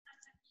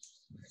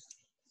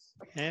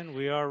And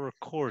we are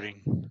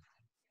recording.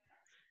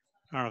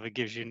 I don't know if it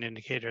gives you an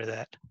indicator of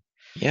that.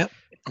 Yep,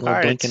 a All little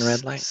right, blinking red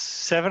it's light.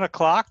 7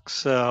 o'clock,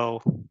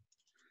 so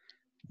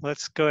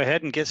let's go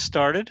ahead and get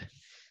started.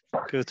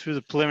 Go through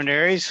the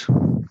preliminaries.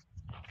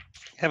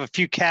 Have a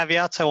few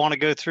caveats I want to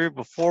go through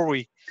before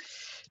we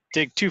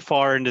dig too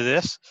far into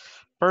this.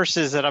 First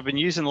is that I've been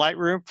using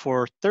Lightroom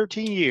for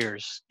 13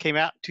 years. Came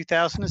out in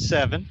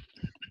 2007,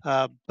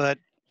 but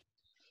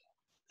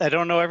I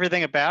don't know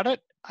everything about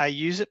it. I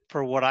use it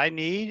for what I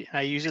need.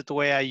 I use it the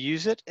way I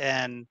use it,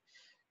 and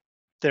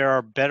there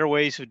are better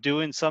ways of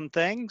doing some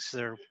things.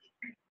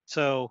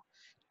 So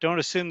don't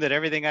assume that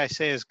everything I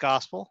say is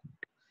gospel.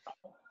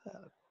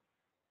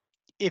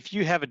 If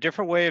you have a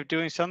different way of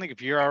doing something,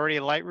 if you're already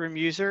a Lightroom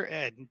user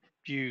and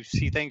you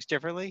see things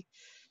differently,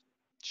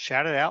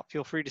 shout it out.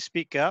 Feel free to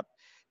speak up.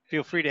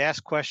 Feel free to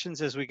ask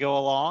questions as we go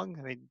along.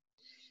 I mean,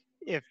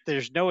 if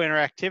there's no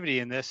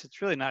interactivity in this,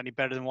 it's really not any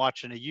better than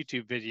watching a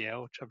YouTube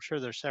video, which I'm sure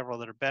there's several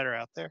that are better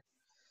out there.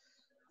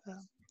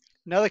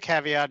 Another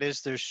caveat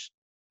is there's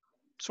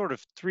sort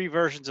of three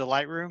versions of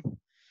Lightroom.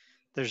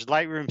 There's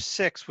Lightroom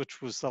 6,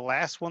 which was the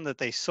last one that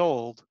they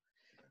sold,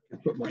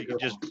 where you could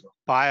just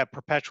buy a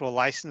perpetual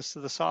license to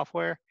the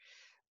software.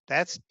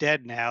 That's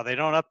dead now. They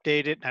don't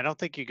update it, and I don't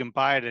think you can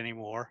buy it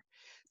anymore.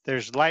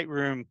 There's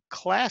Lightroom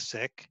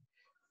Classic,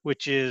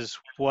 which is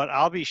what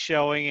I'll be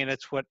showing, and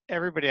it's what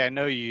everybody I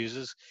know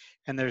uses.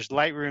 And there's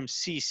Lightroom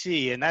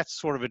CC, and that's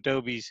sort of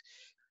Adobe's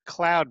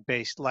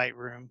cloud-based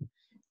Lightroom.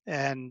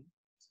 And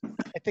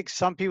I think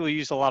some people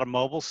use a lot of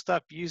mobile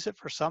stuff, use it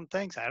for some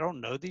things. I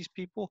don't know these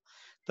people.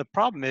 The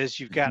problem is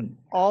you've got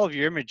all of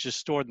your images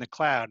stored in the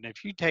cloud. And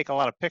if you take a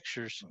lot of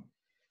pictures,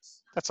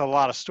 that's a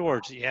lot of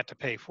storage that you have to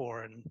pay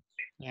for and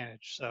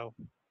manage. So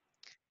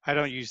I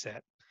don't use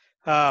that.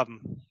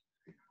 Um,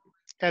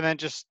 and then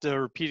just to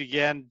repeat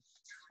again,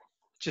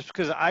 just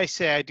because I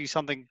say I do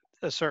something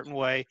a certain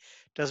way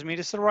doesn't mean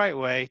it's the right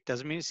way,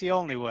 doesn't mean it's the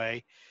only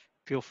way.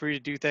 Feel free to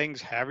do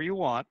things however you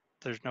want.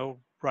 There's no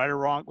right or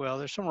wrong. Well,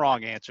 there's some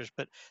wrong answers,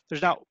 but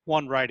there's not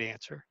one right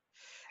answer.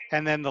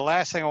 And then the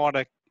last thing I want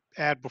to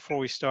add before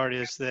we start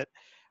is that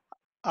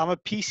I'm a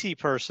PC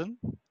person.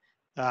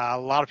 A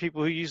lot of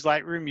people who use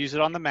Lightroom use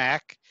it on the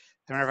Mac.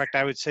 As a matter of fact,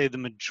 I would say the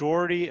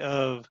majority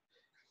of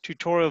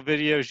tutorial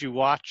videos you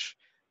watch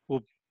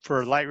will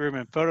for Lightroom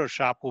and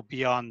Photoshop will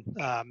be on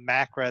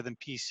Mac rather than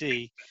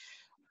PC.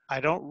 I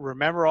don't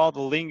remember all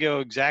the lingo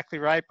exactly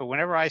right, but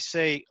whenever I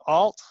say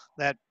Alt,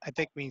 that I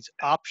think means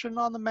Option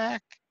on the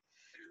Mac.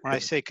 When I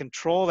say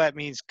Control, that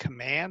means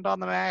Command on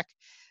the Mac.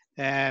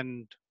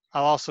 And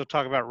I'll also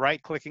talk about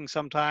right-clicking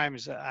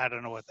sometimes. I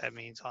don't know what that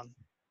means on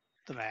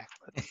the Mac,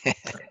 but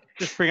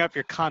just bring up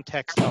your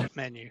context help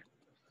menu.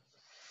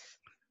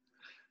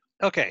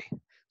 Okay,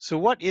 so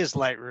what is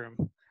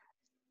Lightroom?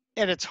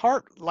 At its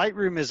heart,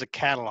 Lightroom is a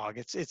catalog.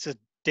 It's a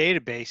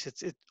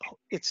database.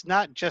 It's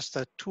not just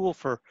a tool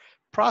for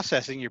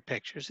processing your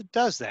pictures. It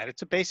does that.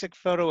 It's a basic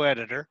photo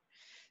editor.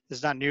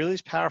 It's not nearly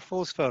as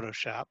powerful as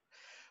Photoshop,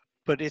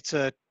 but it's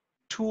a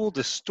tool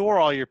to store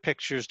all your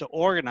pictures, to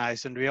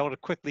organize them, to be able to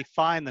quickly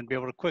find them, be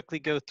able to quickly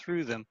go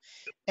through them,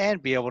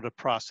 and be able to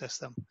process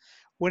them.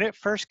 When it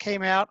first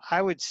came out,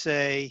 I would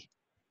say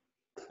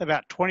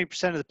about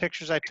 20% of the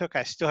pictures I took,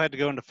 I still had to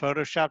go into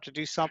Photoshop to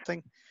do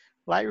something.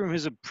 Lightroom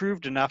has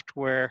improved enough to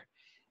where,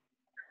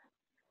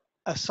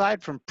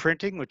 aside from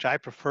printing, which I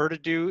prefer to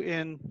do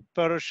in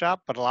Photoshop,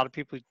 but a lot of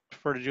people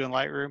prefer to do in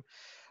Lightroom,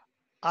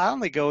 I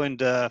only go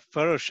into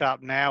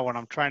Photoshop now when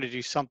I'm trying to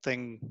do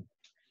something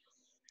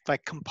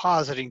like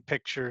compositing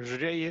pictures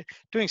or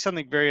doing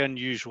something very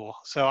unusual.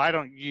 So I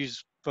don't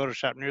use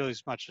Photoshop nearly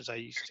as much as I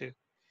used to.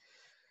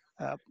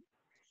 Uh,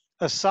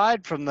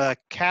 Aside from the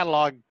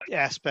catalog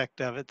aspect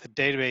of it, the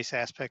database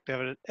aspect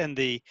of it, and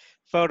the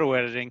photo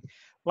editing,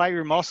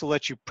 Lightroom also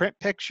lets you print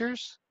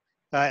pictures.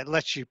 It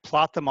lets you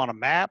plot them on a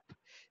map.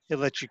 It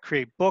lets you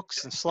create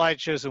books and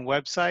slideshows and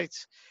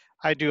websites.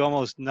 I do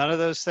almost none of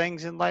those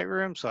things in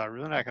Lightroom, so I'm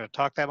really not going to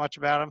talk that much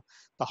about them.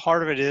 The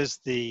heart of it is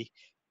the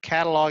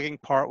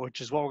cataloging part, which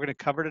is what we're going to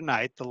cover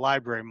tonight, the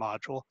library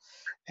module.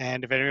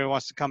 And if anybody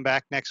wants to come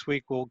back next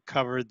week, we'll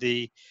cover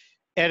the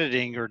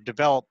editing or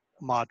develop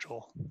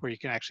module where you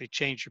can actually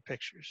change your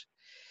pictures.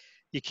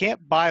 You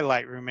can't buy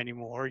Lightroom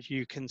anymore.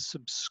 You can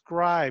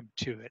subscribe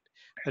to it.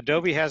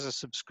 Adobe has a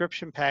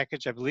subscription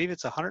package. I believe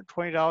it's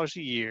 $120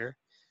 a year.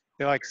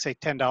 They like to say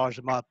 $10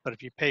 a month, but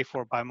if you pay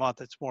for it by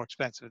month, it's more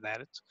expensive than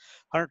that. It's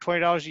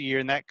 $120 a year,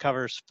 and that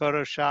covers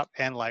Photoshop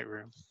and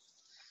Lightroom.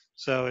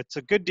 So it's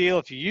a good deal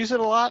if you use it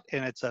a lot,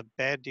 and it's a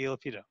bad deal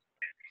if you don't.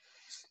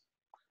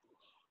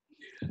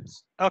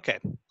 Okay,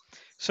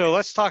 so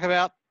let's talk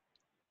about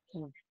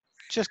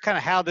just kind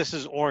of how this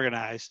is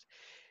organized.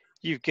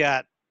 You've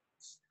got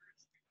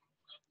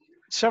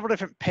several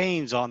different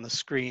panes on the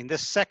screen.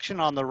 This section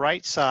on the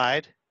right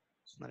side,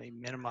 let me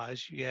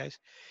minimize you guys,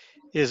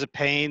 is a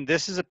pane.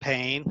 This is a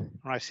pane.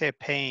 When I say a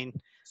pane,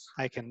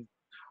 I can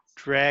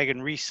drag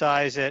and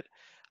resize it.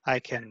 I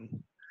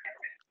can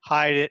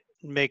hide it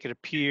and make it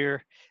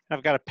appear. And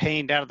I've got a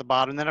pane down at the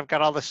bottom. Then I've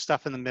got all this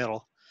stuff in the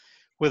middle.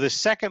 With a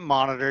second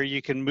monitor,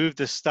 you can move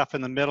this stuff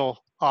in the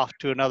middle off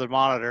to another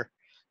monitor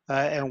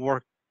and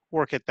work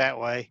it that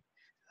way.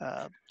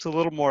 It's a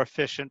little more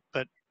efficient,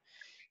 but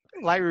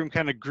Lightroom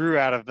kind of grew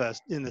out of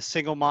in the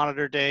single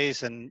monitor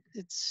days, and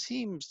it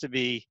seems to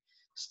be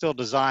still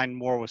designed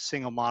more with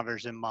single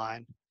monitors in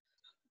mind.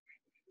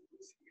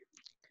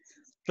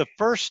 The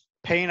first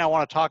pane I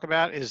want to talk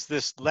about is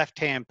this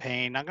left-hand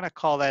pane. I'm going to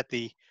call that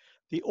the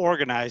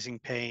organizing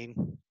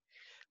pane.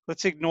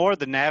 Let's ignore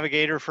the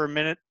navigator for a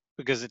minute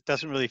because it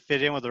doesn't really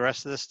fit in with the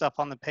rest of the stuff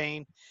on the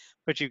pane.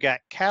 But you've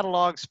got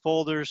catalogs,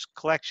 folders,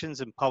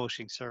 collections, and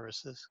publishing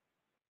services.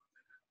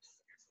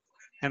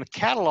 And a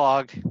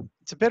catalog,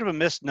 it's a bit of a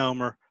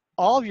misnomer.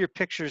 All of your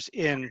pictures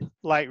in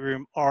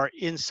Lightroom are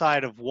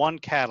inside of one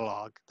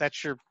catalog.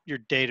 That's your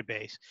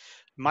database.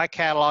 In my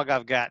catalog,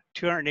 I've got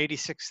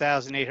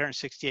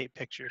 286,868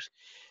 pictures.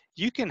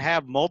 You can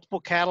have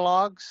multiple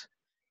catalogs.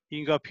 You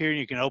can go up here and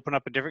you can open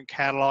up a different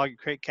catalog, you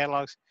create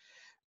catalogs.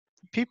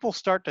 People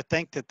start to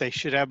think that they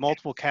should have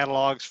multiple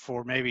catalogs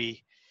for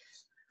maybe,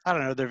 I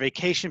don't know, their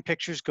vacation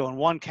pictures go in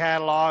one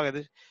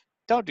catalog.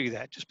 Don't do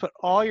that. Just put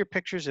all your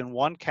pictures in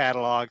one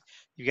catalog.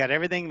 You got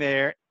everything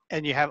there,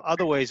 and you have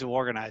other ways of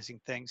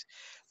organizing things.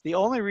 The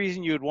only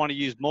reason you would want to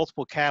use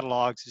multiple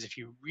catalogs is if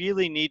you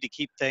really need to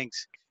keep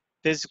things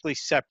physically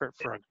separate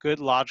for a good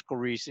logical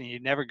reason.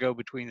 You never go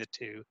between the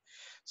two.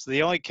 So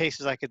the only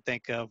cases I could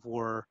think of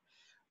were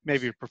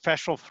maybe a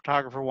professional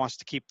photographer wants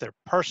to keep their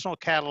personal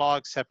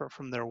catalog separate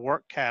from their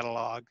work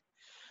catalog,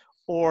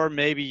 or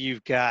maybe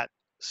you've got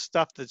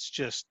stuff that's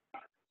just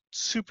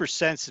super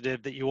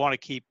sensitive that you want to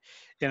keep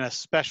in a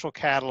special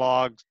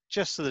catalog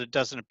just so that it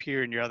doesn't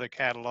appear in your other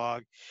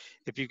catalog.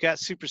 If you've got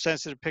super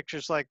sensitive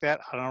pictures like that,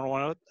 I don't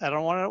want to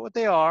know what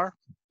they are,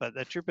 but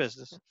that's your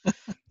business.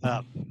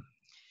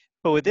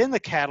 But within the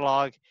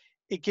catalog,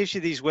 it gives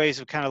you these ways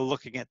of kind of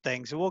looking at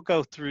things, and we'll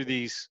go through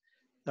these.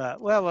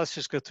 Well, let's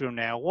just go through them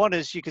now. One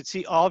is you can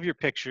see all of your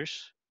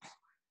pictures.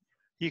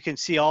 You can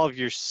see all of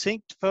your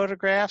synced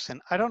photographs,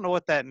 and I don't know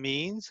what that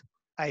means.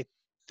 I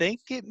think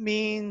it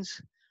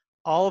means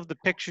all of the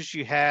pictures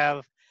you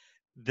have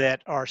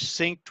that are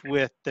synced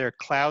with their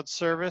cloud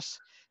service,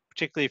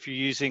 particularly if you're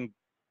using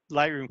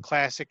Lightroom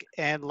Classic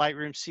and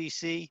Lightroom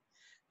CC.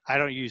 I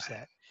don't use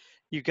that.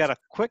 You've got a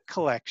quick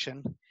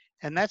collection,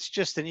 and that's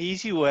just an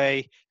easy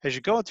way. As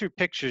you're going through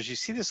pictures, you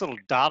see this little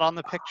dot on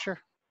the picture?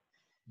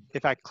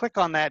 If I click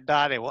on that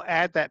dot, it will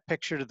add that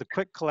picture to the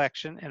quick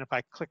collection, and if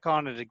I click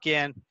on it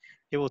again,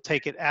 it will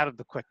take it out of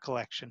the quick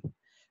collection.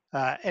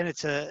 And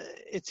it's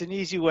an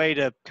easy way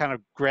to kind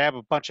of grab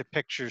a bunch of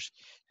pictures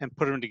and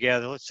put them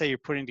together. Let's say you're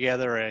putting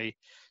together a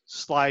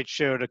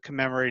slideshow to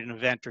commemorate an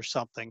event or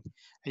something,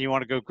 and you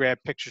want to go grab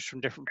pictures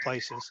from different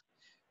places.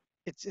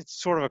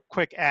 It's sort of a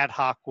quick ad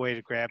hoc way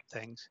to grab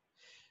things.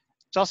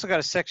 It's also got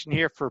a section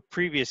here for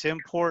previous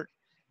import.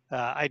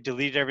 I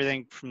deleted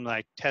everything from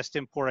my test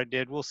import I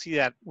did. We'll see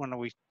that when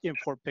we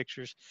import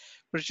pictures,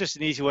 but it's just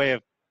an easy way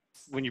of,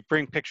 when you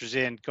bring pictures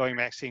in, going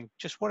back, seeing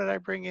just what did I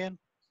bring in?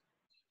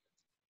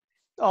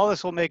 All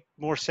this will make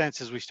more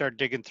sense as we start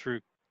digging through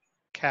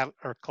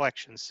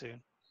collections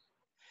soon.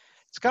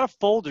 It's got a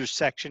folders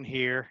section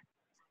here,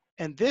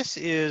 and this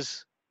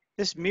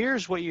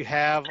mirrors what you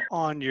have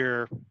on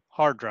your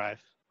hard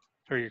drive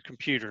or your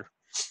computer.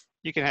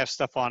 You can have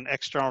stuff on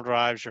external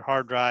drives, your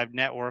hard drive,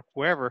 network,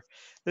 wherever.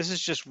 This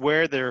is just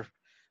where they're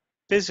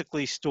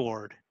physically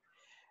stored.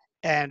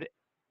 And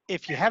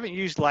if you haven't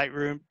used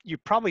Lightroom, you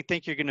probably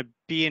think you're going to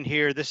be in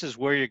here. This is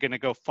where you're going to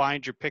go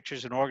find your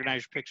pictures and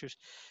organize your pictures.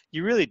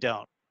 You really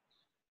don't.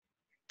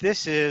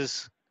 I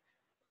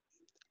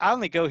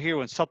only go here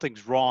when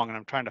something's wrong and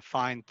I'm trying to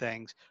find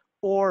things,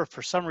 or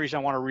for some reason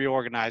I want to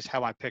reorganize how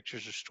my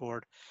pictures are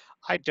stored.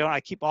 I don't. I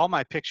keep all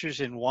my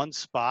pictures in one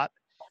spot,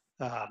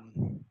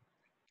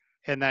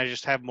 and then I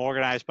just have them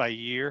organized by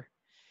year,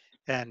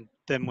 and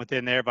then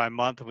within there by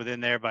month, within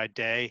there by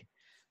day.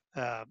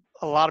 A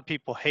lot of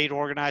people hate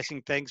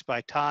organizing things by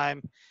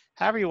time.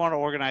 However you want to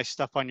organize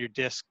stuff on your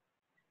disk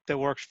that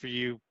works for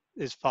you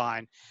is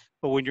fine.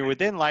 But when you're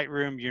within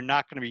Lightroom, you're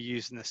not going to be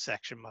using this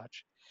section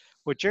much.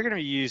 What you're going to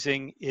be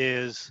using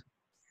is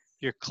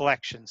your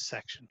collections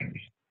section.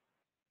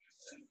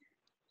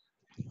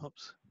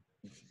 Oops.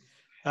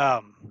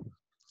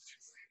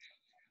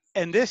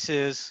 And this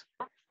is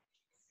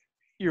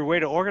your way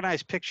to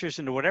organize pictures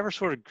into whatever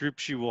sort of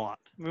groups you want.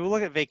 I mean, we'll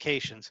look at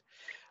vacations.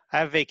 I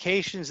have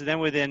vacations, and then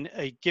within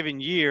a given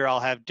year, I'll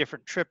have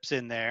different trips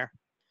in there.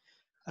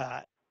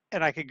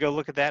 And I could go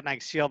look at that, and I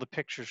can see all the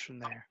pictures from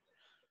there.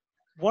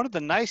 One of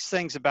the nice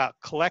things about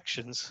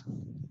collections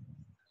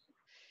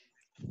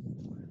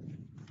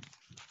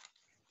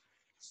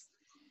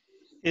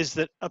is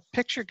that a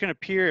picture can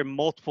appear in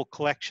multiple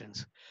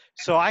collections.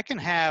 So I can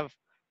have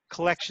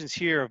collections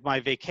here of my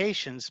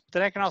vacations, but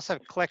then I can also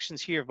have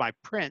collections here of my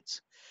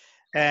prints.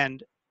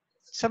 And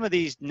some of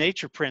these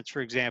nature prints,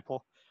 for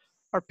example,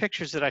 are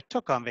pictures that I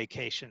took on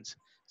vacations.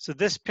 So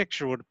this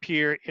picture would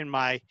appear in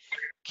my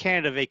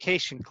Canada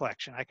vacation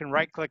collection. I can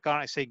right click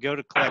on it, say go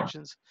to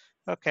collections.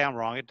 Okay, I'm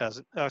wrong, it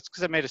doesn't. Oh, it's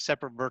because I made a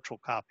separate virtual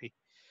copy.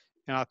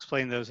 And I'll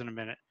explain those in a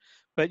minute.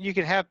 but you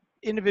can have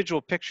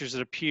individual pictures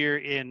that appear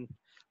in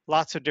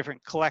lots of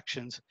different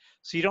collections.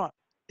 So you don't,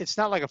 it's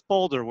not like a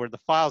folder where the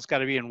file's got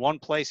to be in one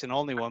place and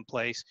only one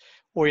place,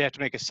 or you have to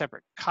make a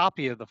separate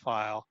copy of the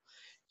file.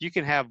 You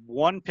can have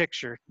one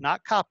picture,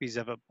 not copies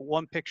of it, but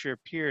one picture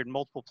appear in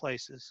multiple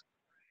places.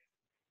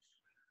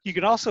 You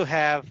can also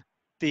have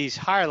these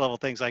higher level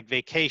things like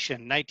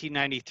vacation,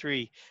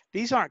 1993.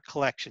 These aren't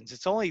collections.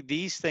 It's only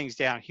these things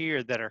down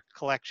here that are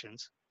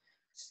collections.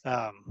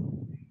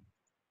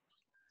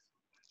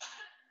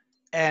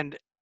 And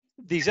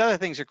these other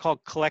things are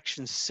called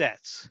collection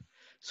sets.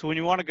 So when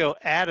you want to go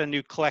add a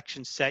new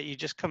collection set, you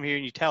just come here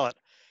and you tell it,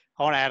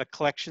 I want to add a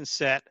collection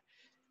set,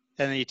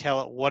 and then you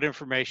tell it what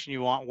information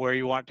you want, where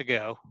you want it to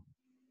go.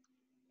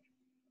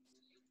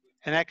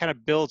 And that kind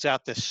of builds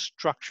out this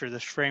structure,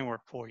 this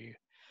framework for you.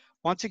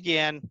 Once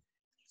again,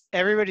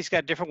 everybody's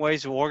got different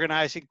ways of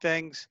organizing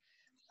things.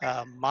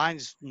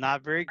 Mine's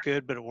not very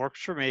good, but it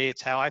works for me.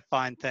 It's how I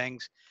find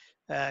things.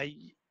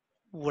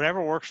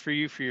 Whatever works for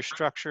you for your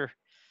structure,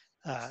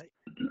 knock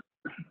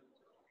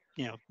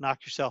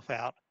yourself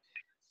out.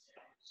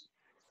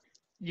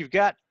 You've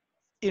got,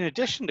 in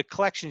addition to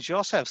collections, you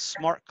also have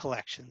smart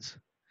collections.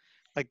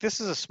 Like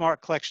this is a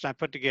smart collection I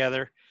put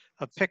together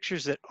of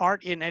pictures that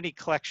aren't in any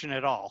collection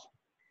at all.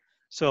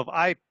 So if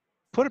I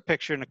put a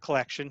picture in a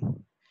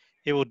collection,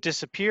 it will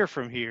disappear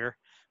from here.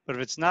 But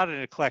if it's not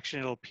in a collection,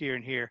 it'll appear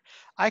in here.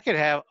 I could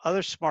have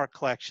other smart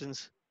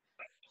collections.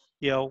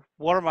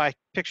 What are my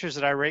pictures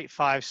that I rate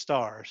 5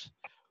 stars?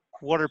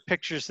 What are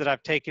pictures that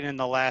I've taken in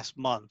the last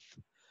month?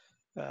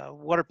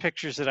 What are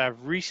pictures that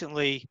I've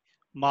recently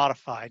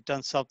modified,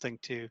 done something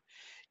to?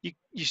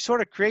 You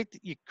sort of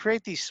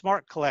create these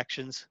smart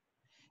collections,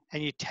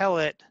 and you tell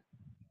it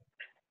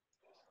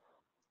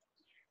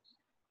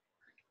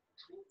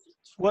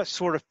what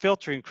sort of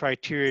filtering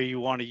criteria you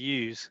want to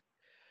use.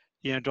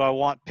 Do I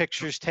want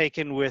pictures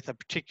taken with a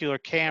particular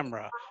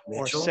camera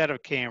or a set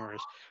of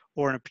cameras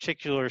or in a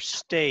particular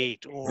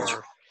state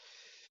or,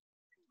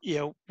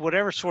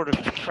 whatever sort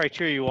of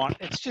criteria you want.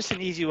 It's just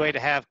an easy way to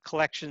have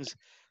collections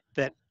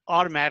that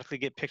automatically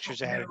get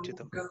pictures added to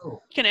them.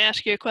 Can I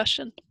ask you a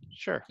question?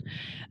 Sure.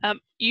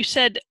 You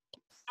said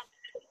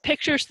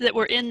pictures that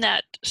were in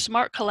that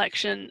smart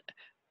collection,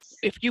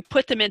 if you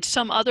put them in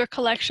some other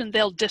collection,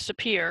 they'll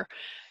disappear.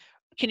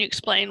 Can you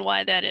explain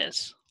why that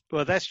is?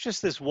 Well, that's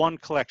just this one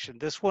collection.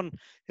 This one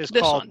is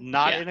called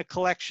Not in a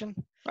Collection.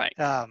 Right.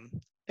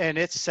 And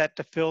it's set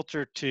to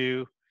filter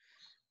to,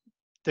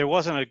 there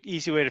wasn't an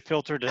easy way to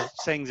filter to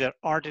things that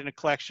aren't in a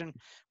collection,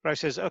 but I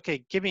says,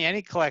 okay, give me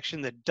any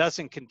collection that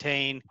doesn't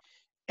contain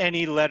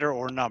any letter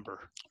or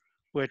number,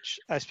 which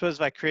I suppose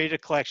if I created a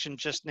collection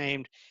just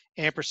named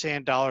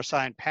ampersand,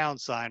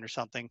 $, or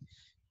something,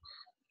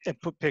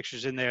 and put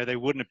pictures in there, they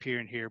wouldn't appear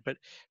in here. But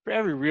for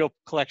every real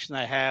collection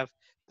I have,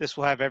 this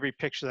will have every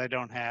picture that I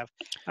don't have.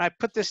 And I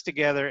put this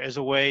together as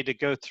a way to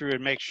go through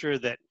and make sure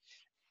that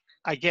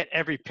I get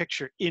every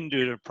picture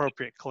into an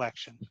appropriate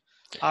collection.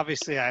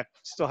 Obviously, I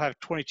still have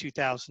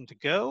 22,000 to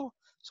go,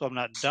 so I'm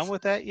not done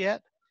with that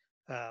yet.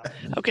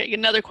 Okay,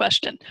 another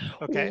question.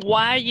 Okay.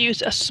 Why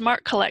use a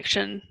smart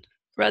collection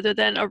rather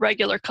than a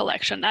regular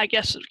collection? I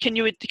guess, can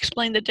you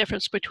explain the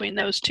difference between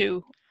those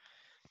two?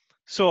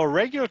 So a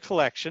regular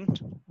collection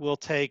will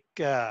take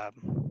our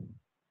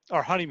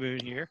honeymoon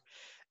here.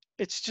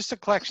 It's just a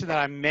collection that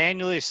I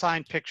manually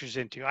assign pictures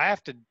into. I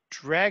have to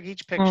drag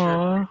each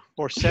picture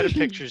or set of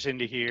pictures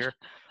into here,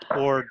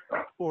 or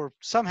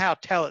somehow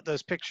tell it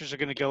those pictures are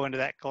going to go into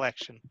that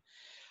collection.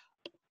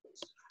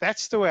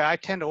 That's the way I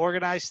tend to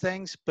organize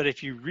things. But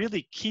if you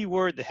really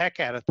keyword the heck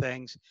out of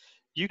things,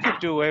 you could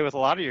do away with a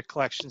lot of your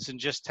collections and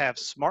just have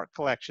smart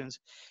collections.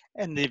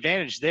 And the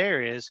advantage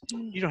there is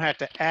you don't have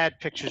to add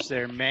pictures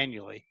there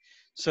manually.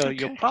 So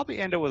you'll probably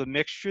end up with a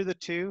mixture of the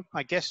two.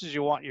 My guess is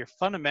you want your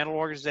fundamental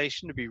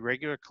organization to be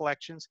regular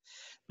collections,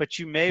 but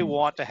you may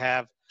want to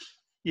have,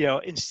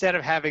 instead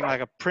of having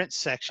like a print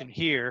section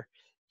here,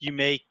 you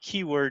may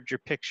keyword your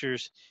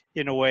pictures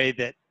in a way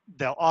that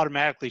they'll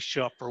automatically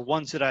show up for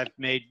ones that I've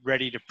made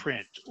ready to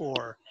print,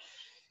 or,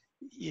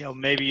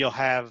 maybe you'll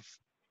have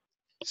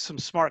some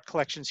smart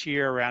collections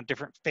here around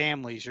different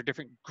families or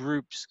different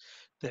groups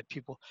that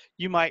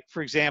you might,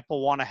 for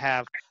example, want to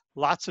have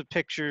lots of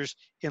pictures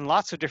in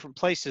lots of different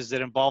places that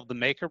involve the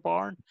Maker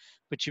Barn,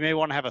 but you may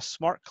want to have a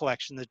smart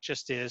collection that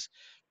just is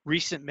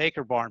recent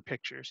Maker Barn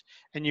pictures.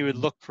 And you would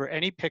look for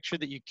any picture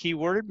that you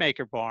keyworded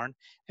Maker Barn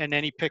and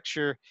any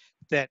picture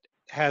that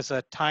has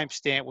a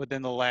timestamp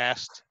within the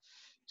last,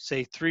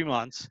 say, 3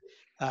 months.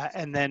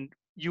 And then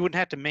you wouldn't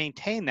have to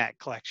maintain that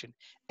collection.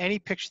 Any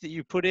picture that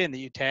you put in that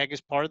you tag as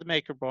part of the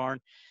Maker Barn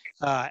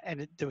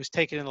and that was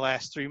taken in the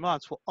last 3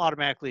 months will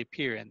automatically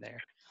appear in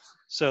there.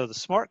 So the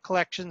smart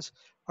collections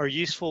are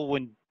useful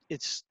when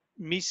it's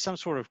meets some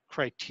sort of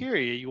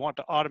criteria you want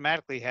to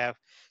automatically have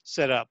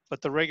set up,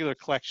 but the regular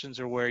collections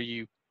are where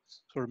you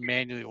sort of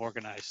manually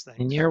organize things.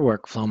 In your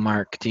workflow,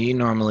 Mark, do you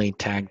normally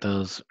tag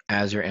those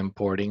as you're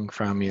importing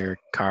from your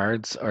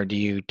cards, or do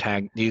you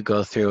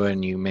go through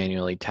and you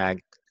manually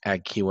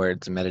add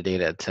keywords and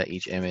metadata to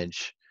each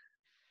image?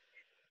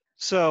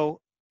 So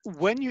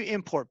when you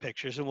import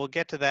pictures, and we'll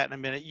get to that in a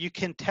minute, you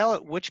can tell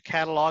it which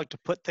catalog to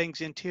put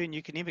things into, and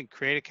you can even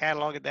create a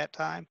catalog at that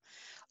time.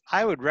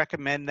 I would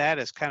recommend that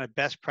as kind of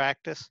best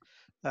practice.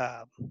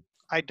 Uh,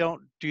 I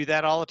don't do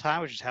that all the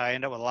time, which is how I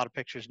end up with a lot of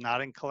pictures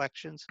not in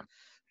collections.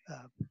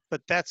 Uh,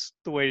 but that's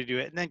the way to do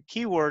it. And then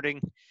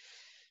keywording.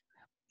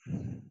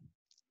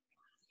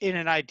 In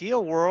an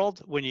ideal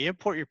world, when you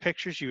import your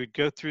pictures, you would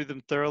go through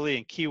them thoroughly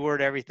and keyword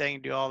everything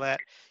and do all that.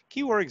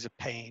 Keywording is a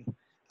pain.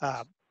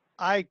 Uh,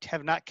 I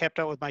have not kept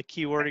up with my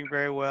keywording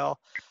very well.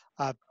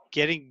 Uh,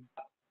 getting,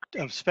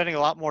 I'm spending a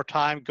lot more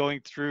time going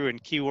through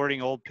and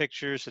keywording old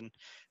pictures and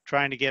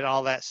trying to get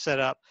all that set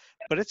up.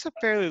 But it's a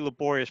fairly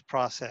laborious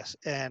process.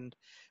 And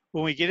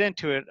when we get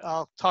into it,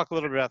 I'll talk a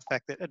little bit about the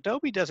fact that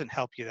Adobe doesn't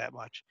help you that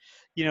much.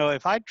 You know,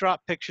 if I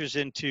drop pictures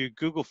into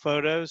Google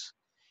Photos,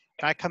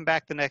 and I come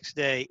back the next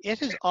day, it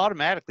has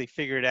automatically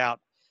figured out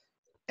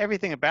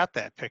everything about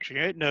that picture.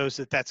 It knows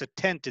that that's a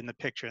tent in the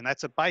picture and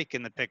that's a bike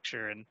in the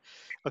picture. And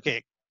okay,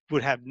 it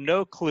would have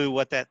no clue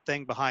what that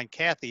thing behind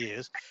Kathy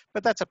is,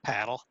 but that's a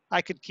paddle.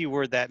 I could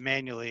keyword that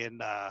manually in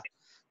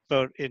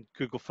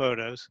Google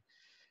Photos.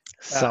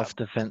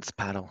 Self-defense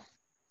paddle.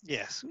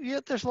 Yes, yeah,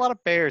 there's a lot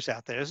of bears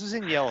out there. This is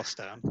in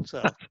Yellowstone,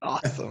 so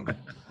Awesome.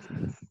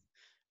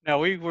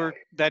 no,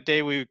 that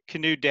day we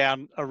canoed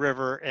down a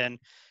river and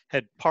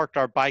had parked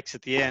our bikes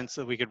at the end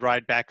so we could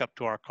ride back up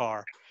to our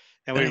car.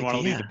 And we Good didn't want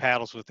to leave the idea.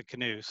 paddles with the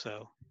canoe.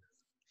 So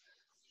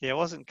yeah, it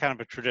wasn't kind of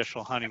a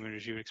traditional honeymoon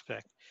as you would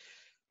expect.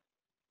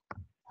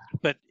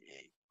 But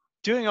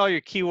doing all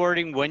your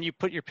keywording when you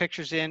put your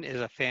pictures in is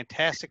a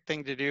fantastic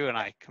thing to do. And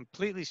I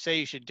completely say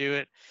you should do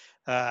it.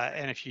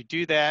 And if you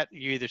do that,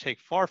 you either take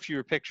far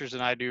fewer pictures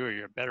than I do, or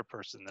you're a better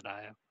person than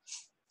I am.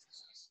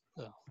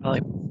 So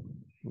Probably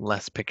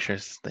less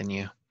pictures than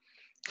you.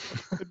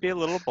 could be a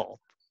little of both.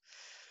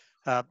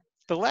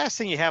 The last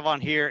thing you have on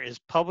here is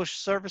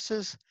published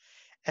services.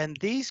 And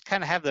these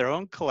kind of have their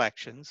own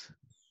collections.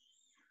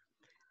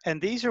 And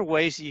these are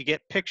ways that you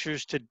get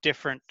pictures to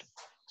different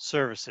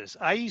services.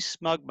 I use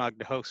SmugMug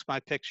to host my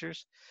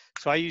pictures.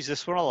 So I use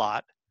this one a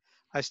lot.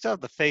 I still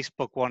have the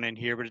Facebook one in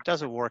here, but it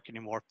doesn't work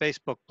anymore.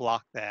 Facebook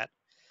blocked that.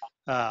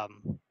 I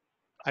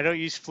don't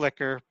use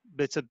Flickr,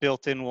 but it's a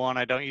built-in one.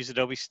 I don't use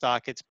Adobe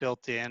Stock, it's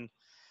built in.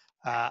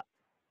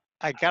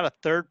 I got a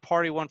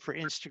third-party one for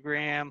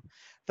Instagram.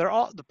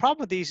 The problem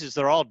with these is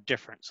they're all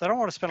different. So I don't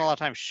want to spend a lot of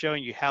time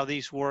showing you how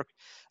these work,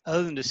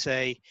 other than to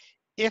say,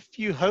 if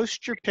you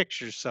host your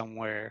pictures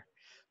somewhere,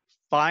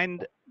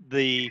 find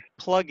the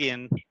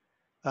plugin,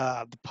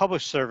 the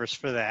publish service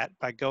for that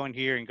by going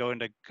here and going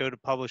to go to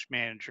Publish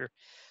Manager,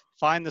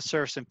 find the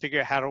service and figure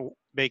out how to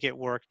make it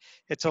work.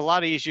 It's a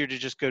lot easier to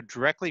just go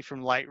directly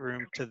from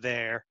Lightroom to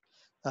there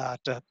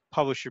to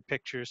publish your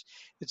pictures.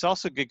 It's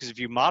also good because if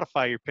you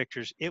modify your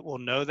pictures, it will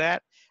know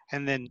that.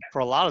 And then for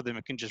a lot of them,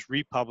 it can just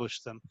republish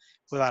them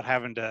without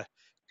having to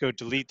go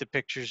delete the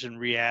pictures and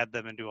re-add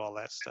them and do all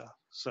that stuff.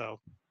 So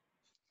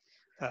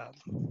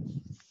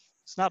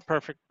it's not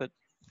perfect, but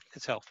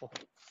it's helpful.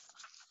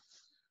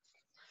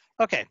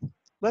 Okay,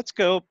 let's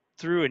go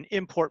through and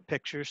import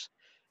pictures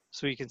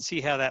so you can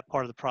see how that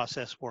part of the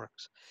process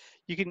works.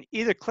 You can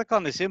either click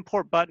on this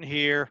import button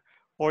here,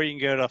 or you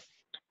can go to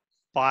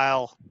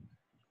File,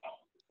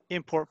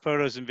 Import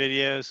Photos and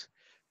Videos.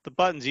 The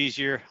button's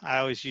easier. I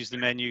always use the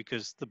menu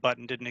because the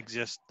button didn't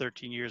exist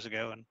 13 years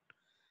ago, and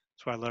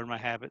that's where I learned my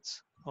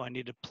habits. Oh, I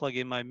need to plug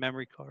in my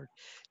memory card.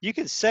 You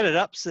can set it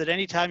up so that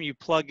anytime you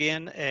plug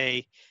in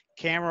a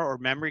camera or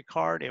memory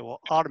card, it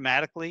will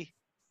automatically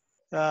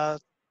try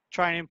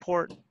and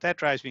import. That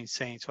drives me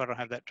insane, so I don't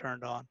have that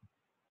turned on.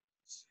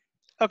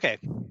 Okay,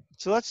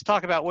 so let's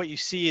talk about what you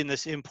see in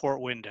this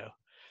import window.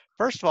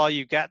 First of all,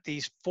 you've got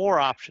these 4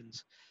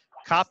 options.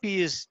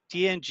 Copy is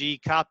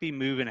DNG, copy,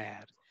 move, and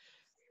add.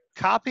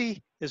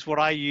 Copy is what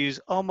I use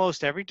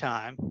almost every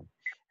time.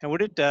 And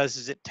what it does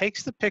is it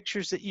takes the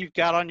pictures that you've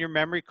got on your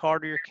memory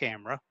card or your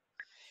camera,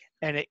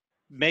 and it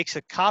makes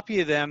a copy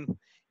of them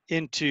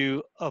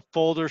into a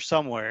folder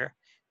somewhere,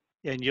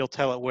 and you'll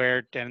tell it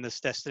where in this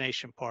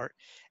destination part,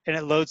 and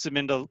it loads them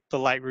into the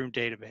Lightroom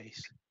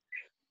database.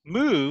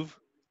 Move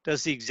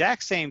does the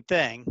exact same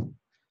thing.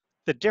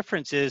 The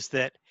difference is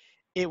that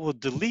it will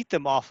delete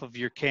them off of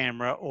your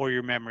camera or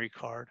your memory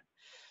card.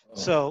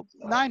 So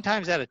 9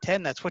 times out of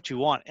 10, that's what you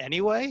want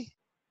anyway.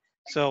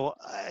 So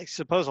I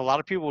suppose a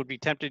lot of people would be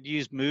tempted to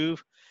use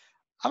move.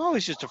 I'm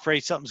always just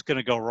afraid something's going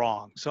to go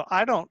wrong. So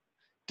I don't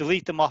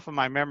delete them off of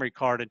my memory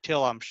card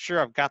until I'm sure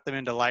I've got them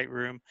into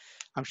Lightroom.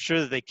 I'm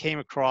sure that they came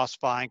across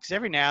fine, because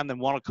every now and then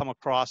one will come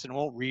across and it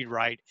won't read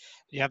right.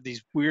 You have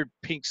these weird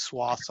pink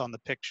swaths on the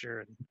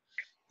picture.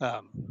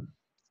 And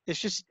it's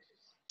just,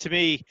 to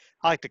me,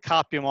 I like to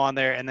copy them on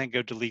there and then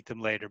go delete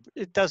them later.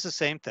 It does the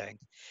same thing.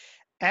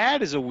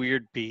 Add is a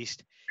weird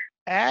beast.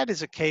 Add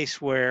is a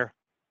case where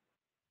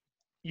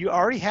you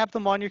already have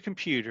them on your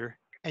computer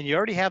and you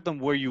already have them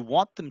where you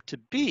want them to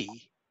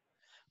be,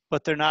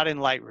 but they're not in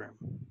Lightroom.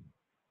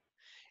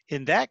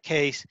 In that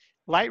case,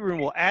 Lightroom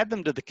will add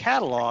them to the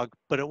catalog,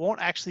 but it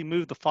won't actually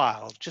move the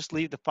file. Just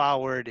leave the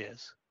file where it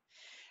is.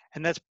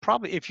 And that's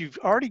probably, if you've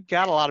already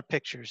got a lot of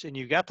pictures and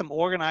you've got them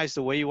organized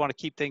the way you want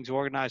to keep things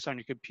organized on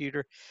your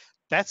computer,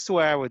 that's the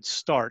way I would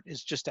start,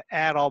 is just to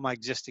add all my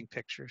existing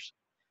pictures.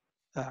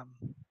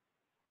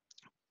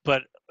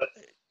 But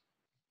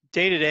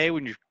day to day,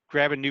 when you're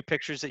grabbing new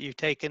pictures that you've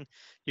taken,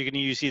 you're going to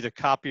use either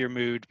copy or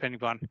move, depending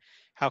upon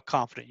how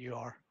confident you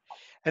are.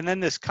 And then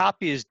this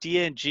copy is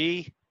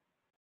DNG.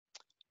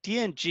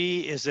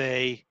 DNG is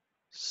a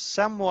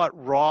somewhat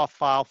raw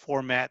file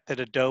format that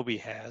Adobe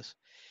has.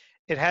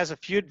 It has a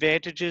few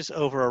advantages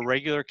over a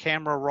regular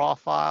camera raw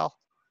file,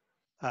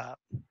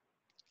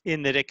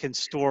 in that it can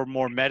store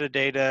more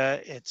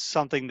metadata. It's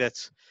something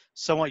that's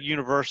somewhat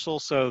universal,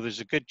 so there's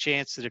a good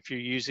chance that if you're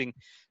using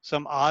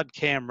some odd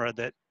camera,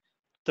 that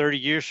 30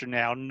 years from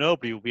now,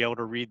 nobody will be able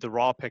to read the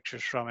raw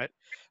pictures from it.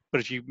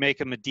 But if you make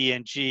them a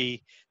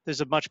DNG,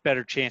 there's a much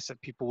better chance that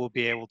people will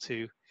be able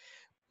to.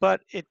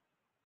 But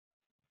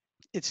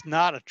it's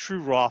not a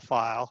true raw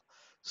file.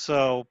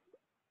 So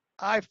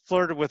I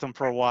flirted with them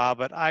for a while,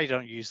 but I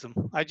don't use them.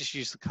 I just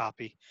use the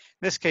copy.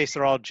 In this case,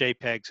 they're all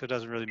JPEG, so it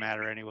doesn't really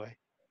matter anyway.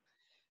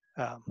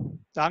 I'm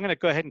going to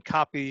go ahead and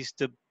copy these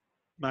to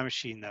my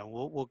machine, though.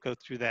 We'll go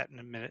through that in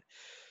a minute.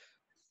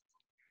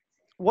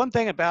 One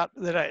thing about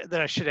that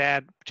I should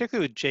add,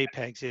 particularly with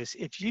JPEGs, is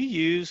if you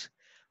use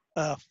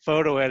a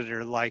photo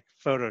editor like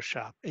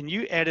Photoshop and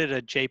you edit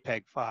a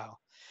JPEG file,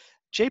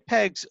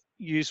 JPEGs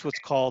use what's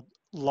called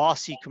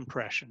lossy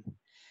compression.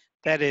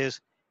 That is,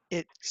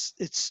 it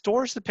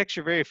stores the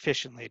picture very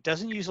efficiently. It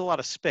doesn't use a lot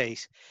of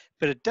space,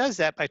 but it does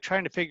that by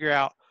trying to figure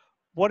out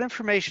what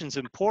information is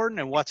important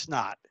and what's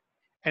not.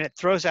 And it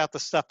throws out the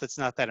stuff that's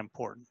not that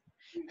important.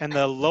 And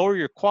the lower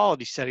your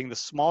quality setting, the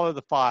smaller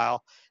the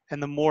file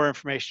and the more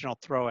information it'll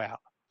throw out.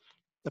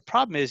 The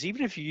problem is,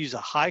 even if you use a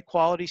high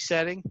quality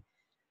setting,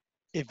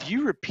 if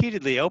you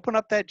repeatedly open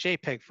up that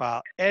JPEG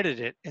file,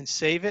 edit it, and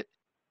save it,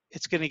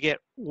 it's going to get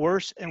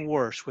worse and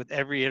worse with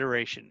every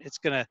iteration. It's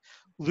going to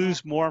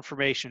lose more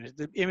information.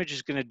 The image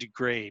is going to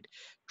degrade.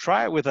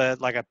 Try it with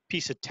like a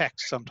piece of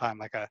text sometime,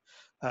 like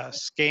a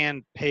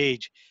scanned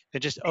page,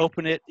 and just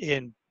open it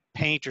in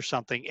Paint or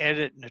something, edit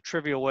it in a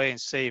trivial way and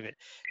save it,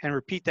 and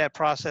repeat that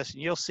process,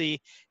 and you'll see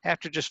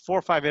after just 4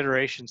 or 5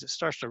 iterations, it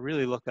starts to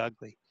really look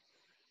ugly.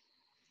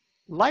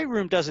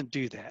 Lightroom doesn't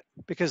do that,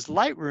 because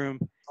Lightroom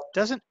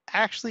doesn't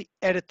actually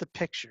edit the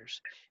pictures.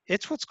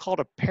 It's what's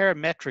called a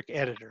parametric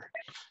editor.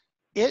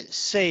 It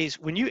saves,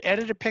 when you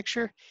edit a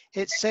picture,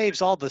 it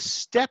saves all the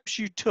steps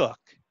you took.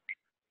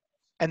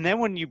 And then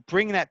when you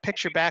bring that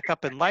picture back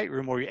up in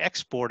Lightroom or you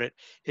export it,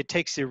 it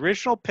takes the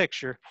original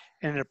picture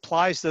and it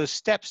applies those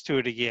steps to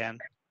it again,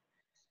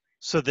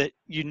 so that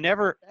you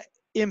never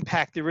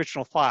impact the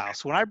original file.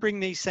 So when I bring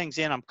these things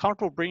in, I'm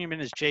comfortable bringing them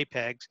in as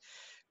JPEGs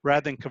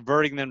rather than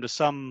converting them to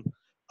some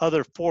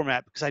other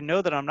format, because I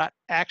know that I'm not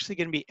actually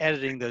going to be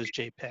editing those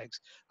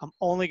JPEGs. I'm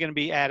only going to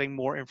be adding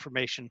more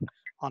information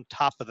on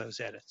top of those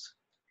edits.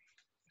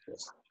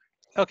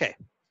 Okay,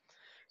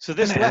 so I'm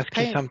this gonna left ask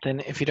you pane. something,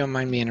 if you don't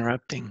mind me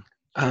interrupting.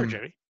 Sure,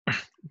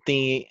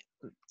 Jody.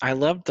 I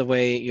love the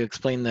way you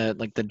explain the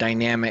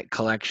dynamic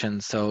collection.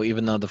 So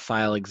even though the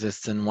file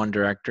exists in one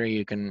directory,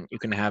 you can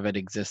have it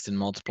exist in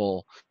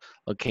multiple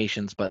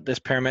locations. But this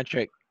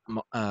parametric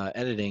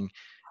editing,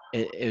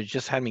 it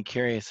just had me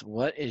curious.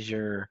 What is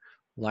your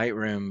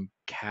Lightroom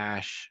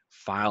cache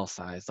file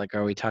size? Like,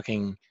 are we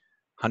talking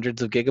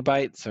hundreds of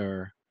gigabytes,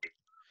 or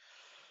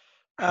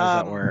how does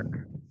that work?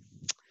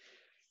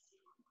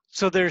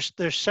 So there's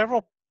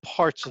several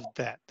parts of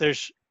that.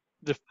 There's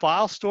the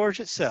file storage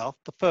itself,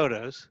 the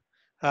photos,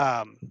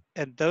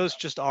 and those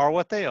just are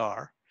what they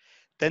are.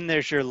 Then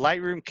there's your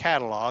Lightroom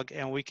catalog,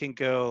 and we can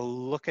go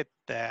look at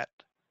that.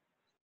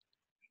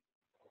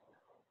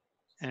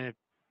 And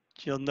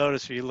you'll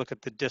notice if you look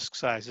at the disk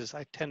sizes,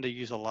 I tend to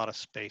use a lot of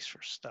space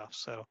for stuff.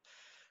 So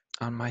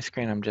On my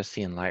screen, I'm just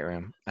seeing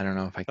Lightroom. I don't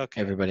know if okay,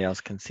 everybody else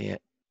can see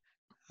it.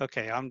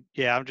 okay, I'm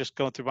just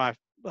going through my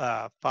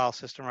file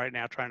system right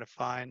now, trying to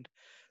find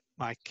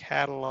my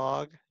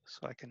catalog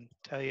so I can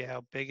tell you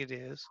how big it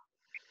is.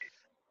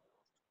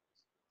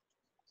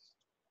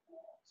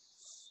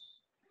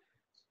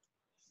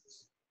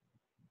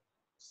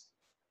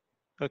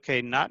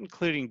 Okay, not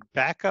including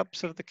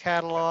backups of the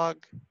catalog.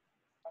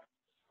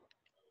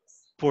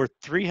 For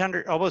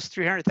 300, almost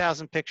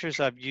 300,000 pictures,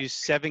 I've used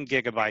 7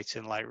 gigabytes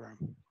in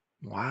Lightroom.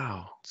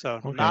 Wow. So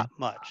Okay. not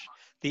much.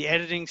 The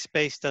editing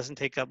space doesn't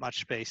take up much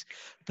space.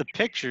 The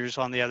pictures,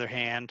 on the other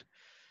hand,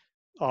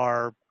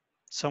 are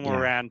somewhere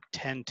around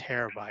 10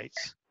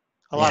 terabytes.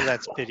 A lot of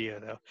that's video,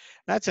 though.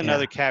 That's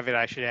another caveat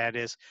I should add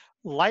is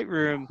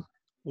Lightroom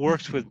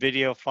works with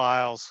video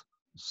files,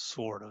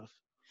 sort of.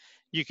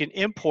 You can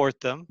import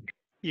them,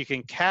 you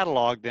can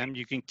catalog them,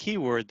 you can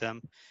keyword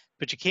them,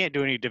 but you can't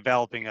do any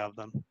developing of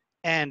them.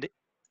 And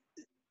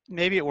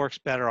maybe it works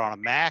better on a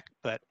Mac,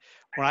 but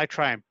when I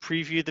try and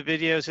preview the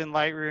videos in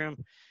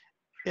Lightroom,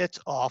 it's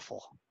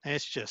awful. And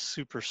it's just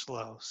super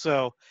slow.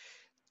 So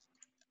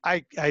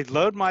I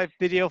load my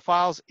video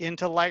files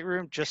into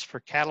Lightroom just for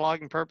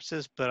cataloging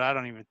purposes, but I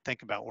don't even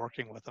think about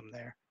working with them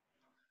there.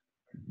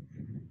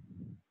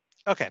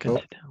 Okay.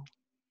 Good to know.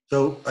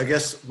 So I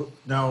guess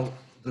now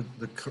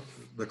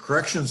the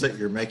corrections that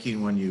you're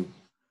making when you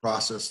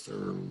processed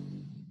or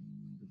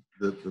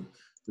the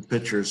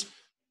pictures,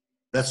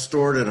 that's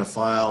stored in a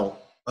file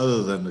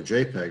other than the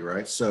JPEG,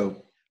 right?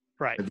 So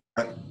Right. is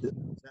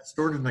that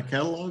stored in the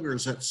catalog, or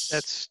is that?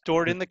 That's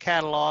stored in the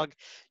catalog.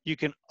 You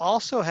can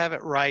also have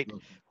it write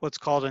what's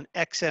called an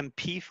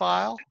XMP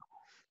file.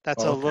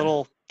 That's a Okay.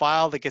 little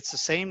file that gets the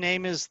same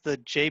name as the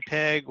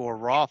JPEG or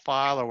RAW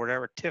file or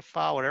whatever, TIFF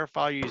file, whatever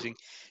file you're using.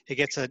 It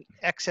gets an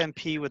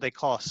XMP, what they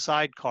call a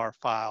sidecar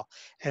file,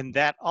 and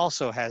that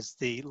also has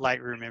the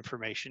Lightroom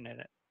information in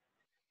it.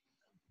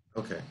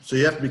 Okay, so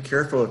you have to be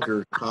careful if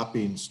you're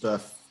copying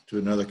stuff to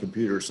another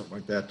computer or something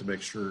like that to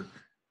make sure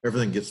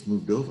everything gets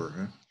moved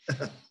over,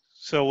 huh?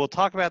 So we'll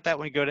talk about that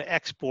when we go to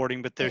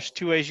exporting, but there's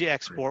two ways you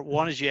export.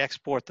 One is you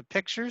export the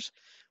pictures,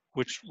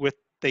 which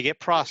they get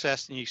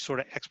processed and you sort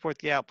of export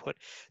the output.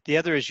 The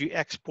other is you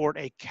export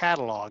a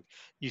catalog.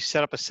 You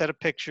set up a set of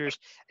pictures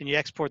and you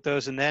export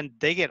those, and then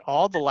they get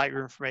all the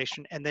Lightroom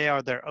information and they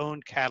are their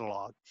own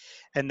catalog.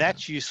 And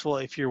that's useful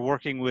if you're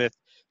working with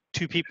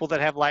two people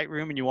that have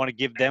Lightroom and you want to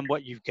give them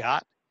what you've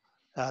got.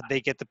 They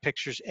get the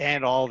pictures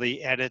and all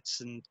the edits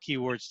and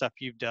keyword stuff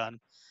you've done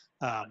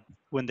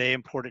when they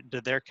import it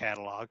into their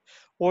catalog,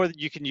 or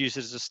you can use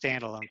it as a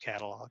standalone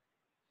catalog.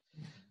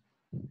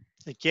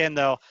 Again,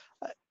 though,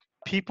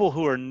 people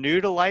who are new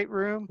to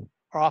Lightroom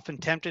are often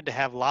tempted to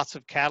have lots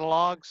of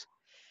catalogs.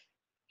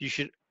 You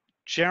should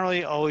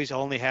generally always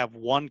only have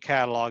one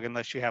catalog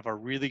unless you have a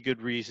really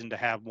good reason to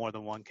have more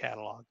than one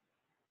catalog.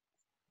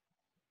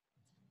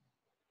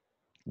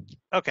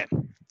 Okay,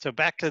 so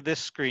back to this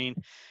screen.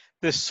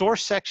 This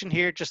source section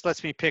here just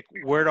lets me pick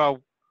where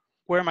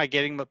am I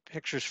getting the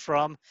pictures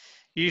from.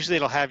 Usually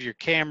it'll have your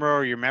camera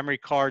or your memory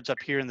cards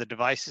up here in the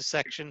devices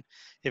section.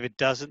 If it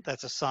doesn't,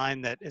 that's a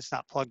sign that it's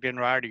not plugged in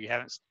right or you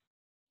haven't,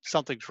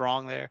 something's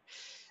wrong there.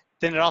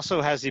 Then it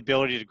also has the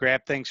ability to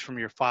grab things from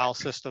your file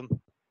system.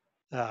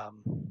 I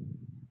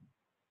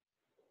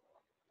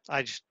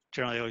just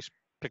generally always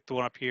pick the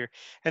one up here.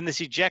 And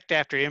this eject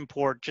after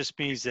import just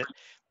means that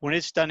when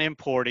it's done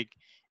importing,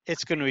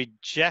 it's going to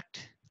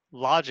eject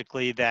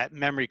logically that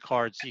memory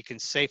card so you can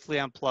safely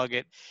unplug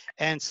it,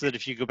 and so that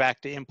if you go back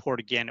to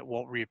import again, it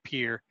won't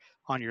reappear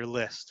on your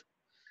list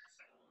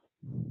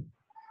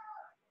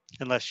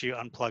unless you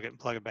unplug it and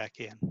plug it back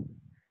in.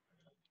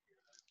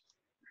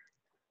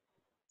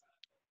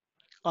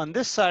 On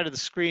this side of the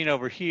screen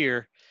over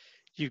here,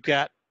 you've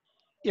got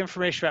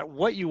information about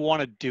what you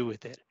want to do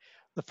with it.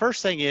 The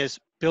first thing is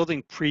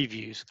building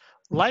previews.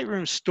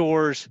 Lightroom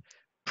stores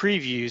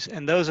previews,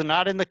 and those are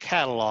not in the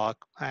catalog.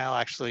 Well,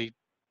 actually,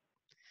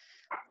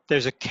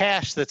 there's a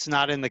cache that's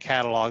not in the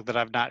catalog that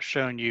I've not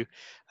shown you,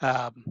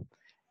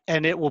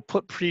 and it will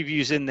put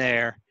previews in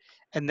there.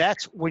 And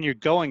that's when you're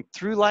going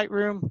through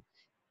Lightroom,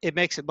 it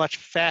makes it much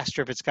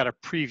faster if it's got a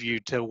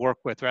preview to work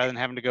with rather than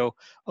having to go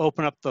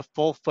open up the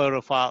full photo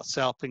file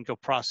itself and go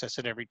process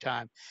it every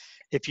time.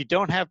 If you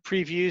don't have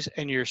previews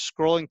and you're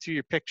scrolling through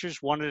your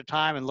pictures one at a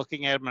time and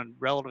looking at them in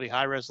relatively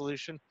high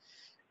resolution,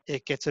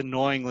 it gets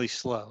annoyingly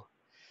slow.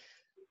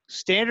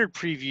 Standard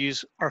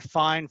previews are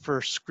fine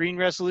for screen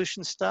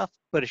resolution stuff,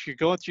 but if you're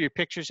going through your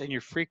pictures and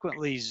you're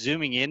frequently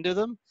zooming into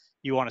them,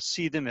 you want to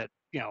see them at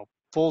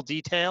full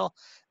detail,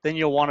 then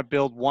you'll want to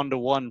build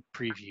one-to-one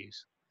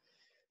previews.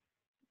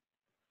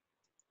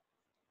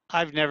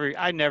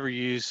 I never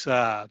use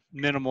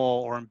minimal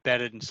or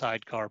embedded and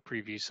sidecar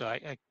previews, so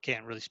I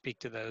can't really speak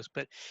to those.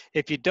 But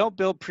if you don't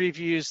build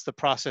previews, the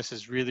process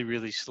is really,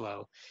 really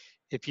slow.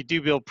 If you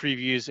do build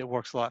previews, it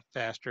works a lot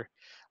faster.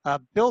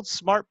 Build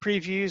smart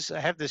previews. I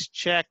have this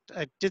checked.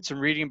 I did some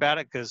reading about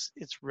it because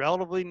it's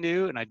relatively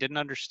new and I didn't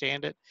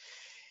understand it.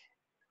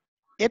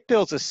 It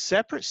builds a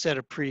separate set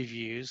of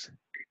previews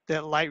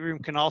that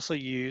Lightroom can also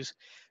use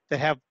that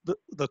have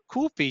the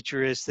cool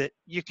feature is that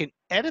you can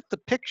edit the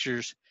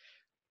pictures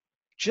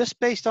just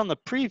based on the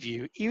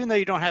preview, even though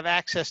you don't have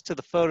access to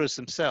the photos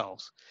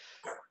themselves.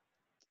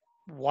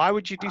 Why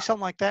would you do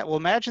something like that? Well,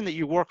 imagine that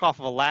you work off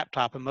of a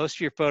laptop and most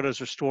of your photos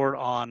are stored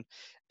on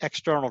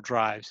external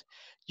drives.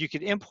 You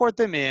could import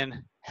them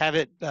in, have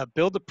it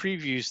build the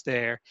previews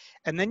there,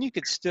 and then you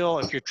could still,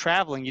 if you're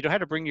traveling, you don't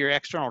have to bring your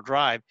external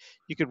drive.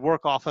 You could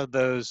work off of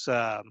those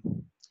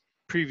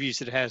previews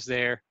that it has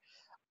there.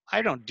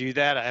 I don't do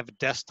that. I have a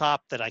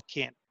desktop that I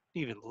can't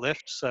even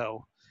lift,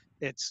 so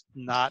it's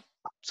not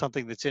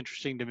something that's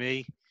interesting to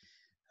me.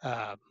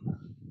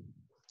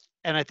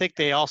 And I think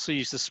they also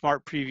use the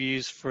smart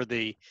previews for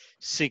the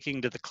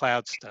syncing to the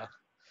cloud stuff.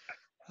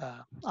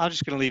 I'm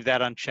just going to leave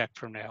that unchecked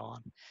from now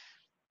on.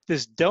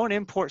 This don't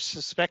import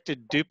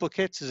suspected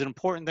duplicates is an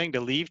important thing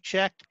to leave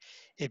checked.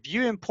 If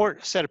you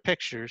import a set of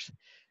pictures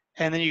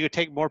and then you go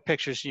take more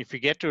pictures and you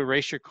forget to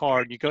erase your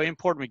card, you go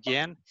import them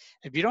again.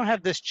 If you don't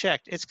have this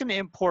checked, it's going to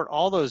import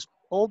all those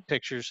old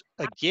pictures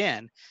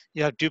again.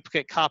 You have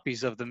duplicate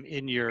copies of them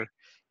in your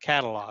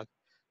catalog.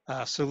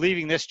 So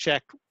leaving this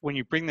checked, when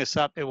you bring this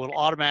up, it will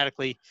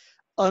automatically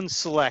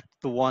unselect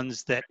the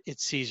ones that it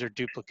sees are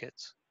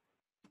duplicates.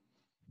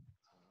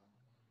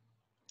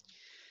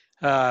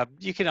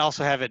 You can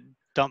also have it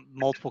dump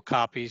multiple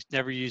copies,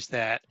 never use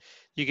that.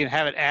 You can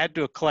have it add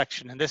to a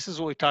collection. And this is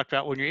what we talked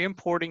about. When you're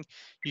importing,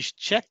 you should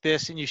check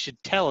this and you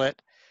should tell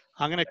it,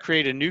 I'm going to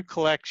create a new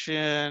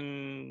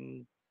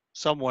collection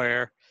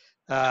somewhere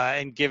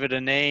and give it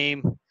a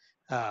name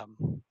and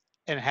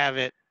have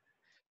it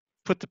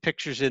put the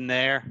pictures in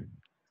there. I'm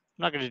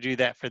not going to do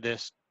that for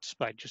this,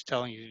 despite just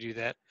telling you to do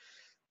that.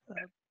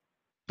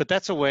 But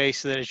that's a way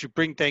so that as you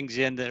bring things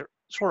in, they're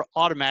sort of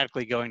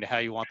automatically going to how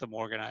you want them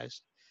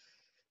organized.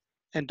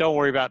 And don't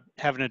worry about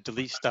having to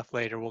delete stuff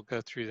later. We'll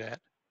go through that.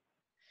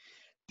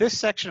 This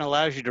section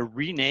allows you to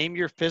rename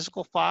your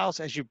physical files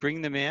as you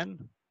bring them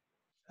in.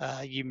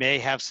 You may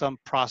have some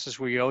process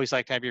where you always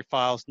like to have your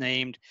files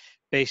named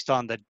based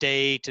on the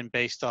date and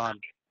based on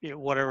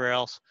whatever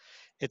else.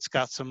 It's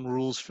got some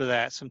rules for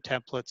that, some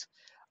templates.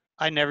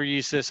 I never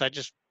use this. I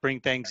just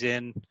bring things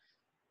in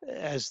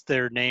as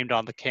they're named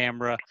on the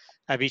camera.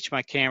 I have each of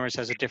my cameras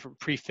has a different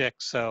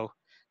prefix, so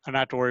I don't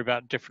have to worry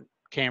about different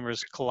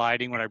cameras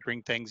colliding when I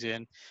bring things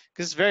in.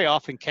 Because very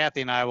often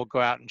Kathy and I will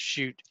go out and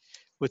shoot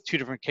with 2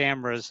 different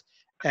cameras,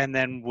 and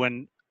then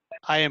when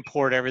I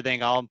import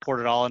everything, I'll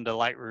import it all into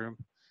Lightroom.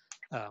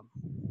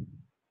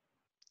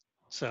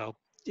 So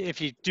if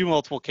you do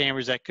multiple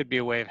cameras, that could be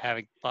a way of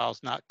having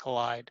files not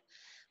collide.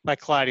 By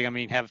colliding, I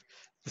mean have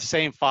the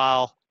same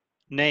file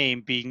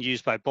name being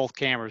used by both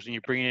cameras, and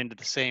you bring it into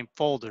the same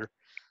folder,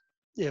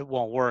 it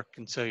won't work,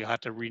 and so you'll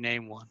have to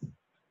rename one.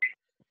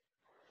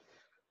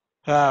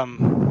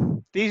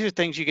 These are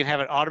things you can have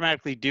it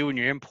automatically do when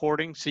you're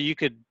importing. So you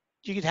could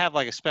have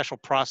like a special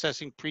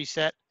processing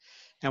preset,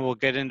 and we'll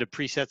get into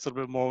presets a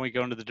little bit more when we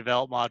go into the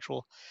develop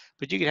module.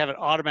 But you can have it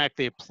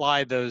automatically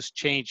apply those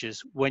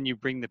changes when you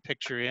bring the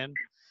picture in.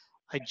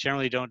 I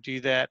generally don't do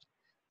that.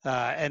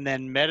 And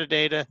then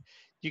metadata,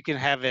 you can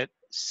have it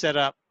set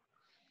up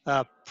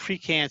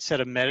pre-canned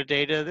set of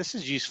metadata. This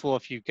is useful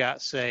if you've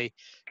got, say,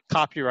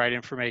 copyright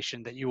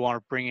information that you want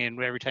to bring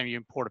in every time you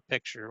import a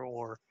picture,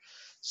 or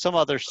some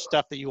other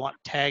stuff that you want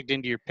tagged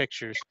into your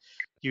pictures.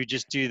 You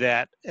just do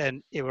that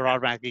and it would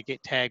automatically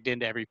get tagged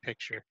into every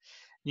picture.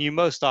 You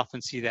most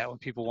often see that when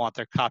people want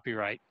their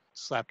copyright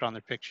slapped on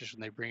their pictures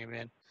when they bring them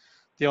in.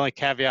 The only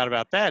caveat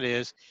about that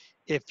is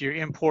if you're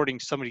importing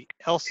somebody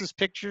else's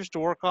pictures to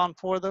work on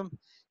for them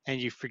and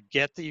you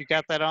forget that you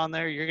got that on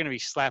there, you're going to be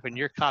slapping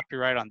your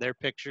copyright on their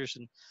pictures,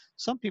 and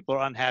some people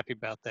are unhappy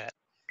about that.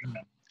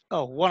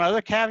 Oh, one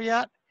other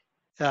caveat.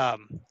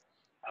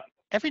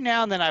 Every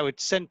now and then I would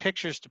send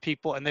pictures to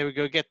people and they would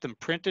go get them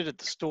printed at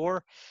the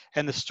store,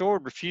 and the store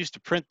would refuse to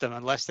print them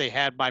unless they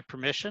had my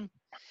permission.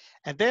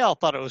 And they all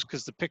thought it was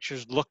because the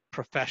pictures looked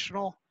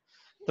professional.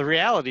 The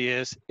reality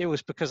is it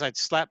was because I'd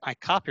slapped my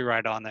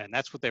copyright on there, and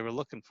that's what they were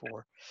looking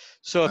for.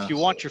 So if you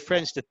want your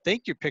friends to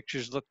think your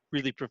pictures look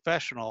really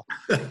professional,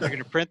 you're going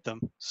to print them,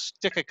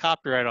 stick a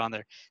copyright on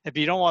there. If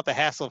you don't want the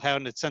hassle of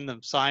having to send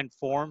them signed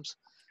forms,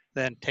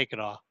 then take it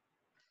off.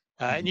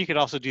 And you can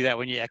also do that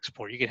when you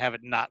export. You can have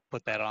it not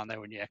put that on there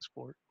when you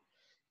export.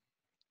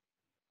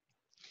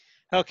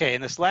 Okay,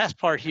 and this last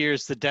part here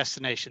is the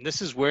destination.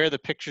 This is where the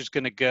picture is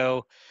going to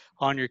go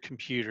on your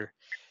computer.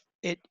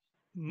 It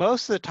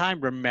most of the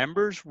time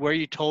remembers where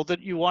you told it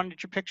you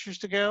wanted your pictures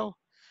to go,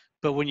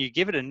 but when you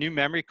give it a new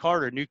memory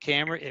card or a new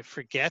camera, it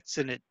forgets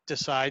and it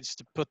decides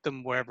to put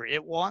them wherever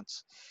it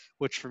wants,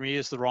 which for me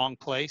is the wrong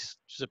place,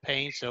 which is a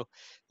pain. So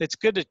it's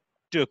good to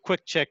do a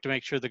quick check to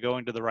make sure they're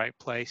going to the right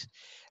place.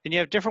 And you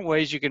have different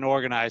ways you can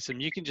organize them.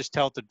 You can just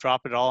tell it to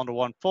drop it all into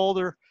one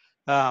folder.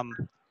 I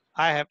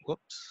have,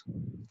 whoops,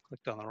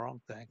 clicked on the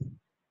wrong thing.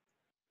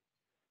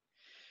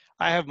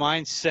 I have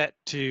mine set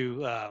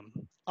to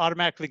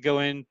automatically go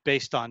in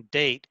based on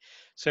date.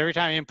 So every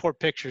time I import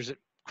pictures, it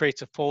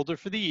creates a folder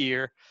for the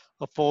year,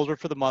 a folder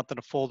for the month, and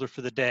a folder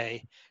for the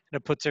day, and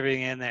it puts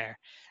everything in there.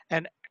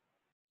 And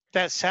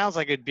that sounds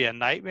like it'd be a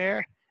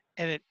nightmare,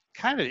 and it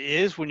kind of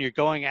is when you're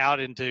going out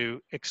into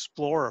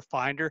Explorer or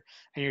Finder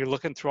and you're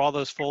looking through all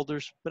those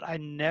folders, but I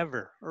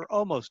never or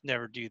almost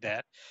never do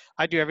that.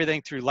 I do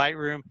everything through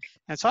Lightroom,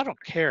 and so I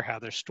don't care how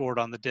they're stored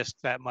on the disk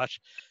that much,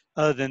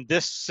 other than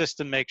this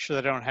system makes sure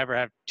that I don't ever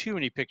have too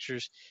many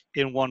pictures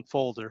in one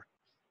folder,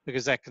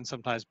 because that can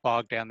sometimes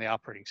bog down the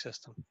operating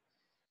system.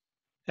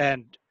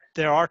 And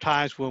there are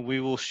times when we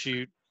will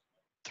shoot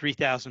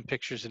 3,000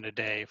 pictures in a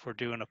day if we're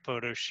doing a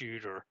photo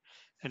shoot or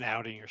an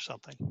outing or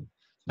something.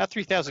 Not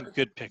 3,000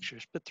 good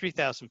pictures, but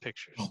 3,000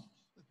 pictures.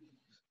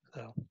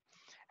 So,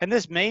 and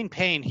this main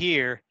pane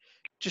here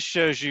just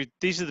shows you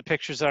these are the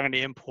pictures that I'm going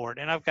to import,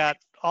 and I've got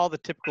all the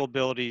typical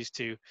abilities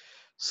to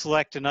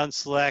select and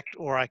unselect,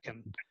 or I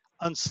can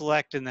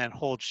unselect and then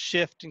hold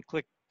shift and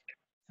click.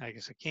 I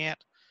guess I can't.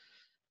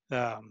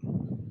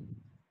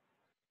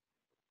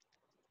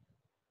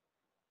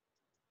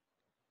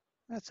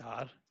 That's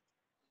odd.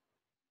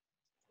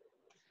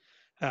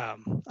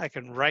 I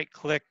can right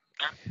click.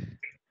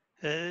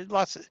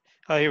 Lots of,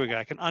 oh, here we go.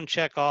 I can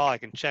uncheck all, I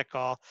can check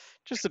all,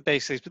 just the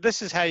basics. But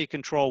this is how you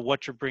control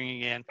what you're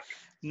bringing in.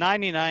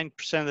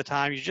 99% of the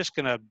time, you're just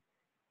going to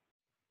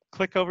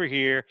click over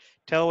here,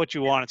 tell it what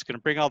you want. It's going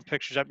to bring all the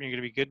pictures up, and you're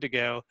going to be good to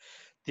go.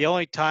 The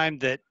only time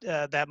that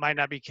that might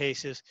not be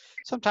case is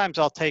sometimes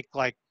I'll take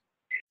like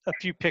a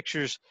few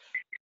pictures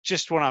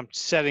just when I'm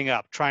setting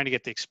up, trying to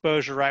get the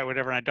exposure right,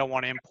 whatever, and I don't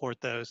want to import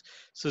those.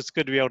 So it's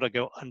good to be able to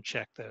go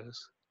uncheck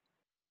those.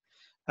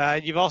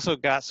 You've also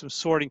got some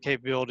sorting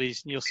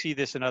capabilities, and you'll see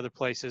this in other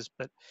places,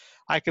 but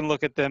I can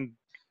look at them.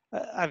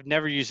 I've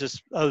never used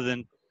this other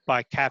than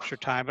by capture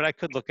time, but I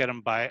could look at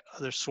them by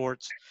other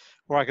sorts,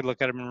 or I could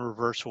look at them in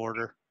reverse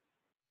order.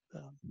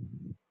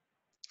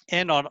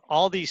 And on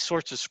all these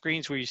sorts of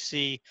screens where you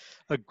see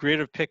a grid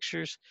of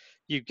pictures,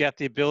 you've got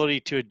the ability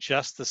to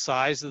adjust the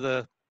size of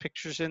the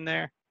pictures in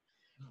there,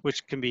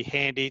 which can be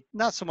handy,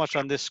 not so much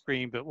on this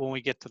screen, but when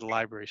we get to the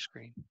library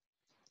screen.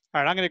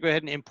 All right, I'm going to go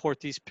ahead and import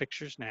these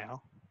pictures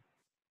now.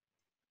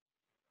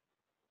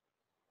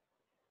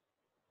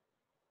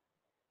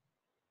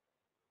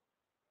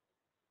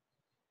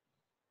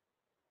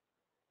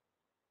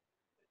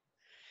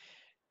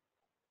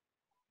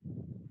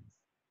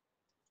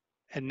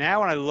 And now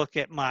when I look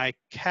at my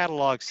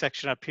catalog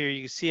section up here,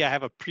 you can see I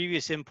have a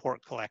previous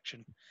import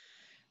collection.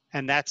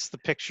 And that's the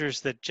pictures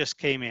that just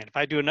came in. If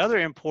I do another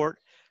import,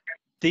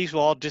 these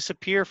will all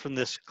disappear from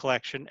this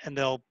collection and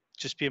they'll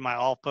just be in my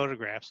all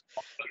photographs.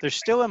 They're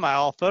still in my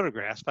all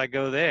photographs. If I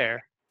go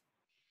there,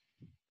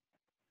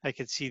 I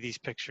can see these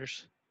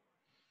pictures.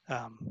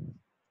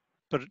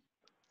 But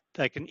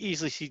I can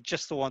easily see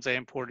just the ones I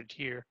imported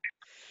here.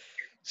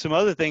 Some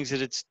other things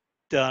that it's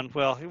done,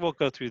 well, we'll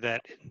go through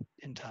that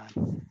in time.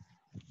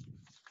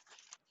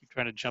 I'm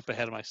trying to jump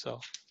ahead of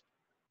myself.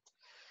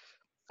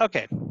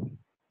 Okay,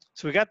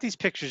 so we got these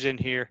pictures in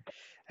here,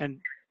 and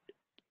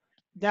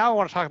now I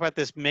want to talk about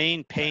this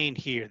main pane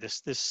here,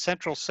 this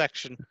central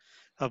section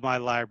of my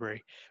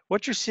library.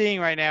 What you're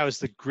seeing right now is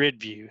the grid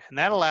view, and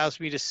that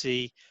allows me to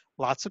see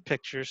lots of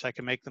pictures. I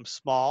can make them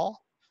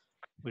small,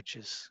 which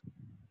is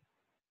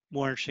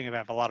more interesting if I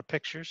have a lot of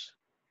pictures.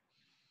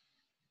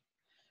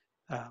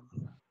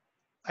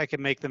 I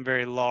can make them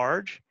very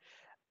large.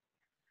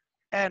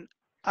 And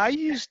I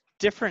use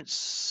different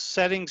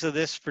settings of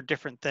this for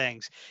different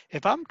things.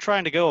 If I'm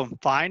trying to go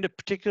and find a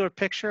particular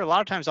picture, a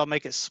lot of times I'll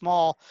make it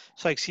small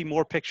so I can see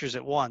more pictures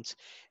at once.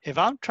 If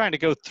I'm trying to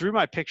go through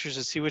my pictures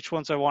and see which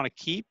ones I want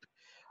to keep,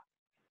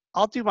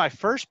 I'll do my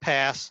first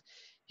pass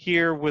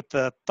here with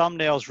the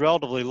thumbnails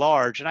relatively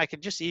large, and I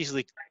can just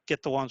easily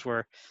get the ones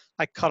where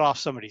I cut off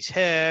somebody's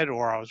head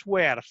or I was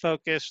way out of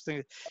focus.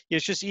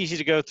 It's just easy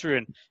to go through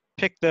and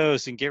pick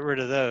those and get rid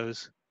of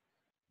those.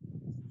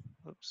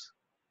 Oops.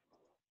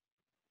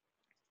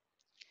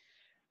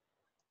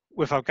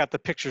 If I've got the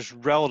pictures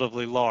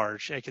relatively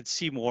large, I can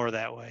see more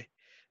that way.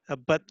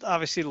 But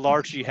obviously, the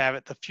larger you have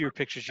it, the fewer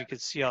pictures you can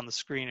see on the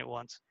screen at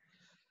once.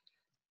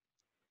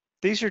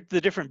 These are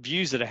the different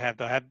views that I have,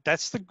 though.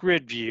 That's the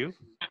grid view,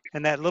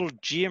 and that little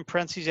G in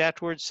parentheses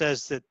afterwards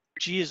says that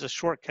G is a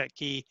shortcut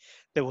key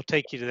that will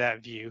take you to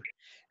that view.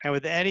 And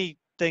with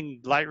anything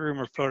Lightroom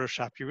or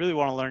Photoshop, you really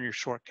want to learn your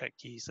shortcut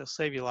keys. They'll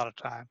save you a lot of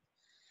time.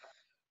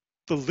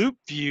 The loop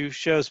view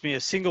shows me a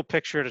single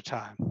picture at a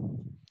time.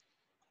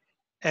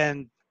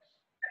 And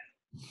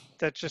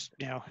that's just,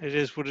 you know, it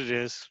is what it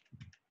is.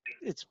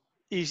 It's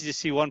easy to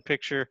see one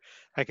picture.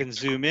 I can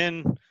zoom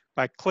in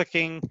by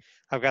clicking.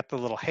 I've got the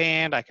little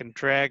hand. I can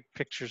drag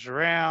pictures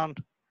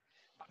around.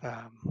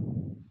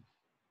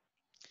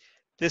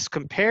 This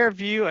compare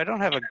view, I don't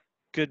have a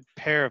good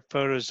pair of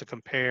photos to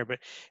compare, but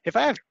if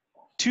I have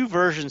two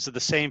versions of the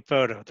same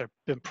photo, they've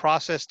been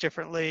processed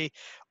differently,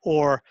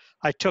 or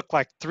I took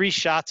like 3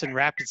 shots in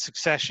rapid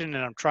succession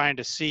and I'm trying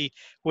to see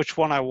which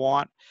one I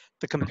want,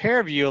 the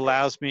compare view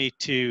allows me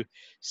to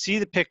see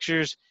the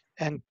pictures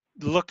and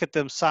look at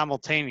them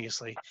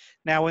simultaneously.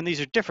 Now, when these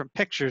are different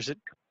pictures,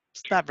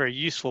 it's not very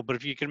useful, but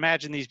if you can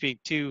imagine these being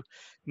two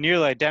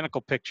nearly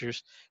identical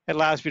pictures, it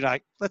allows me to,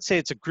 like, let's say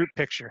it's a group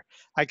picture.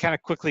 I kind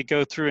of quickly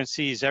go through and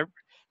see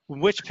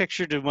which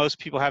picture do most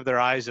people have their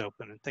eyes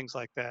open and things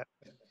like that.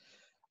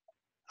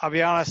 I'll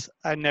be honest,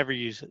 I never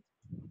use it.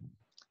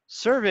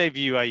 Survey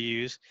view I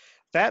use,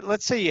 that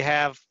let's say you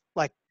have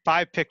like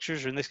 5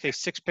 pictures, or in this case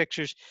 6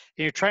 pictures,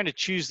 and you're trying to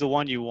choose the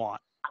one you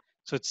want.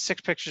 So it's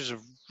 6 pictures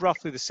of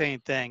roughly the same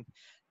thing.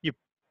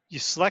 You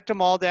select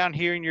them all down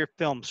here in your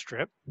film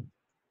strip,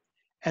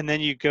 and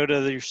then you go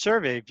to your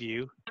survey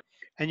view,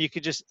 and you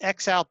could just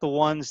X out the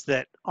ones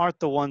that aren't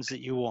the ones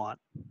that you want.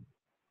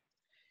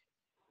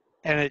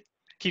 And it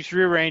keeps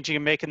rearranging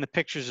and making the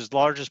pictures as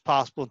large as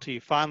possible until you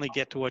finally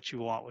get to what you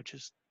want, which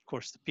is, of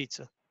course, the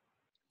pizza.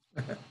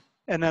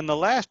 And then the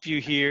last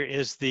view here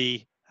is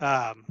the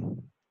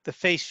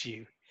face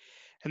view.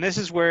 And this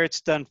is where it's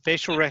done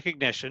facial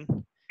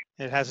recognition.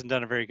 It hasn't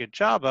done a very good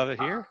job of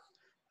it here.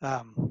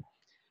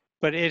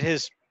 But it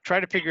has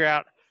tried to figure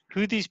out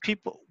who these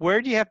people,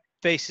 where do you have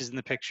faces in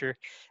the picture?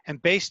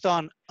 And based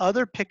on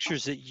other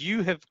pictures that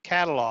you have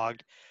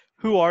cataloged,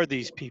 who are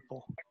these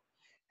people?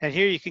 And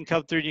here you can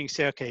come through and you can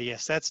say, okay,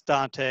 yes, that's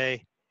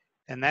Dante,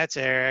 and that's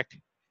Eric.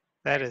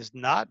 That is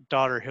not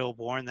Daughter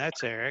Hillborn,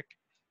 that's Eric.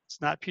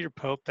 It's not Peter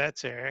Pope,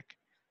 that's Eric.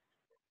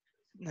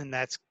 And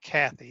that's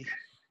Kathy.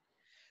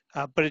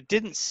 But it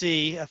didn't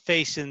see a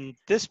face in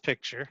this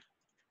picture.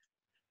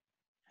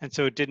 And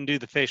so it didn't do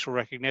the facial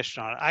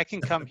recognition on it. I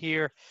can come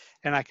here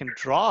and I can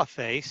draw a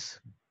face.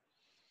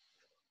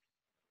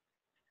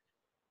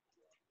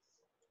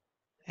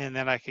 And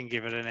then I can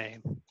give it a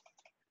name.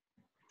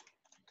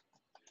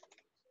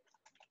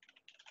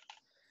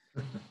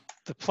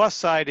 The plus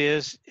side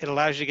is it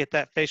allows you to get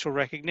that facial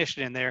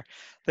recognition in there.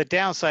 The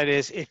downside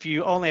is if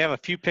you only have a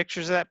few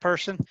pictures of that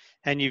person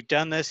and you've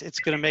done this, it's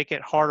going to make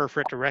it harder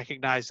for it to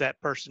recognize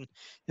that person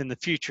in the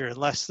future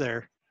unless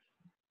they're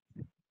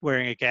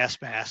wearing a gas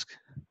mask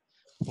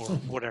or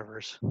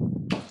whatever's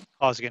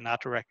causing it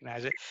not to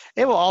recognize it.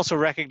 It will also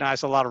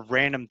recognize a lot of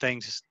random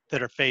things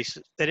that are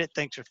faces that it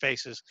thinks are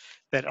faces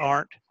that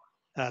aren't.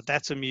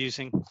 That's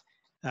amusing.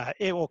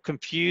 It will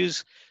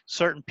confuse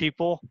certain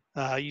people.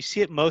 You see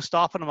it most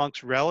often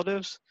amongst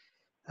relatives,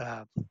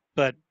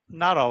 but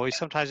not always.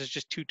 Sometimes it's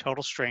just two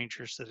total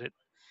strangers that it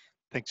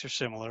thinks are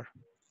similar.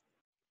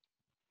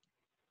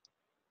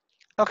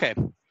 Okay,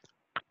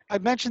 I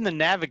mentioned the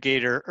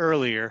navigator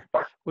earlier.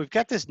 We've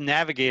got this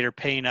navigator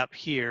pane up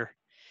here,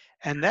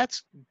 and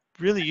that's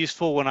really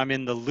useful when I'm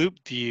in the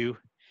loop view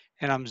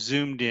and I'm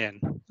zoomed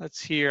in.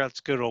 Let's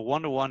go to a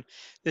one-to-one.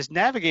 This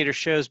navigator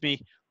shows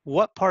me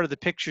what part of the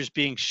picture is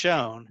being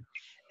shown,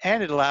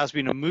 and it allows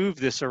me to move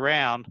this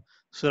around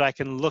so that I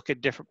can look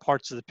at different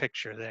parts of the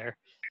picture there.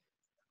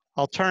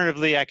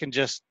 Alternatively, I can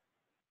just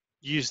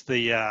use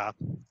the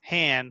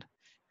hand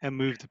and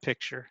move the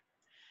picture.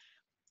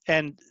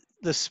 And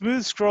the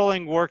smooth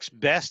scrolling works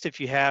best if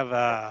you have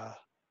a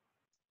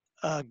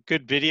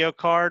good video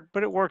card,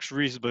 but it works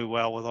reasonably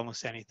well with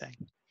almost anything.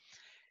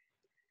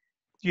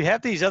 You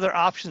have these other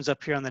options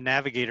up here on the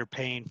navigator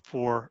pane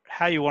for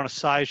how you want to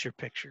size your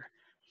picture.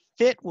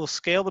 Fit will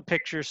scale the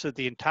picture so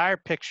the entire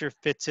picture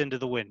fits into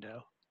the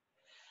window.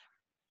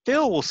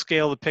 Fill will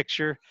scale the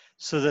picture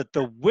so that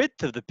the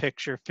width of the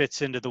picture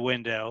fits into the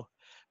window,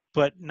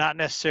 but not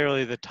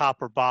necessarily the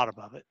top or bottom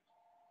of it.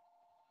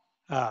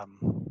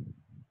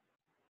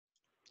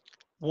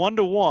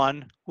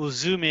 One-to-one will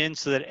zoom in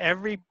so that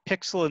every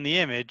pixel in the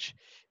image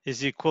is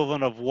the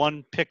equivalent of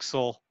 1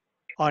 pixel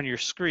on your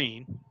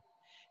screen.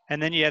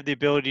 And then you have the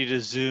ability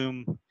to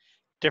zoom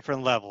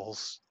different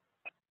levels.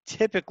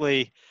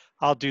 Typically,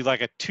 I'll do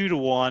like a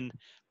 2-to-1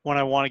 when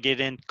I want to get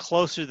in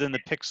closer than the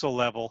pixel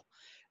level.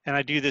 And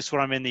I do this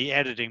when I'm in the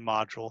editing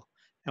module.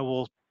 And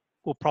we'll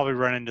probably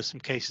run into some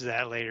cases of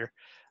that later.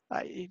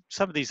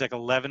 Some of these like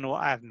 11,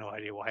 I have no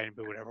idea why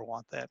anybody would ever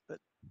want that,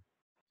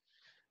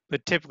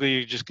 but typically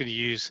you're just going to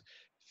use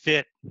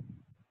fit.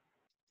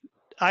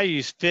 I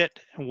use fit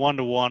and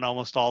 1-to-1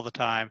 almost all the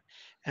time,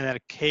 and then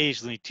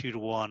occasionally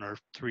 2-to-1 or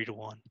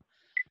 3-to-1.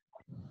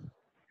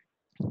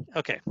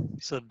 Okay,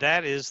 so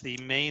that is the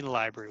main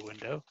library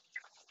window.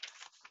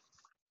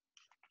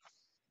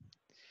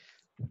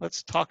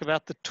 Let's talk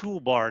about the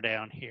toolbar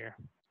down here.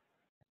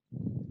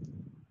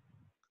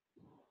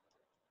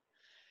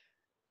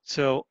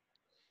 So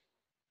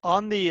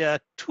on the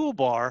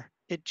toolbar,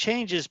 it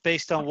changes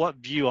based on what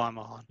view I'm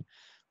on.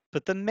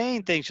 But the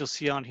main things you'll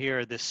see on here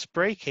are this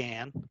spray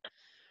can,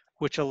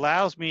 which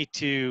allows me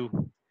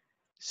to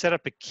set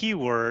up a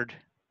keyword.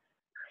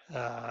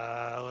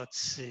 Let's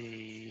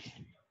see.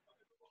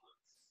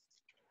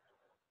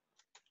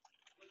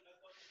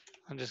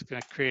 I'm just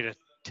going to create a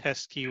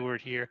test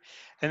keyword here,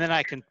 and then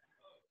I can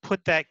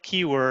put that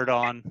keyword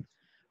on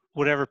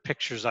whatever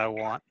pictures I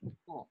want.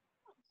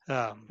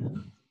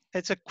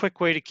 It's a quick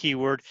way to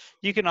keyword.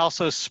 You can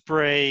also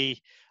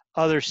spray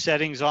other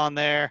settings on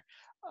there.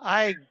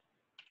 I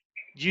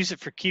use it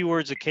for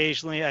keywords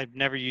occasionally. I've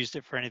never used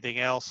it for anything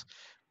else,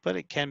 but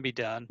it can be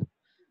done.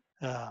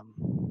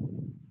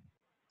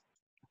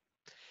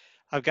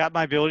 I've got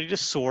my ability to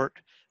sort.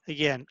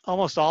 Again,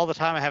 almost all the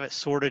time I have it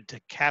sorted to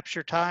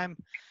capture time,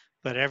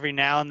 but every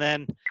now and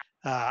then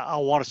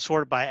I'll want to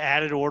sort it by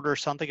added order or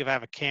something if I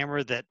have a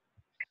camera that,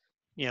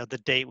 you know, the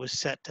date was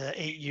set to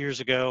 8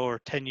 years ago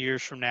or 10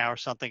 years from now or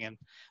something, and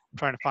I'm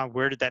trying to find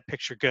where did that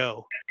picture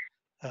go.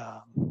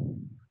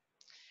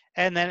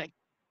 And then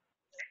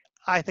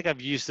I think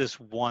I've used this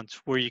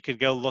once where you could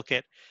go look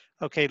at,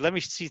 okay, let me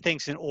see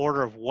things in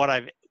order of when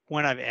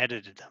I've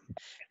edited them.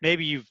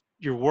 Maybe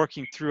you're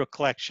working through a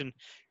collection,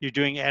 you're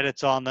doing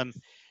edits on them,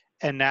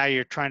 and now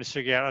you're trying to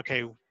figure out,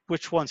 okay,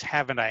 which ones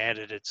haven't I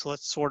edited? So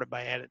let's sort it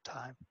by edit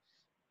time.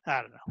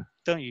 I don't know.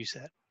 Don't use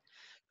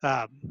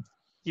that.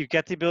 You've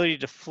got the ability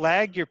to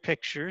flag your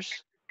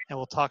pictures, and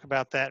we'll talk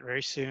about that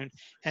very soon,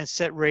 and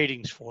set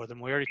ratings for them.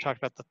 We already talked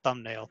about the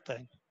thumbnail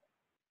thing.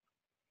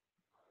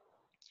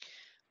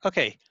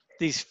 Okay,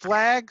 these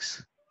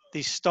flags,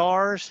 these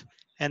stars,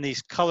 and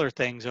these color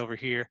things over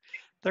here,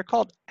 they're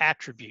called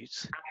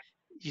attributes.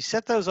 You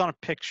set those on a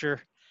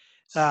picture.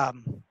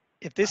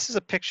 If this is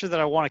a picture that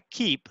I want to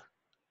keep,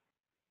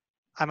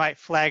 I might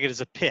flag it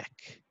as a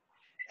pic.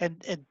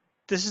 And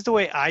this is the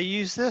way I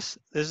use this.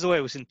 This is the way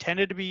it was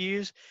intended to be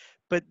used.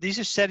 But these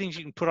are settings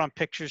you can put on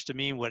pictures to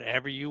mean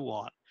whatever you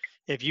want.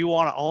 If you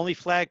want to only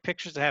flag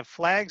pictures that have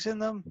flags in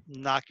them,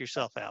 knock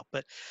yourself out.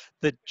 But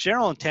the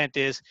general intent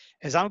is,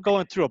 as I'm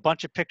going through a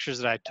bunch of pictures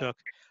that I took,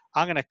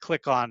 I'm going to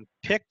click on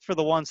pick for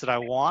the ones that I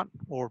want,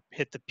 or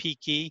hit the P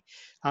key.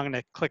 I'm going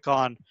to click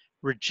on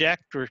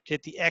reject or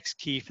hit the X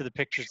key for the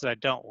pictures that I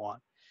don't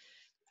want.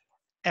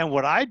 And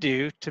what I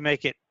do to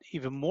make it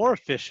even more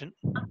efficient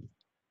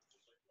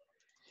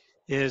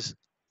is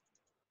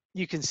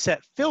you can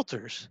set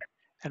filters.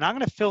 And I'm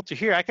going to filter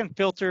here. I can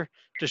filter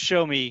to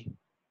show me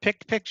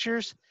picked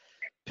pictures,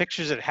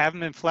 pictures that haven't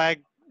been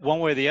flagged one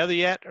way or the other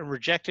yet, and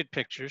rejected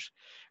pictures.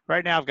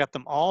 Right now I've got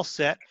them all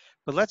set,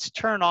 but let's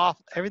turn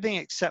off everything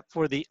except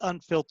for the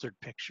unfiltered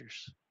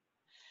pictures.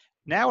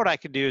 Now what I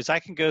can do is I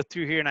can go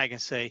through here and I can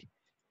say,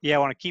 yeah, I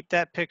want to keep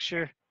that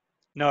picture.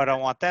 No, I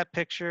don't want that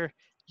picture.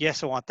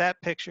 Yes, I want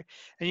that picture.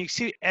 And you can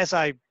see as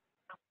I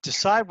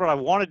decide what I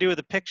want to do with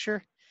the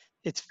picture,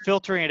 it's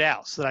filtering it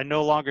out so that I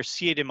no longer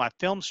see it in my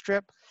film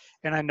strip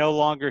and I no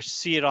longer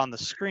see it on the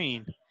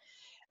screen.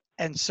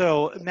 And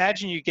so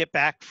imagine you get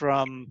back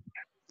from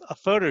a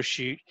photo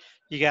shoot,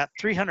 you got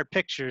 300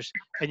 pictures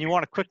and you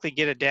want to quickly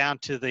get it down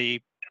to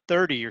the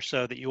 30 or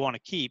so that you want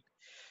to keep.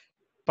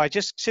 By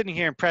just sitting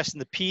here and pressing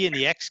the P and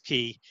the X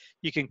key,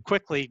 you can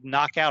quickly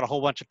knock out a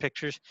whole bunch of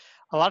pictures.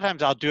 A lot of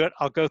times I'll do it,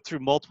 I'll go through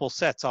multiple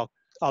sets. I'll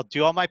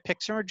do all my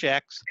picks and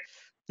rejects.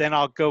 Then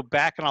I'll go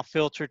back and I'll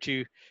filter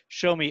to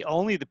show me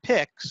only the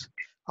picks.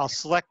 I'll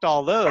select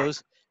all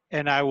those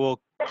and I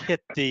will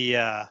hit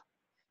the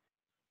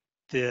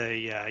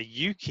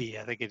U key,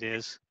 I think it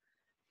is,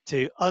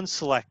 to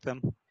unselect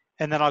them.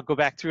 And then I'll go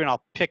back through and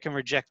I'll pick and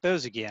reject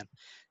those again.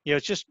 You know,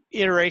 it's just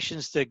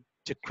iterations to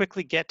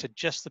quickly get to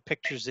just the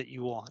pictures that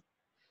you want.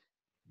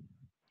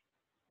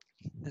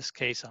 In this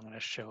case, I'm going to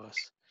show us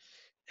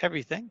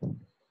everything.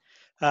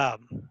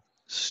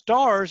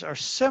 Stars are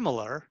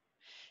similar,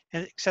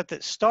 except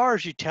that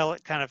stars, you tell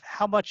it kind of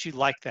how much you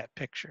like that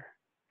picture.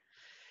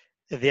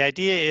 The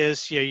idea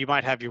is, you know, you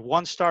might have your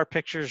 1-star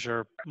pictures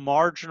or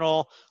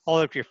marginal, all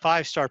up to your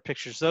 5-star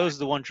pictures. Those are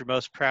the ones you're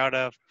most proud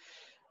of.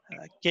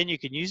 Again, you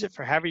can use it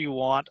for however you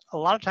want. A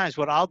lot of times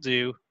what I'll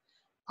do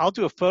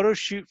a photo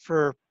shoot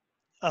for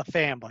a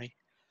family.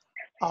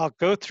 I'll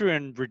go through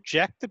and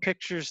reject the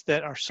pictures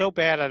that are so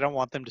bad I don't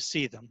want them to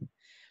see them.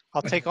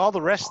 I'll take all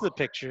the rest of the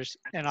pictures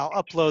and I'll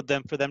upload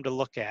them for them to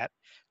look at.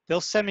 They'll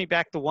send me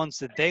back the ones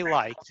that they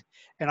liked,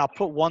 and I'll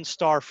put 1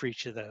 star for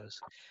each of those.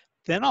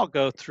 Then I'll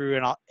go through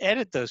and I'll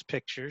edit those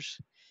pictures,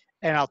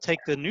 and I'll take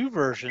the new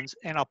versions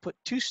and I'll put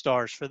 2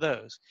 stars for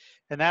those.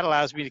 And that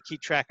allows me to keep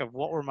track of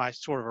what were my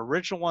sort of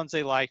original ones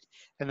they liked,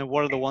 and then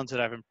what are the ones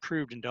that I've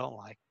improved and don't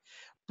like.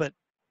 But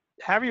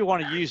however you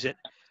want to use it,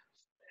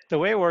 the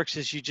way it works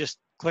is you just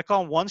click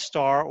on 1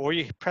 star, or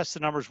you press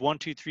the numbers 1,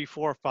 2, 3,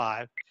 4,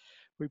 5.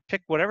 We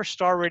pick whatever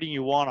star rating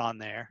you want on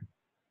there.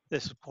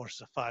 This, of course,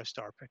 is a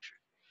 5-star picture.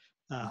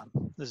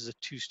 This is a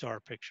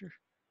 2-star picture.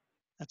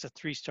 That's a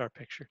 3-star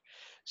picture.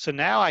 So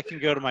now I can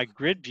go to my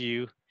grid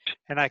view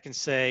and I can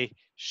say,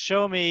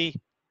 show me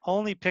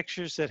only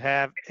pictures that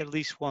have at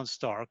least 1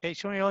 star. Okay,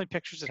 show me only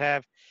pictures that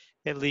have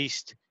at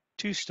least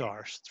 2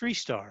 stars, 3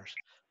 stars,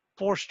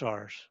 4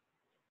 stars,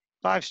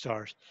 5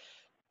 stars.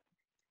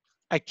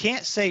 I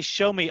can't say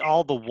show me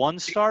all the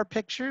 1-star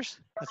pictures.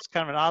 That's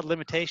kind of an odd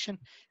limitation.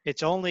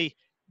 It's only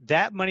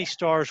that many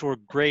stars or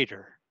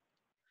greater.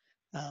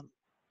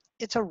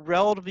 It's a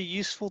relatively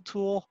useful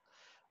tool.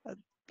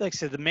 Like I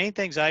said, the main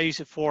things I use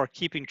it for are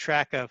keeping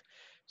track of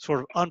sort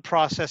of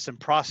unprocessed and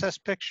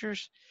processed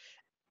pictures.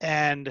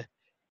 And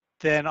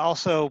then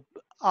also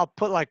I'll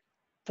put like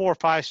 4 or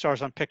 5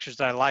 stars on pictures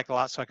that I like a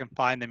lot so I can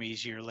find them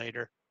easier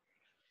later.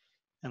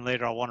 And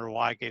later I'll wonder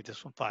why I gave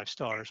this one 5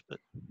 stars, but.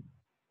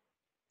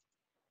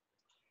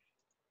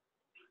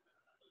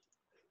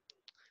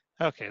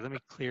 Okay, let me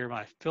clear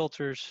my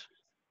filters.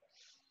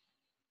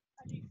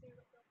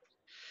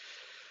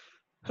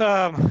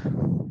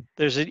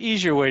 There's an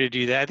easier way to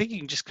do that. I think you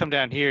can just come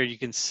down here. You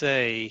can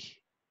say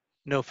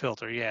no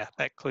filter. Yeah,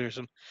 that clears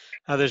them.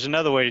 There's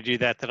another way to do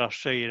that that I'll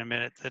show you in a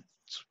minute. That's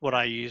what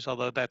I use,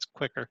 although that's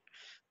quicker.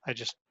 I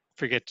just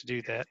forget to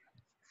do that.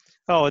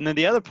 Oh, and then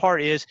the other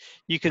part is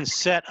you can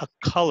set a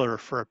color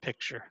for a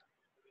picture.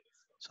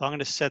 So I'm going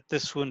to set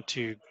this one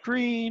to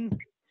green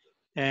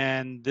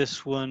and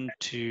this one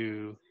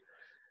to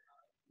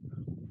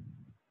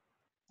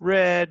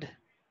red.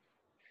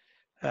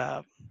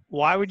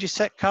 Why would you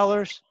set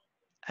colors?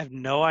 I have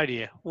no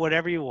idea.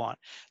 Whatever you want.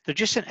 They're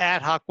just an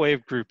ad hoc way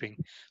of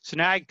grouping. So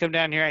now I can come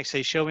down here and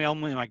say, show me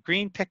only my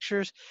green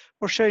pictures,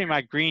 or show you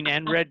my green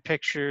and red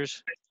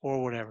pictures,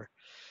 or whatever.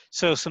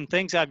 So some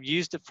things I've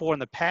used it for in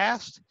the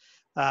past,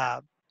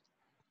 I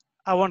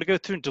want to go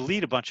through and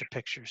delete a bunch of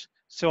pictures.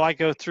 So I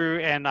go through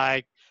and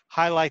I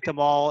highlight them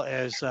all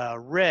as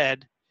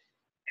red,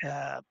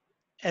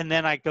 and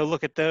then I go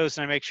look at those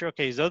and I make sure,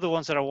 okay, those are the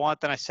ones that I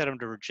want, then I set them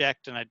to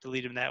reject and I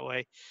delete them that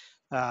way.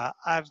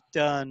 I've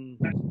done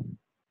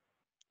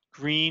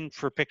green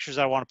for pictures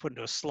I want to put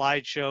into a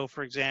slideshow,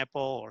 for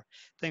example, or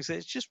things that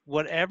it's just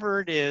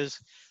whatever it is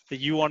that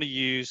you want to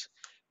use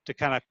to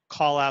kind of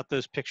call out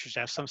those pictures,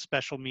 have some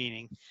special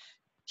meaning.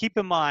 Keep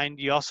in mind,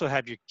 you also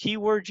have your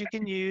keywords you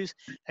can use,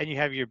 and you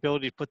have your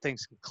ability to put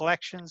things in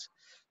collections.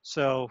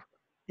 So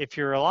if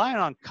you're relying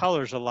on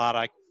colors a lot,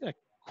 I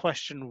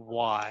question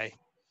why.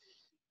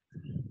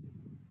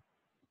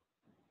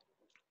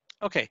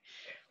 Okay,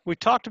 we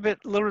talked a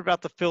little bit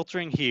about the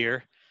filtering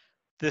here.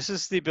 This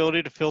is the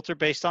ability to filter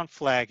based on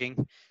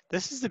flagging.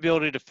 This is the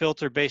ability to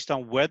filter based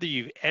on whether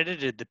you've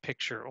edited the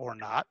picture or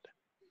not.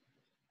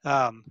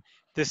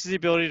 This is the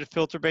ability to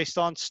filter based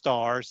on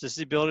stars. This is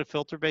the ability to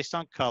filter based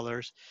on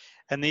colors.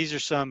 And these are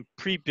some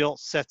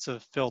pre-built sets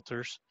of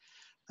filters.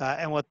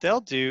 And what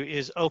they'll do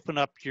is open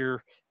up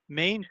your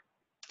main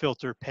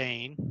filter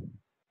pane,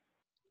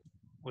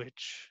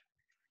 which,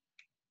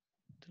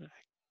 did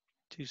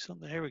I do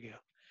something? There we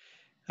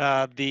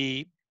go.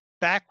 The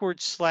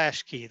backward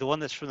slash key, the one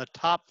that's from the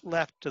top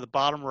left to the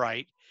bottom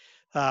right,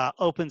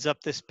 opens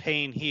up this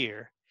pane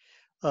here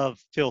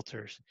of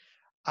filters.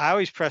 I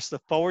always press the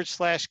forward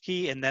slash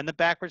key and then the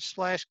backward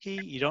slash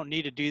key. You don't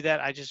need to do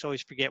that. I just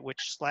always forget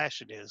which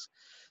slash it is.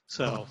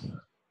 So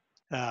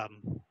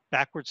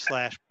backward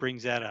slash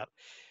brings that up.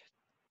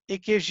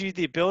 It gives you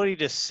the ability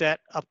to set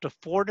up to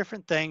 4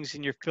 different things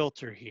in your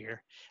filter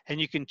here, and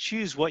you can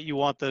choose what you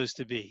want those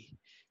to be.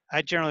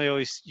 I generally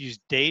always use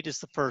date as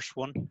the first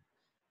one,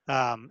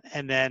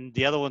 and then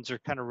the other ones are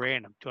kind of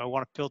random. Do I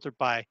want to filter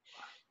by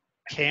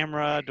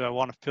camera? Do I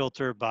want to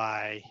filter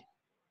by,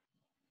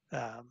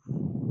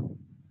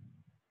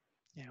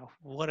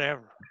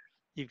 whatever.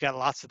 You've got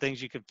lots of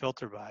things you can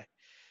filter by.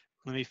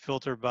 Let me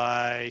filter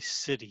by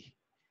city.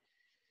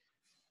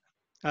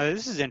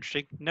 This is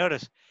interesting.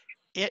 Notice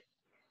it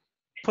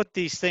put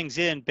these things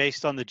in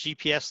based on the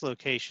GPS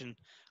location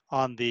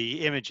on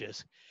the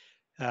images.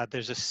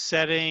 There's a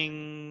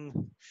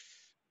setting.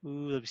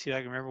 Ooh, let me see if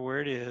I can remember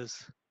where it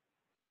is.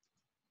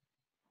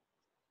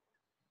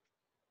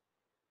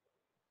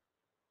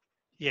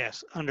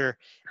 Yes, under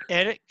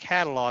Edit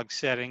Catalog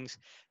Settings,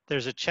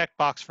 there's a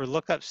checkbox for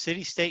look up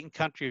city, state, and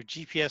country of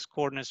GPS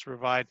coordinates to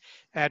provide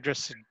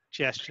address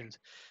suggestions.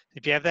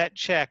 If you have that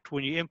checked,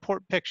 when you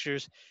import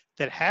pictures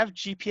that have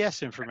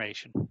GPS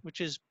information, which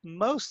is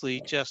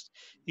mostly just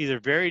either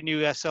very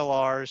new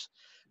SLRs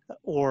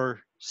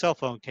or cell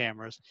phone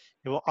cameras,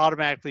 it will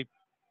automatically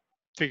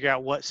figure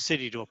out what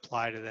city to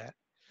apply to that.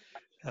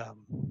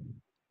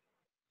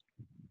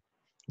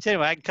 So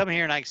anyway, I can come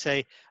here and I can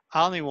say,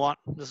 I only want,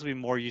 this will be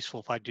more useful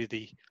if I do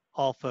the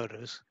all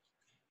photos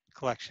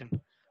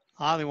collection.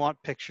 I only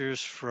want pictures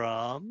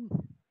from,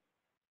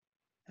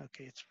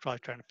 okay, it's probably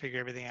trying to figure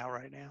everything out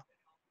right now.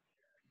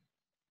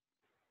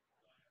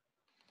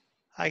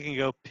 I can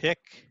go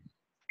pick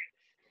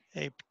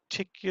a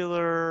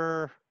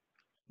particular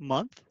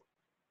month,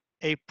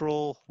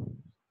 April,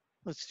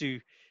 let's do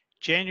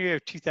January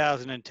of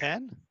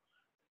 2010.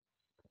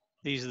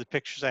 These are the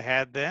pictures I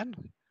had then.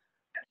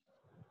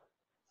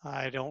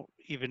 I've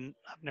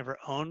never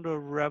owned a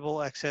Rebel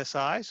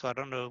XSI, so I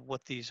don't know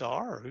what these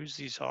are or whose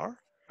these are.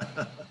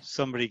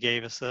 Somebody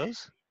gave us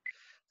those.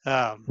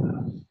 I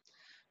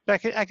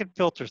can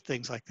filter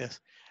things like this.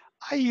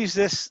 I use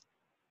this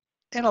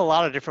in a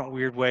lot of different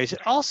weird ways.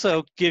 It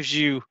also gives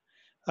you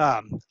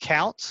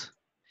counts.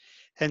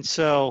 And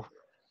so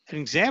an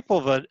example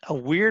of a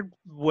weird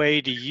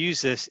way to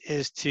use this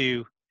is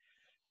to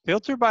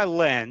filter by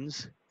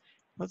lens.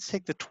 Let's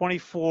take the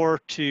 24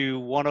 to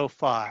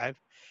 105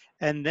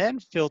 and then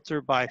filter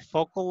by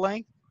focal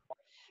length.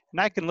 And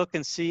I can look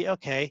and see,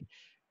 okay,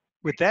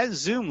 with that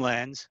zoom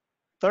lens,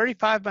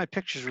 35 of my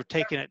pictures were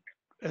taken at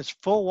as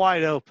full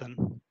wide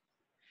open,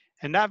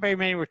 and not very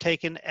many were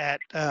taken at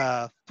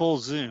full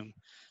zoom.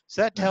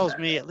 So that tells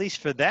me, at least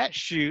for that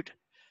shoot,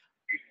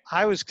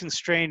 I was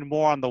constrained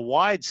more on the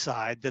wide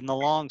side than the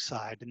long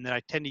side. And then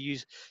I tend to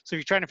use, so if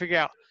you're trying to figure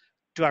out,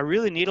 do I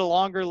really need a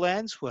longer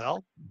lens?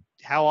 Well,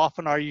 how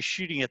often are you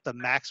shooting at the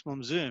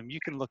maximum zoom? You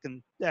can look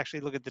and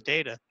actually look at the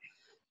data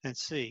and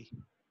see.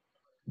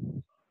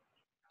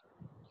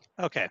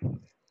 Okay,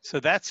 so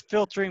that's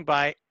filtering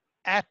by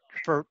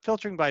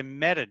filtering by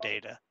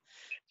metadata.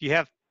 You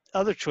have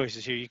other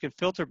choices here. You can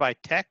filter by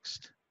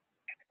text.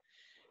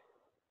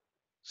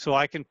 So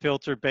I can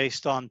filter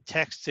based on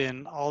text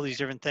in all these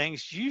different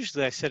things.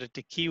 Usually I set it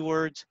to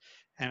keywords.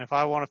 And if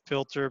I want to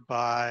filter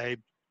by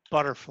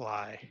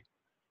butterfly,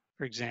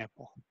 for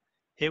example,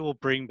 it will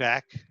bring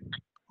back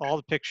all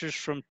the pictures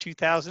from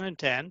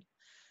 2010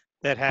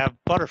 that have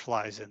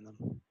butterflies in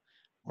them.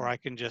 Or I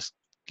can just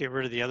get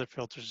rid of the other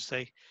filters and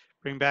say,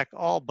 bring back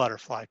all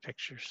butterfly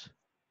pictures.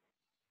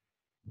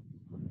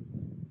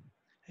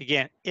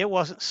 Again, it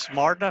wasn't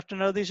smart enough to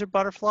know these are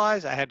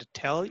butterflies. I had to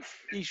tell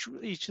each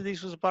of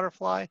these was a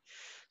butterfly.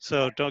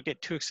 So don't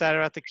get too excited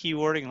about the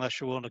keywording unless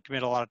you're willing to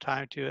commit a lot of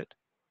time to it.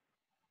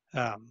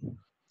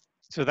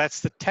 So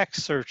that's the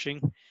text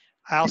searching.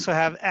 I also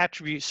have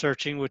attribute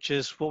searching, which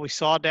is what we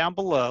saw down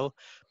below,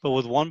 but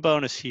with one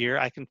bonus here.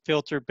 I can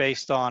filter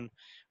based on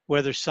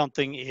whether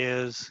something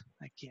is,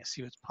 I can't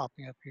see what's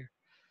popping up here,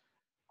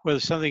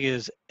 whether something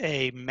is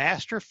a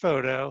master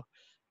photo,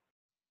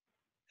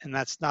 and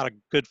that's not a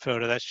good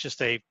photo, that's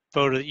just a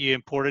photo that you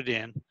imported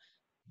in,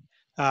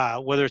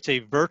 whether it's a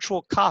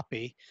virtual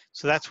copy,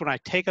 so that's when I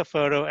take a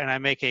photo and I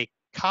make a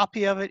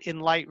copy of it in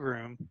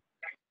Lightroom, and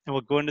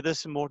we'll go into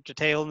this in more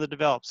detail in the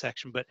develop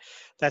section, but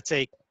that's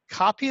a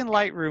copy in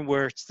Lightroom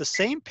where it's the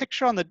same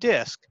picture on the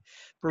disk.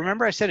 But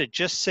remember I said it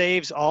just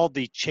saves all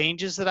the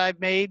changes that I've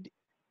made,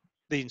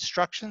 the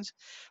instructions?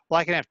 Well,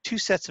 I can have two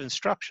sets of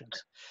instructions.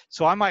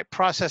 So I might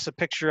process a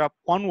picture up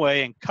one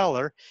way in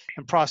color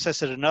and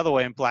process it another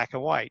way in black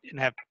and white and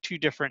have two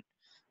different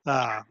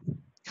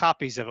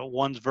copies of it.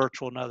 One's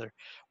virtual, another.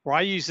 Where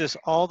I use this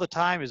all the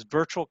time is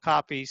virtual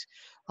copies.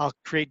 I'll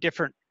create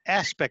different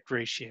aspect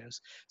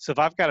ratios. So if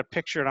I've got a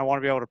picture and I want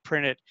to be able to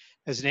print it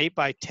as an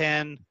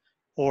 8x10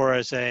 or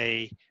as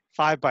a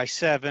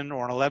 5x7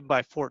 or an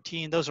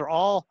 11x14, those are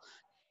all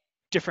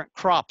different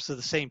crops of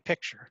the same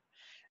picture.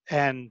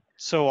 And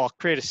so I'll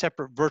create a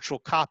separate virtual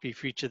copy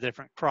for each of the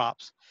different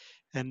crops.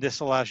 And this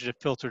allows you to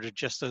filter to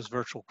just those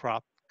virtual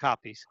crop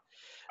copies.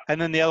 And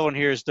then the other one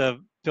here is the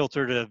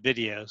filter to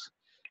videos.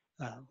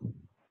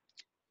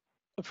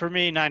 For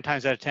me, 9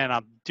 times out of 10,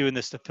 I'm doing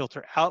this to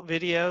filter out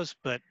videos,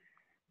 but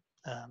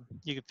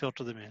you can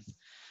filter them in.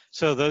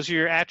 So those are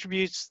your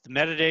attributes. The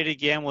metadata,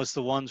 again, was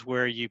the ones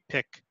where you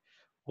pick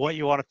what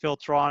you want to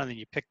filter on, and then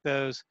you pick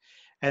those.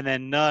 And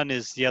then none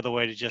is the other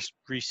way to just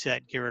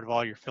reset, get rid of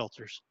all your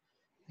filters,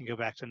 and go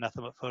back to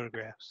nothing but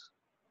photographs.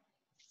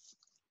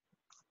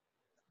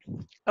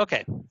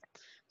 Okay,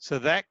 so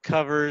that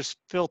covers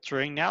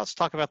filtering. Now let's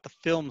talk about the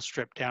film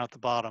strip down at the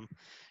bottom,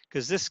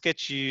 because this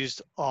gets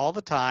used all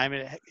the time.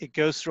 It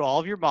goes through all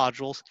of your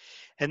modules,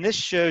 and this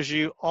shows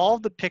you all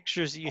the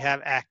pictures that you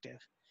have active.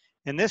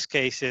 In this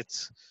case,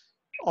 it's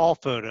all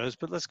photos,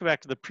 but let's go back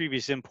to the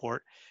previous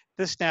import.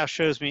 This now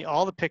shows me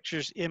all the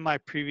pictures in my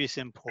previous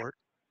import,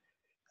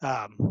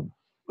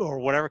 or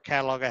whatever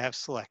catalog I have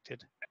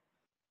selected.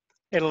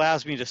 It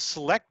allows me to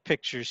select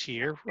pictures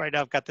here. Right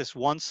now I've got this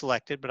one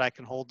selected, but I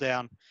can hold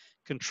down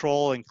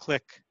Control and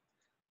click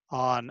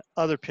on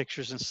other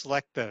pictures and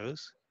select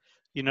those.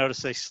 You notice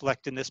they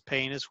select in this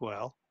pane as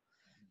well.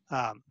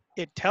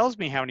 It tells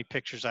me how many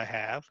pictures I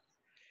have.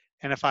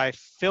 And if I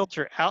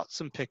filter out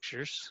some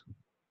pictures,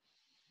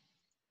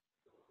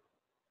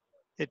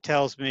 it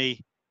tells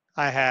me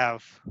I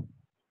have,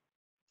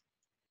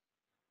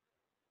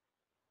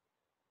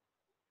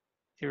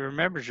 it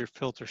remembers your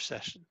filter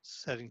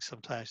settings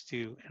sometimes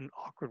too in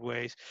awkward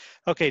ways.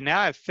 Okay, now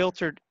I've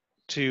filtered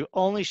to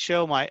only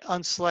show my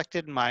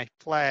unselected and my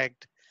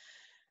flagged,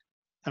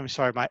 I'm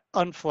sorry, my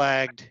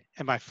unflagged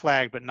and my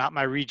flagged, but not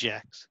my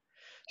rejects.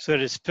 So it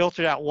has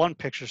filtered out one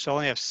picture, so I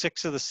only have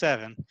 6 of the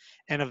 7.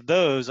 And of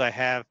those, I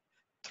have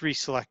 3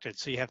 selected.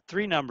 So you have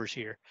 3 numbers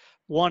here.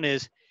 One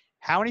is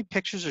how many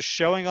pictures are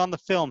showing on the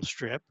film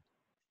strip.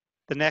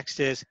 The next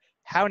is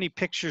how many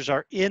pictures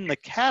are in the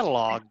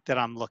catalog that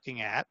I'm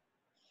looking at.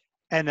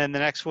 And then the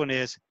next one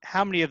is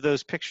how many of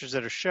those pictures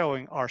that are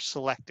showing are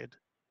selected.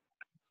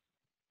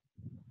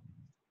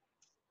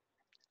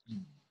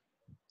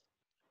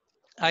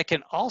 I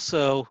can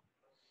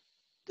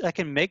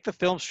make the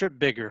film strip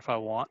bigger if I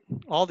want.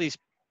 All these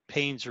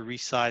panes are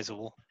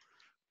resizable.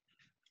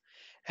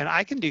 And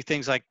I can do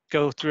things like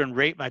go through and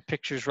rate my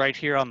pictures right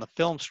here on the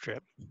film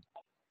strip.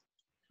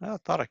 Well, I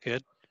thought I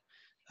could.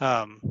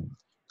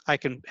 I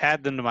can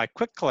add them to my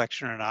quick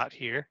collection or not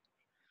here.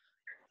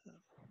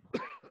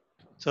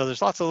 So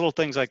there's lots of little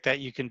things like that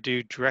you can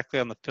do directly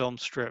on the film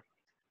strip.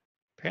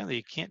 Apparently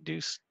you can't do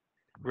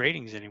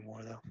ratings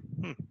anymore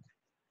though.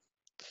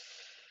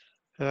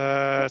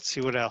 Let's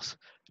see what else.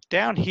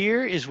 Down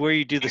here is where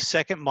you do the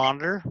second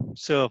monitor.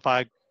 So if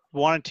I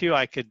wanted to,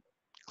 I could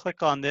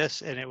click on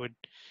this and it would,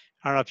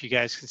 I don't know if you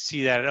guys can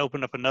see that, it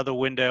opened up another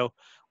window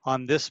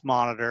on this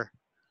monitor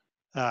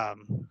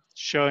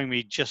showing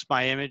me just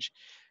my image.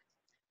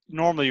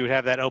 Normally you would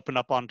have that open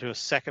up onto a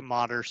second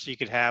monitor so you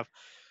could have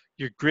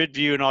your grid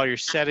view and all your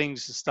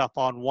settings and stuff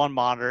on one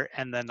monitor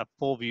and then the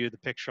full view of the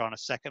picture on a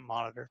second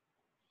monitor.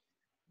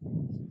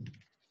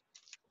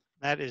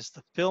 That is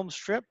the film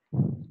strip.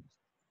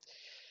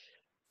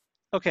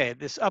 Okay,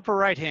 this upper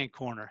right-hand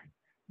corner,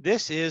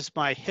 this is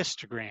my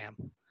histogram.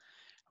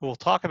 We'll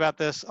talk about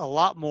this a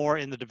lot more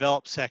in the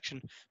develop section,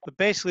 but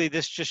basically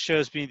this just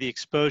shows me the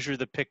exposure of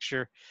the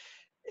picture.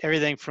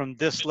 Everything from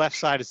this left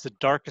side is the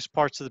darkest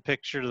parts of the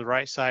picture to the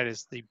right side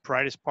is the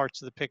brightest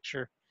parts of the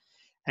picture.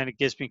 And it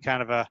gives me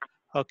kind of a,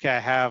 okay, I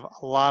have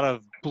a lot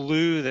of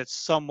blue that's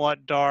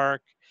somewhat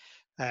dark.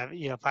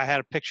 You know, if I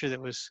had a picture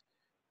that was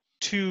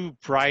too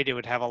bright, it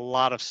would have a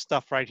lot of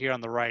stuff right here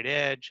on the right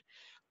edge.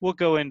 We'll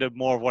go into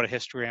more of what a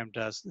histogram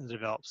does in the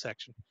develop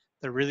section.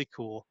 They're really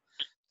cool.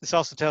 This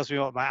also tells me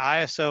what my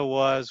ISO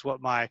was,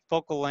 what my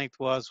focal length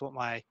was, what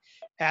my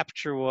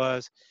aperture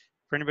was.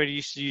 For anybody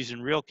used to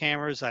using real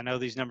cameras, I know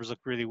these numbers look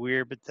really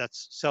weird, but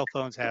that's cell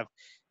phones have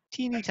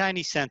teeny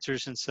tiny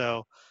sensors, and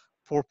so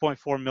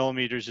 4.4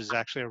 millimeters is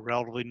actually a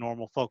relatively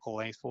normal focal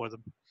length for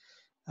them.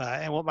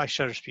 And what my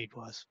shutter speed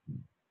was.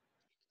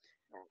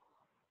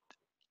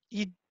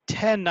 You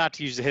tend not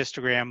to use the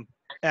histogram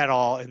at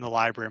all in the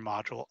library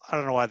module. I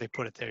don't know why they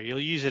put it there. You'll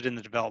use it in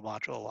the develop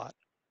module a lot.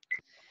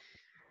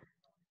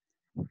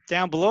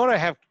 Down below it, I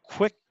have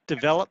quick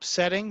develop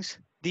settings.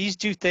 These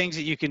do things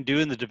that you can do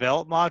in the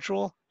develop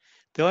module.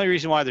 The only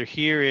reason why they're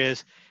here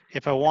is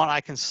if I want,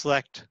 I can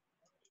select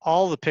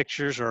all the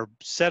pictures or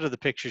set of the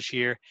pictures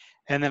here,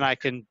 and then I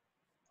can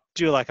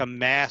do like a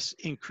mass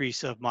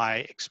increase of my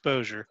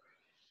exposure.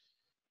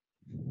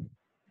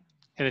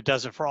 And it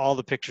does it for all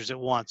the pictures at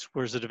once,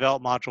 whereas the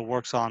develop module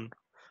works on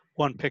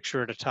one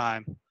picture at a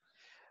time.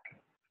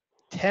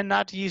 Tend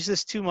not to use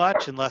this too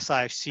much unless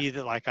I see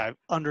that like I've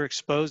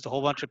underexposed a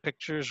whole bunch of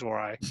pictures or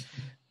I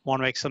want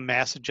to make some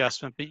mass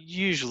adjustment, but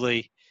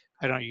usually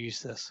I don't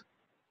use this.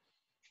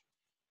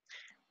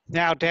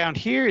 Now down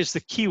here is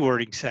the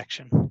keywording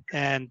section,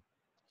 and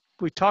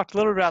we talked a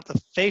little bit about the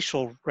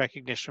facial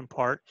recognition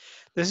part.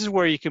 This is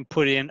where you can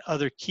put in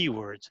other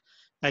keywords.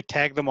 I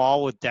tag them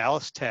all with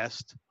Dallas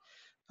test.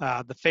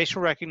 The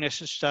facial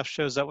recognition stuff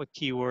shows up with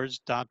keywords,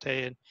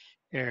 Dante and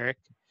Eric.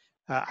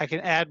 I can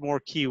add more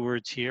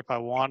keywords here. If I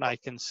want, I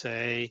can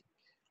say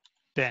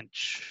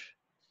bench.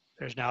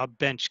 There's now a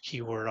bench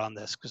keyword on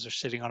this because they're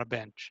sitting on a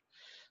bench.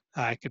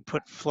 I could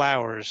put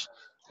flowers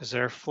because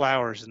there are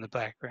flowers in the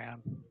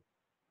background.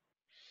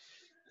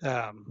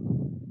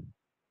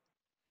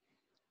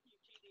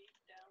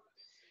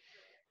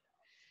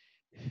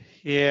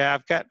 Yeah,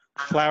 I've got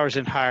flowers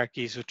in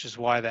hierarchies, which is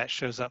why that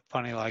shows up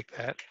funny like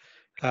that.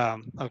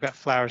 I've got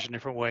flowers in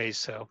different ways,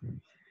 so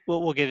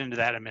we'll get into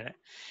that in a minute.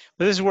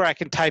 But this is where I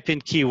can type in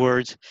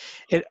keywords.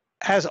 It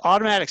has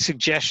automatic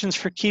suggestions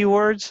for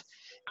keywords.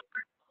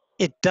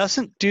 It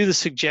doesn't do the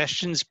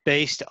suggestions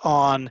based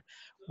on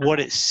what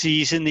it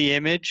sees in the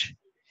image.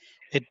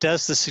 It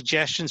does the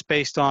suggestions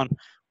based on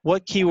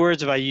what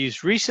keywords have I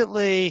used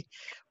recently,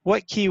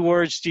 what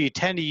keywords do you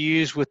tend to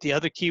use with the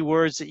other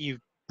keywords that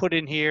you've put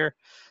in here.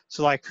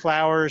 So like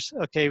flowers,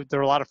 okay, there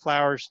are a lot of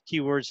flowers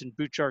keywords in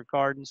Bouchard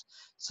Gardens,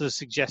 so it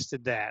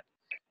suggested that.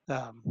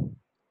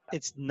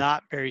 It's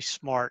not very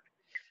smart.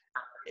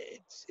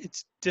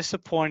 It's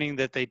disappointing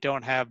that they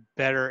don't have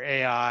better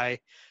AI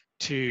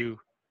to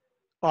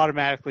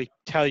automatically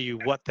tell you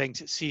what things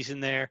it sees in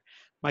there.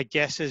 My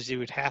guess is you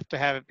would have to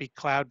have it be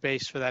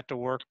cloud-based for that to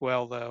work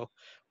well, though,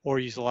 or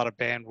use a lot of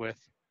bandwidth.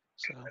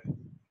 So,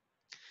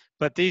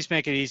 but these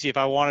make it easy. If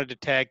I wanted to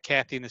tag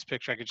Kathy in this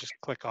picture, I could just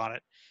click on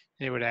it,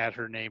 and it would add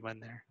her name in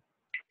there.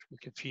 It's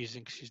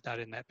confusing because she's not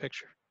in that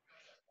picture.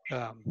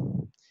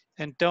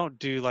 And don't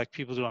do like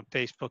people do on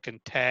Facebook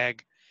and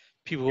tag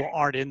people who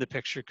aren't in the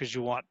picture because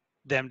you want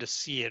them to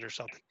see it or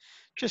something.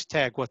 Just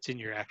tag what's in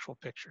your actual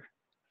picture.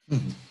 You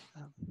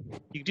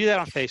can do that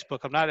on Facebook.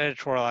 I'm not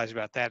editorializing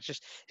about that. It's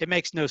just it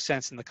makes no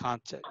sense in the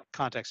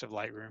context of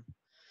Lightroom.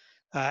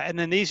 And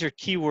then these are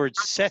keyword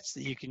sets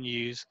that you can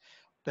use.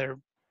 They're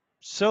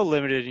so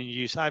limited in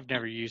use. I've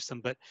never used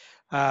them, but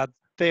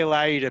they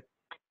allow you to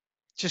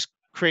just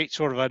create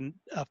sort of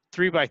a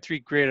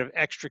 3x3 grid of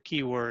extra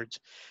keywords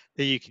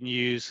that you can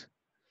use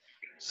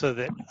so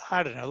that,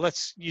 I don't know,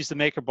 let's use the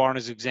Maker Barn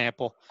as an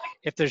example.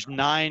 If there's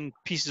 9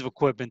 pieces of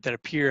equipment that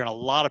appear in a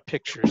lot of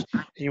pictures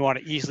and you want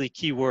to easily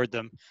keyword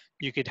them,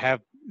 you could have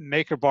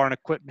Maker Barn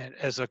equipment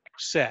as a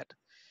set,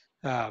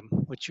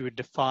 which you would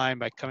define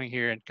by coming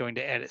here and going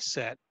to edit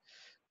set.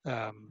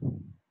 And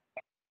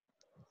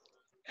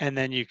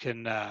then you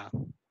can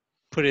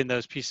put in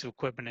those pieces of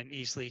equipment and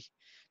easily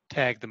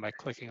tag them by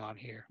clicking on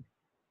here.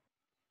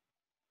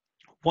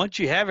 Once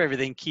you have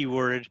everything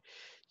keyworded,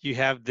 you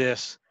have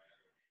this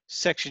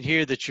section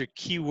here that's your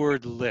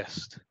keyword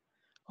list.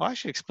 Well, I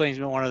should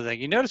explain one other thing.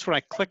 You notice when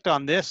I clicked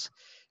on this,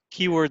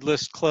 keyword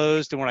list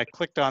closed, and when I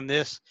clicked on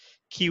this,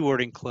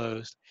 keywording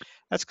closed.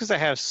 That's because I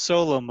have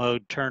solo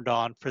mode turned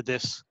on for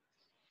this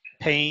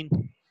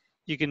pane.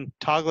 You can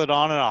toggle it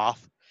on and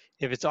off.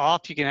 If it's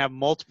off, you can have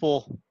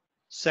multiple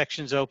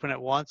sections open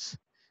at once.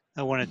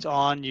 And when it's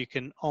on, you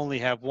can only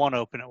have one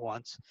open at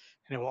once,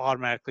 and it will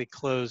automatically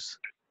close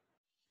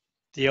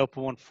the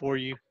open one for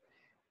you.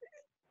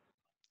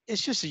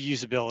 It's just a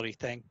usability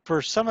thing.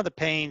 For some of the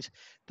panes,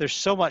 there's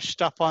so much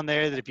stuff on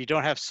there that if you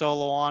don't have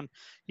solo on,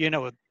 you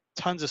know, with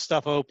tons of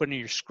stuff open and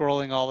you're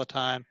scrolling all the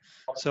time.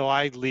 So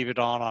I leave it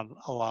on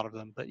a lot of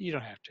them, but you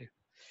don't have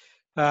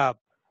to.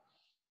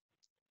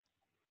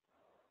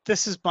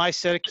 This is my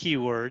set of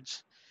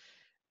keywords.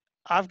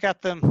 I've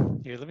got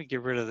them here. Let me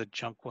get rid of the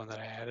junk one that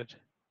I added.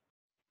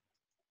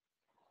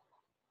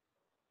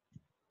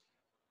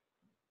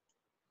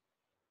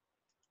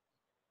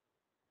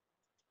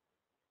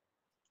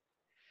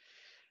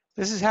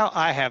 This is how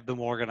I have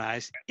them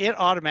organized. It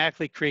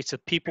automatically creates a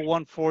people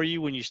one for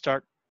you when you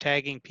start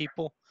tagging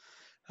people,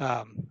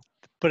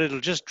 but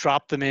it'll just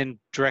drop them in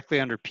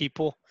directly under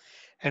people.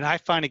 And I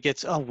find it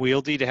gets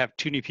unwieldy to have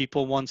too many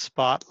people in one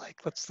spot. Like,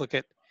 let's look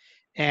at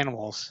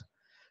animals.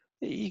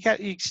 You're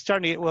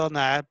starting to get, well,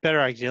 nah,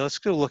 better idea. Let's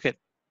go look at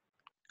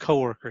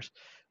coworkers.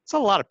 It's a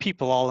lot of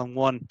people all in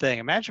one thing.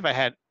 Imagine if I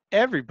had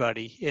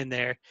everybody in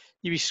there,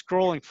 you'd be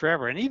scrolling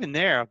forever. And even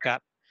there, I've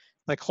got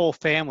like whole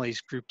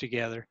families grouped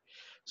together.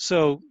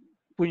 So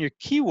when you're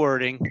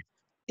keywording,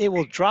 it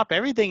will drop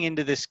everything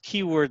into this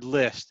keyword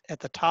list at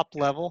the top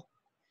level.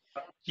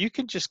 You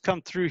can just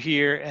come through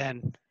here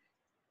and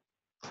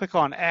click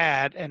on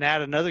add and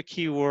add another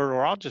keyword,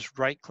 or I'll just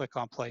right click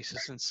on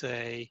places and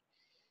say,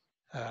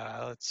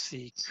 let's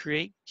see,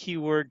 create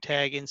keyword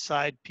tag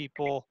inside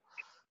people.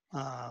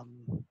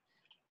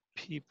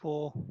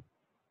 People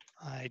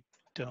I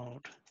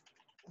don't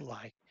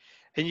like.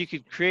 and you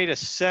could create a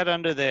set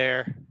under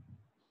there.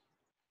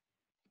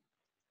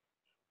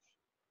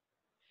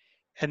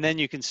 And then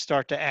you can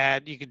start to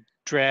add, you could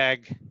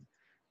drag,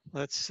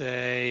 let's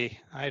say,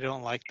 I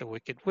don't like the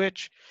Wicked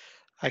Witch.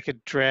 I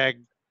could drag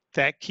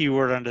that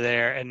keyword under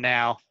there, and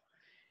now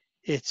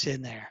it's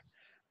in there.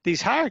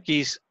 These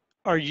hierarchies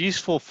are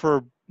useful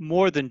for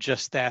more than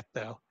just that,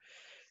 though.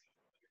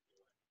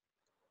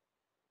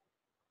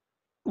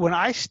 When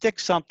I stick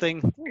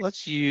something,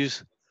 let's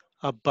use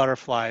a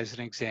butterfly as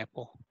an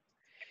example.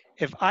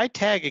 If I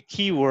tag a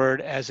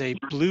keyword as a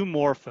blue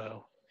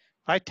morpho,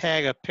 if I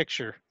tag a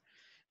picture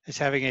as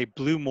having a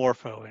blue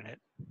morpho in it,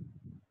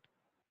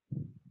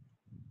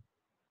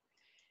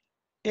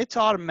 it's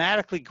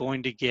automatically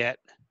going to get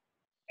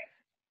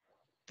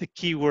the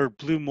keyword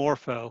blue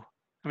morpho.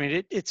 I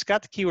mean, it's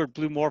got the keyword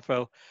blue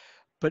morpho,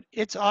 but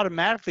it's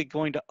automatically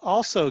going to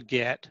also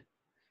get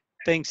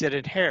things that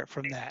inherit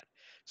from that.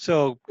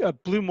 So a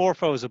blue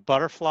morpho is a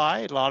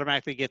butterfly. It'll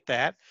automatically get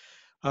that.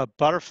 A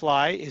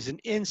butterfly is an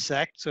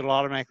insect, so it'll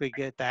automatically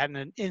get that. And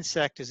an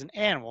insect is an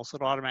animal, so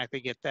it'll automatically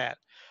get that.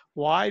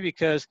 Why?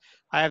 Because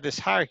I have this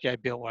hierarchy I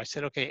built where I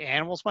said, okay,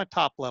 animal's my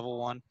top level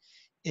one,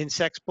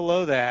 insects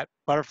below that,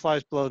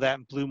 butterflies below that,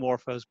 and blue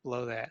morphos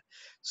below that.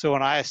 So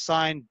when I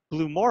assign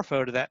blue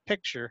morpho to that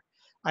picture,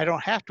 I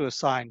don't have to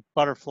assign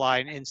butterfly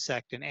and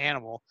insect and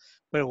animal,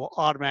 but it will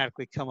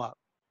automatically come up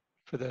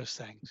for those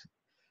things.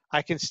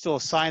 I can still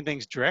assign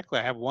things directly.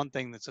 I have one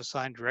thing that's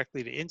assigned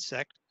directly to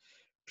insect,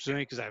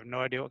 presumably because I have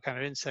no idea what kind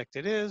of insect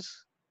it is.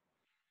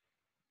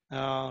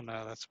 Oh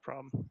no, that's a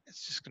problem.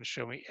 It's just going to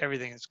show me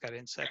everything that's got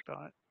insect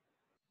on it.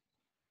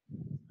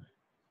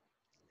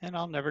 And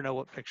I'll never know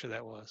what picture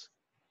that was.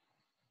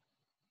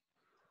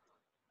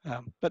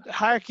 But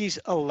hierarchies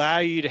allow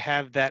you to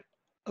have that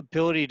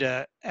ability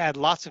to add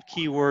lots of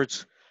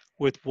keywords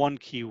with one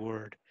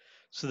keyword.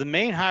 So the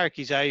main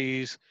hierarchies I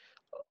use,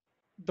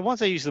 the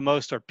ones I use the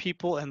most are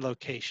people and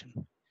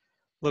location.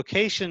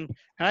 Location,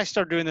 and I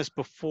started doing this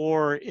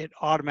before it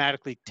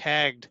automatically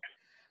tagged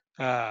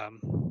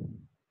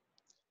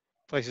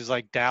places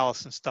like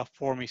Dallas and stuff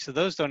for me. So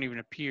those don't even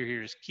appear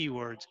here as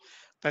keywords.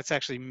 That's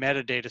actually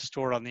metadata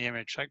stored on the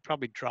image. I could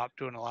probably drop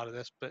doing a lot of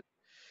this, but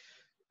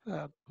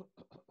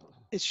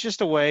it's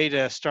just a way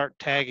to start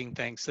tagging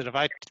things that if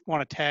I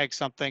want to tag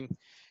something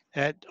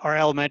at our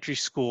elementary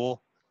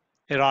school,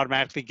 it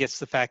automatically gets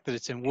the fact that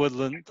it's in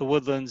the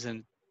woodlands,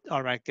 and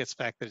automatically gets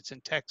the fact that it's in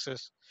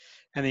Texas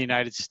and the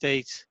United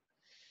States.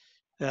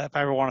 If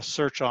I ever want to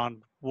search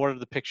on what are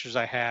the pictures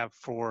I have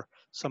for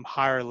some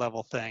higher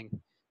level thing,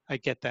 I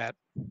get that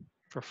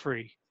for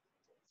free.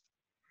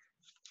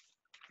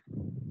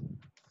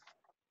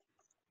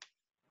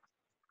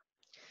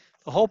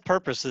 The whole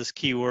purpose of this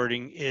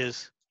keywording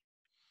is,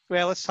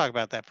 well, let's talk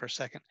about that for a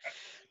second.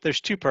 There's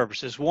two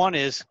purposes. One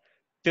is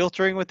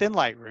filtering within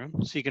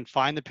Lightroom, so you can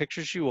find the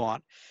pictures you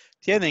want.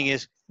 The other thing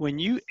is when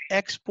you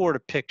export a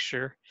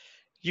picture,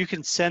 you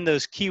can send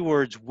those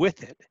keywords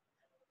with it.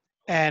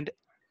 And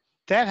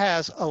that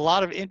has a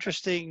lot of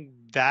interesting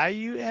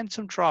value and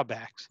some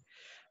drawbacks.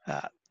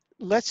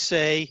 Let's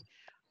say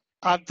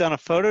I've done a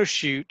photo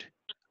shoot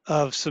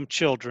of some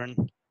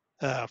children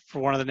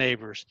for one of the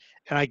neighbors,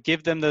 and I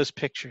give them those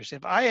pictures.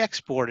 If I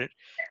export it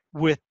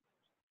with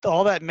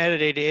all that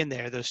metadata in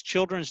there, those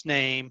children's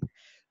name,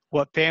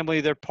 what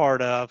family they're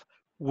part of,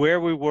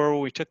 where we were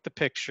when we took the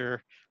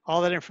picture,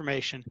 all that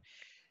information,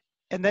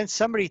 and then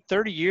somebody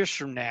 30 years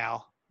from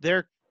now,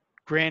 their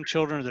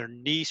grandchildren or their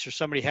niece or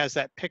somebody has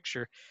that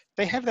picture,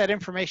 they have that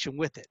information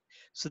with it.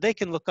 So they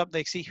can look up,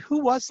 they see,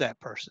 who was that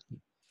person?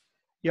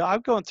 You know,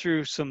 I'm going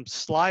through some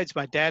slides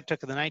my dad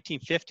took in the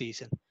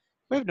 1950s, and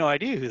we have no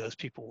idea who those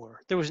people were.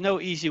 There was no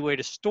easy way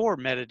to store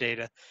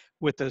metadata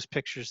with those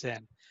pictures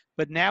then,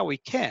 but now we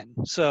can.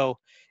 So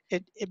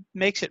it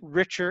makes it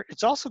richer.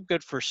 It's also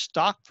good for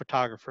stock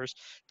photographers.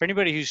 For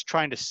anybody who's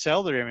trying to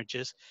sell their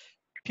images,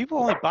 people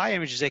only buy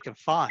images they can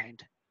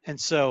find. And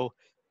so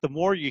the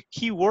more you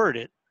keyword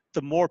it,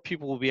 the more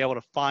people will be able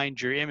to find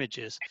your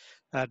images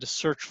to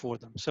search for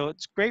them. So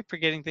it's great for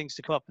getting things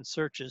to come up in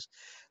searches.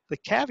 The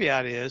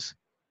caveat is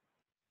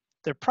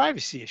their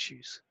privacy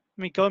issues.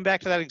 I mean, going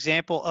back to that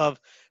example of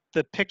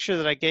the picture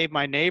that I gave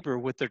my neighbor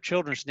with their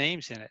children's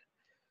names in it,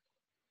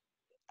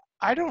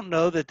 I don't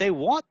know that they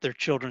want their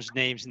children's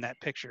names in that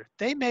picture.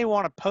 They may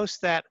want to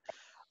post that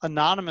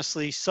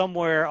anonymously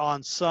somewhere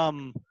on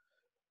some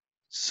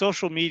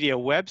social media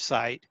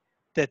website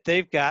that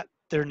they've got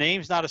their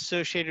names not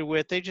associated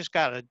with. They just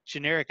got a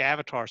generic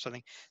avatar or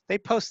something. They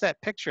post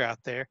that picture out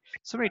there.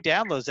 Somebody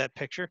downloads that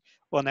picture.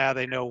 Well, now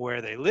they know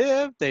where they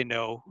live. They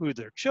know who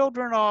their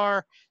children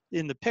are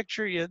in the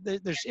picture. You know,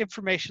 there's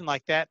information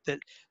like that that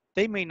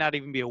they may not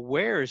even be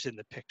aware is in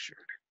the picture.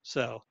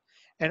 So,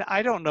 and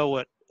I don't know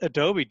what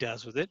Adobe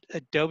does with it.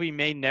 Adobe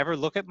may never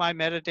look at my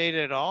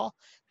metadata at all.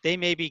 They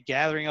may be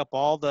gathering up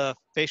all the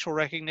facial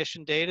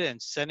recognition data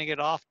and sending it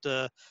off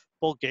to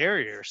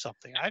Bulgaria or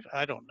something.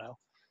 I don't know.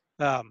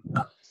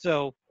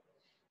 So,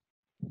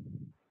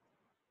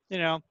 you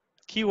know,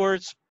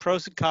 keywords,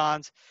 pros and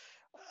cons.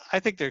 I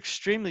think they're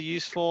extremely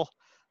useful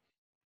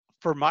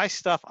for my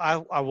stuff, I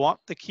want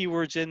the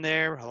keywords in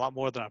there a lot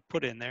more than I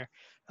put in there,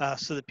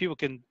 so that people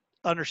can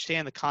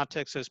understand the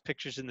context of those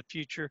pictures in the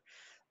future.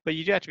 But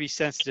you do have to be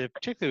sensitive,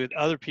 particularly with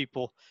other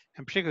people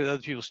and particularly with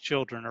other people's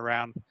children,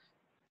 around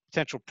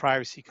potential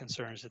privacy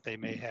concerns that they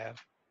may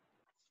have.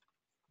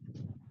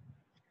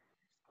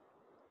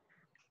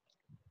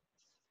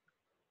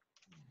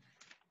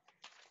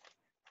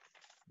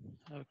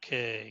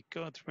 Okay,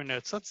 going through my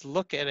notes, let's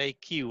look at a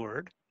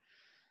keyword.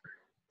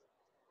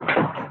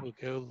 We'll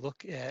go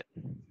look at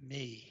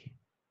me.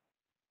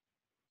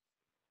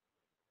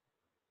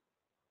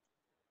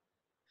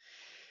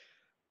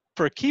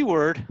 For a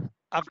keyword,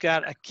 I've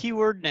got a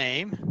keyword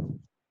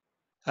name.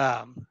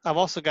 I've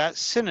also got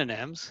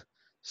synonyms.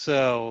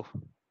 So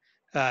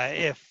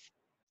if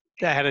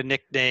I had a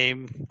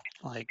nickname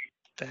like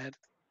that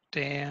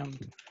damn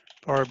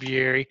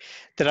Barbieri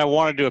that I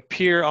wanted to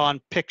appear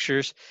on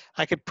pictures,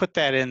 I could put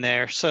that in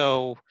there.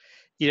 So,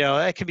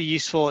 that could be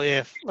useful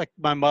if, like,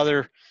 my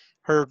mother,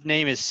 her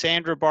name is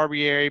Sandra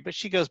Barbieri, but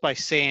she goes by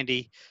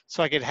Sandy.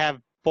 So I could have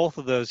both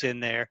of those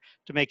in there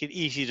to make it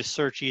easy to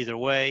search either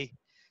way.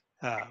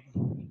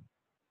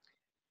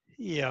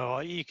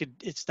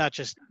 It's not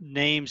just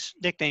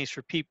nicknames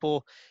for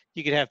people.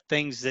 You could have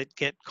things that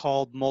get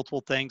called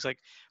multiple things. Like,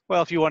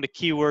 well, if you want to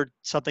keyword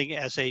something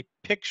as a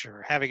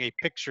picture, having a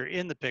picture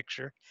in the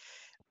picture,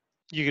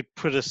 you could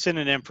put a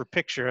synonym for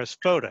picture as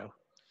photo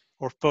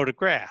or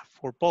photograph,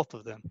 or both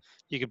of them.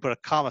 You could put a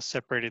comma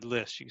separated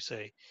list. You could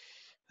say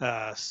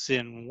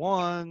syn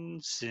 1,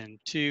 syn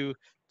 2.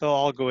 They'll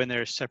all go in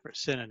there as separate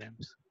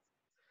synonyms.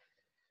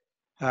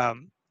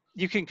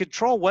 You can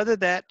control whether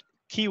that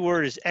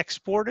keyword is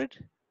exported.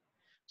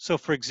 So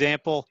for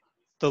example,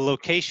 the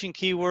location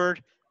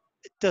keyword,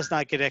 it does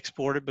not get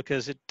exported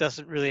because it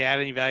doesn't really add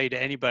any value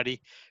to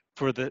anybody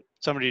for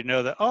somebody to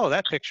know that, oh,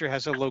 that picture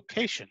has a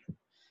location.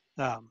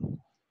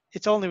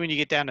 It's only when you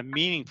get down to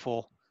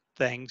meaningful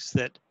things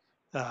that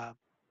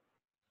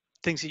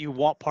you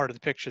want part of the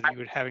picture that you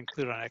would have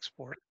included on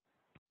export.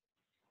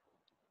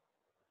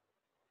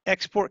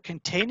 Export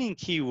containing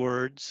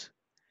keywords,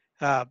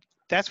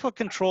 that's what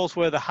controls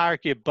where the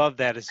hierarchy above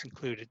that is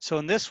included. So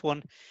in this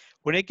one,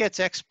 when it gets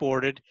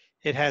exported,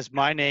 it has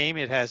my name,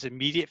 it has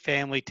immediate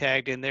family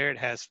tagged in there, it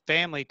has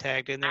family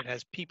tagged in there, it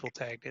has people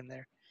tagged in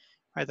there.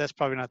 All right, that's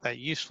probably not that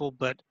useful,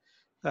 but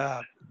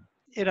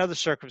in other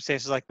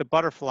circumstances, like the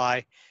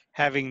butterfly,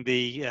 having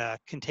the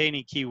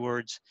containing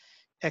keywords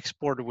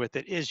exported with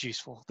it is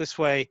useful. This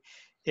way,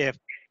 if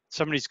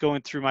somebody's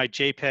going through my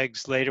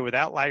JPEGs later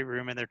without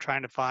Lightroom and they're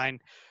trying to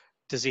find,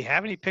 does he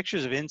have any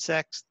pictures of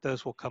insects?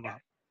 Those will come up.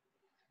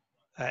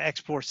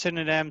 Export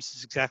synonyms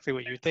is exactly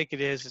what you think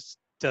it is.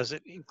 Does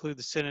it include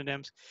the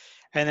synonyms?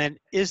 And then,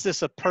 is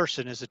this a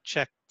person, is a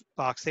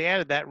checkbox. They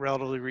added that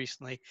relatively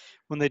recently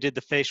when they did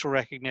the facial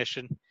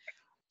recognition.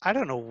 I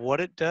don't know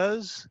what it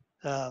does.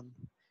 I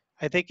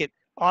think it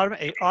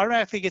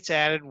automatically gets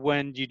added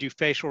when you do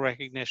facial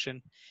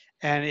recognition,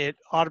 and it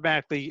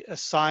automatically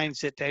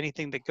assigns it to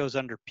anything that goes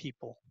under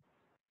people.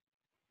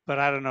 But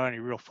I don't know any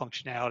real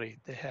functionality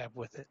they have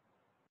with it.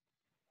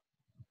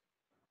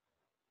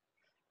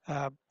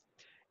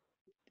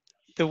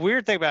 The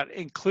weird thing about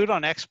include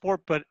on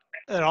export, but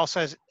it also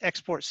has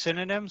export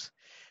synonyms.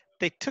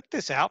 They took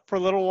this out for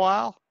a little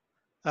while.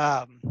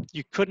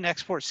 You couldn't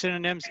export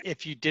synonyms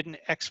if you didn't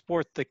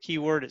export the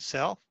keyword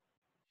itself,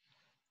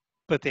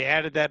 but they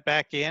added that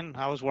back in.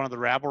 I was one of the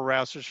rabble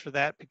rousers for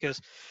that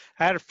because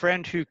I had a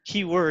friend who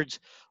keywords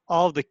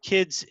all of the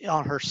kids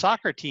on her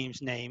soccer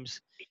team's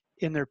names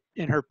in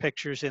her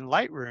pictures in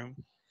Lightroom.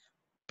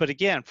 But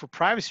again, for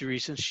privacy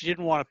reasons, she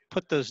didn't want to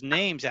put those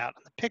names out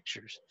in the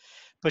pictures.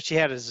 But she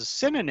had as a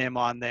synonym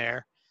on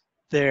there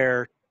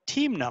their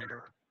team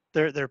number,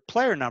 their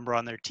player number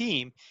on their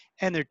team,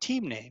 and their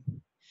team name.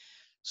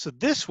 So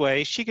this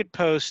way, she could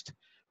post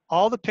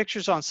all the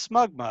pictures on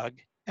SmugMug,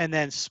 and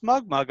then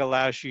SmugMug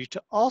allows you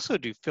to also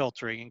do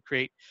filtering and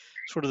create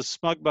sort of the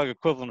SmugMug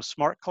equivalent of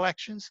smart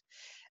collections.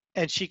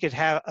 And she could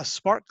have a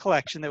smart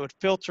collection that would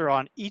filter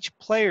on each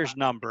player's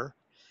number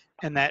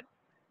and that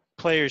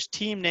player's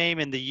team name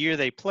and the year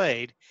they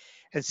played,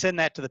 and send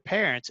that to the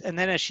parents. And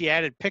then as she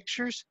added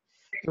pictures,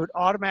 it would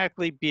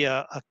automatically be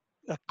a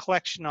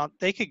collection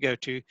they could go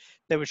to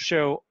that would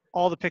show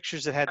all the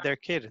pictures that had their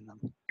kid in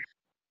them,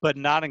 but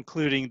not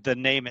including the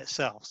name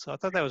itself. So I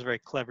thought that was a very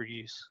clever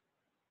use.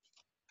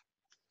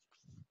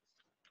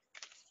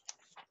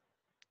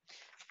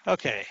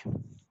 Okay.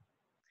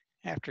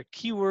 After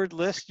keyword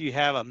list, you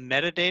have a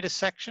metadata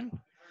section.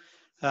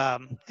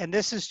 And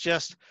this is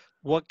just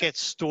what gets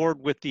stored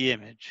with the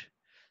image.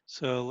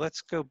 So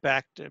let's go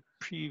back to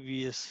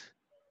previous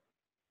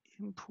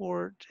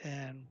import,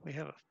 and we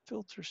have a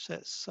filter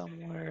set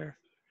somewhere.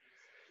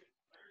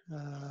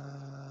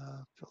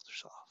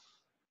 Filters off.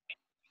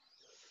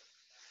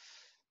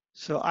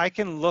 So I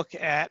can look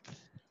at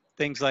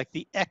things like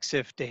the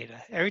EXIF data.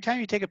 Every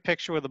time you take a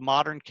picture with a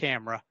modern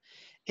camera,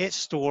 it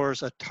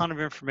stores a ton of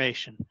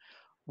information.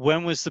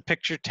 When was the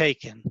picture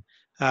taken?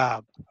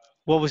 What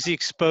was the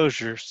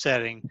exposure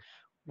setting?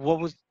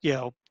 What was,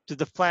 did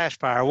the flash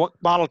fire? What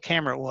model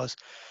camera it was?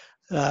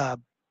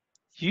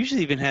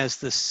 Usually even has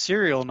the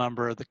serial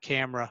number of the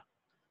camera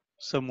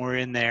somewhere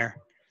in there.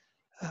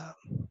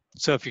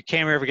 So if your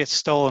camera ever gets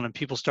stolen and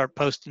people start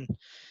posting,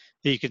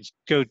 you could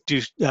go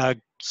do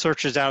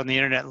searches out on the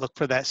internet and look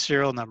for that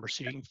serial number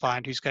so you can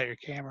find who's got your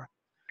camera.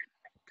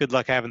 Good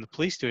luck having the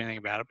police do anything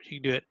about it, but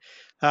you can do it.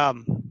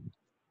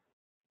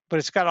 But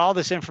it's got all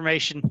this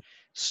information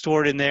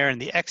stored in there in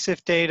the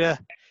EXIF data.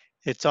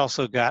 It's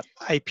also got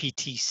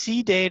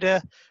IPTC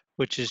data,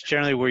 which is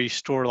generally where you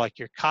store like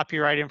your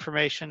copyright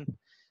information.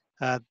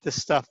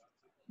 This stuff,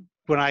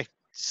 when I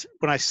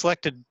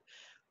selected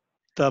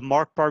the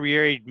Mark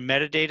Barbieri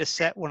metadata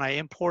set, when I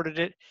imported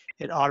it,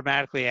 it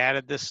automatically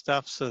added this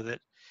stuff so that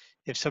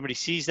if somebody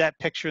sees that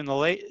picture in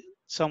the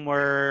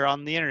somewhere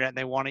on the internet and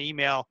they want to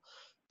email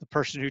the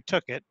person who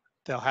took it,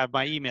 they'll have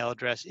my email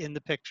address in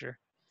the picture.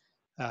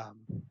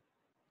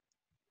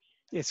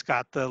 It's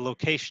got the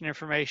location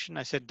information.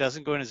 I said it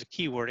doesn't go in as a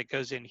keyword, it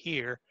goes in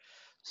here,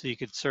 so you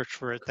could search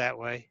for it that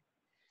way.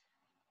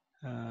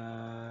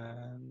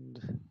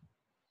 And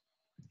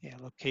yeah,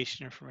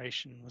 location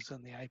information was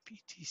on the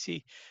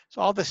IPTC.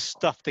 So all this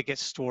stuff that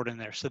gets stored in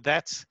there. So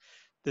that's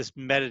this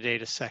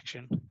metadata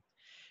section.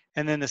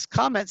 And then this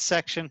comment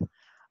section,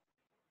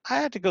 I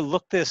had to go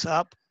look this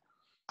up.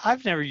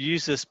 I've never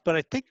used this, but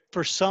I think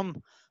for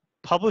some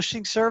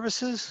publishing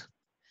services,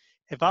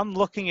 if I'm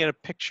looking at a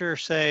picture,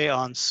 say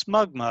on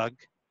SmugMug,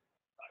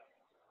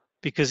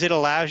 because it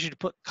allows you to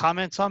put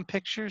comments on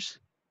pictures,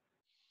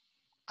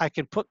 I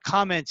can put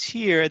comments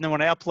here, and then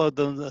when I upload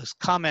them, those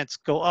comments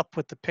go up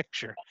with the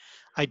picture.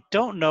 I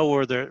don't know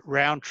where the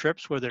round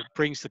trips, whether it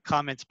brings the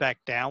comments back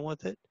down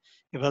with it,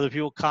 if other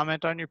people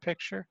comment on your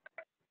picture.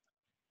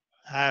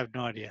 I have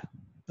no idea,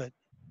 but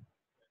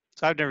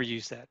so I've never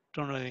used that.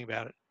 Don't know anything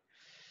about it.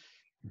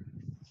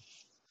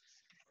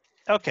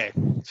 Okay,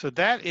 so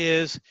that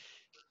is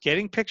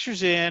getting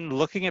pictures in,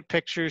 looking at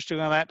pictures,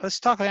 doing all that. Let's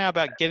talk now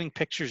about getting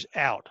pictures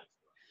out.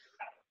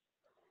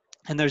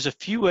 And there's a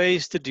few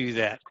ways to do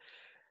that.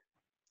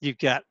 You've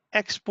got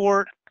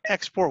export,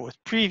 export with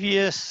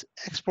previous,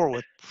 export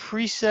with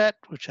preset,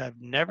 which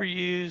I've never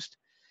used.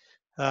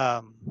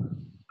 I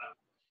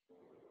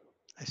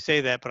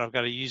say that, but I've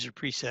got a user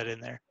preset in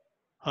there.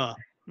 Huh,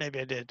 maybe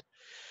I did.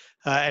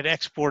 And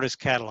export as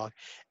catalog.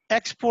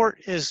 Export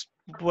is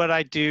what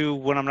I do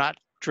when I'm not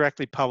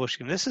directly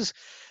publishing. This is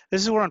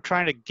when I'm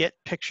trying to get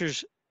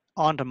pictures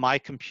onto my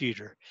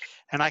computer.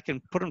 And I can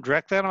put them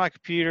directly onto my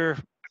computer.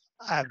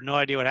 I have no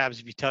idea what happens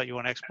if you tell it you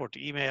want to export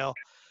to email.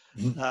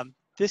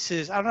 This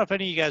is, I don't know if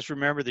any of you guys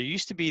remember, there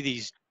used to be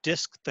these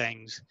disc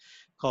things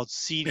called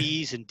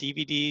CDs and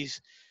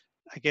DVDs.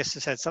 I guess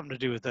this had something to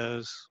do with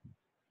those.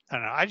 I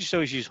don't know. I just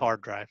always use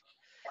hard drive.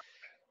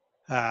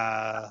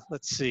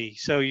 Let's see.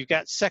 So you've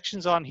got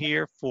sections on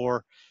here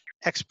for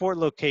export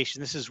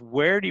location. This is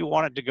where do you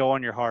want it to go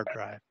on your hard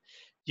drive.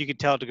 You can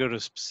tell it to go to a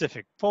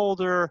specific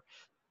folder,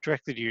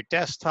 directly to your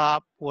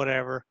desktop,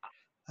 whatever.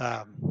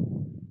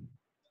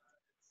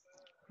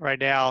 Right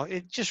now,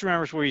 it just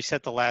remembers where you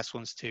set the last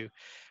ones to.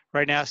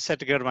 Right now, it's set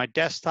to go to my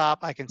desktop.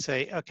 I can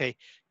say, okay,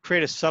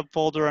 create a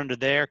subfolder under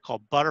there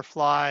called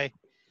Butterfly.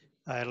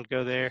 It'll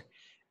go there.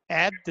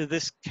 Add to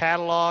this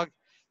catalog.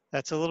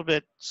 That's a little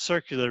bit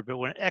circular, but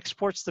when it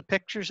exports the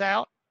pictures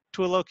out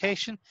to a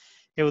location,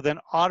 it will then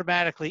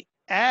automatically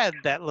add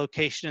that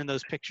location and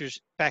those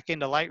pictures back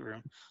into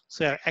Lightroom.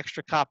 So you have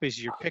extra copies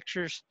of your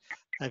pictures.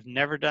 I've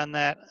never done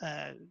that.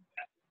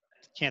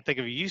 Can't think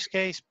of a use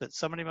case, but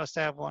somebody must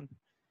have one.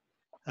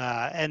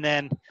 And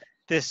then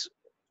this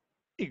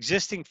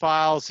existing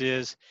files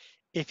is,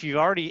 if you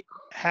already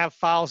have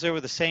files there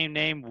with the same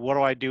name, what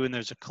do I do when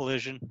there's a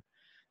collision?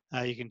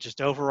 You can just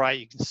overwrite,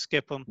 you can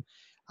skip them.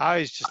 I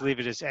always just leave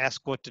it as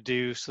ask what to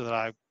do so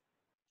that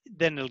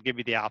then it'll give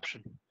me the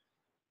option.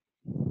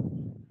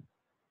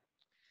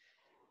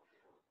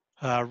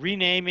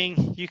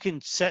 Renaming, you can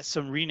set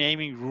some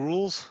renaming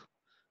rules.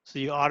 So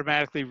you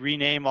automatically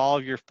rename all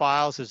of your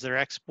files as they're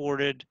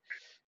exported.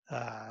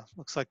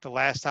 Looks like the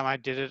last time I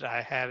did it,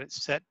 I had it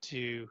set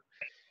to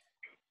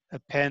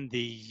append the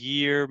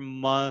year,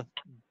 month,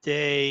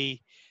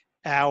 day,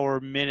 hour,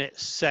 minute,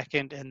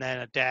 second, and then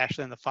a dash,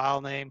 then the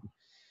file name.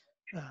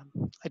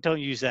 I don't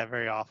use that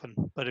very often,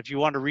 but if you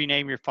want to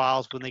rename your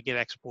files when they get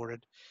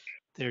exported,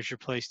 there's your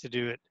place to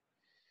do it.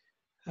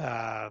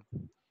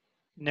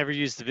 Never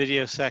used the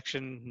video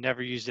section,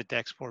 never used it to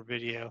export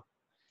video.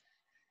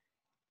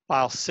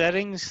 File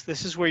settings,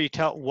 this is where you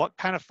tell what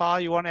kind of file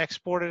you want to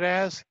export it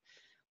as.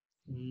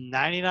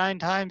 99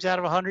 times out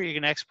of 100, you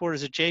can export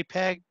as a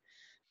JPEG,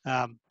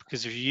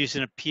 because if you're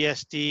using a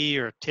PSD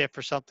or a TIFF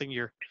or something,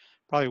 you're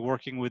probably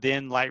working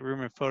within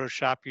Lightroom and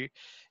Photoshop.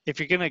 If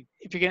you're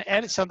gonna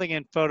edit something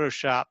in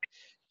Photoshop,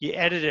 you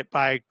edit it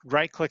by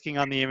right-clicking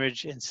on the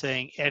image and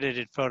saying edit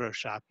in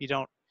Photoshop. You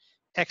don't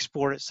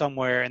export it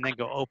somewhere and then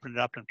go open it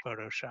up in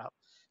Photoshop.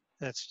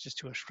 That's just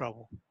too much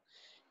trouble.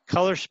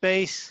 Color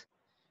space,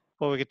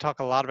 well, we could talk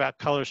a lot about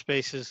color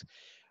spaces.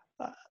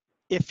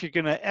 If you're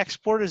gonna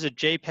export as a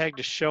JPEG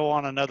to show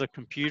on another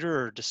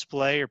computer or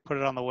display or put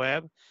it on the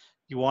web,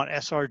 you want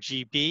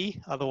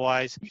sRGB,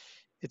 otherwise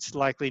it's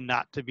likely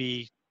not to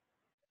be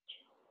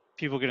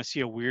people are going to see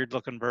a weird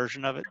looking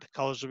version of it. The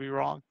colors will be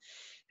wrong.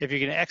 If you're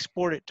going to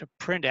export it to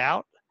print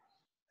out,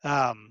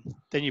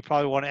 then you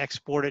probably want to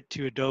export it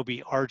to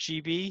Adobe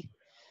RGB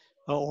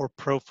or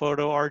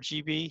ProPhoto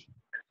RGB.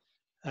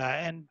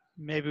 And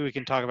maybe we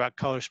can talk about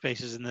color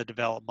spaces in the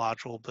develop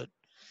module, but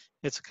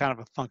it's kind of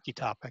a funky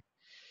topic.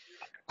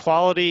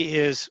 Quality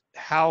is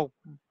how,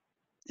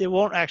 it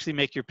won't actually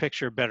make your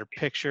picture a better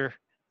picture,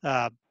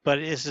 but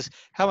it is just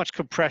how much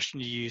compression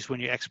you use when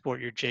you export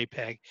your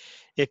JPEG.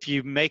 If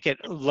you make it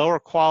lower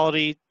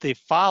quality, the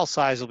file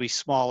size will be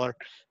smaller,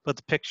 but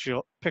the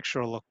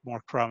picture will look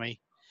more crummy.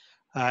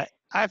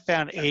 I've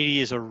found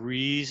 80 is a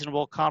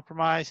reasonable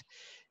compromise.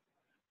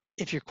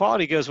 If your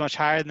quality goes much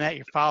higher than that,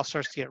 your file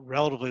starts to get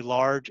relatively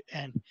large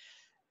and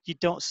you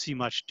don't see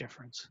much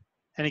difference.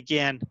 And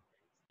again,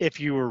 if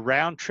you were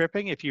round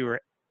tripping, if you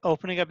were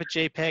opening up a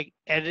JPEG,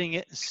 editing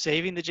it,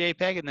 saving the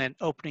JPEG, and then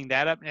opening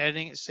that up and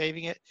editing it,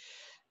 saving it,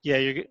 yeah,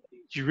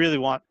 you really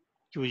want,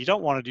 well, you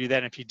don't want to do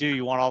that. And if you do,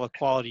 you want all the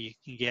quality you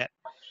can get.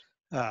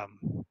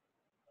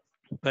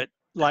 But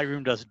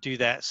Lightroom doesn't do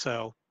that,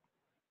 so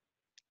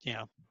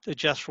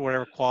adjust for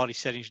whatever quality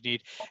settings you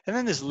need. And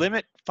then this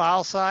limit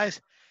file size,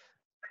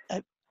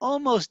 I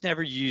almost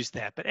never use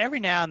that, but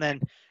every now and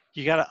then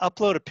you got to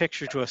upload a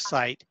picture to a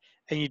site,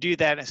 and you do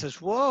that, and it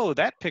says, whoa,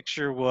 that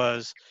picture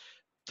was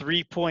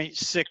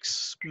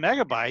 3.6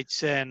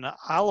 megabytes, and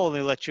I'll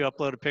only let you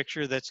upload a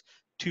picture that's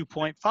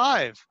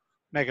 2.5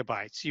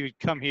 megabytes. You would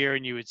come here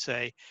and you would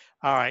say,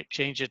 all right,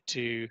 change it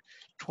to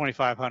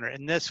 2500.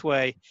 And this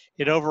way,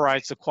 it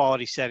overrides the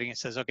quality setting. It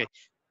says, okay,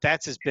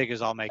 that's as big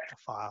as I'll make the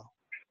file.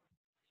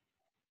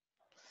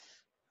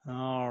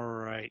 All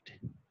right.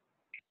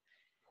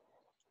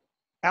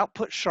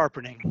 Output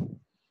sharpening.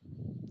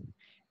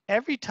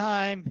 Every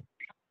time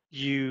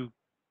you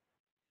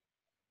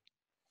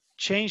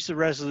change the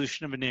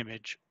resolution of an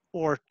image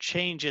or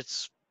change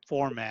its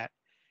format,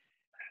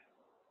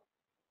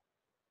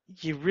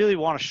 you really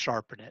want to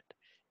sharpen it.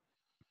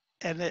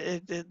 And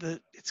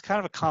it's kind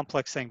of a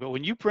complex thing, but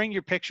when you bring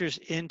your pictures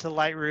into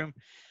Lightroom,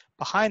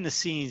 behind the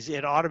scenes,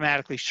 it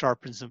automatically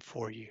sharpens them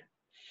for you.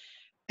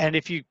 And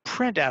if you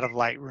print out of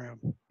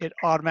Lightroom, it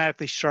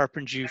automatically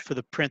sharpens you for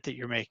the print that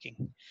you're making.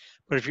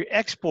 But if you're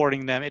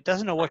exporting them, it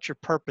doesn't know what your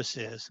purpose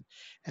is.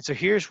 And so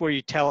here's where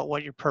you tell it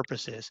what your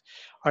purpose is.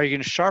 Are you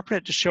going to sharpen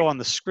it to show on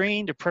the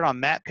screen, to print on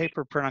matte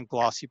paper, print on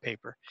glossy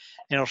paper?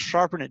 And it'll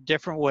sharpen it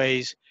different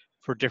ways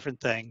for different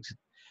things.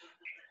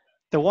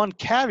 The one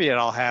caveat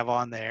I'll have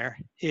on there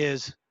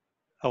is,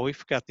 oh, we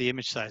forgot the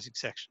image sizing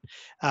section.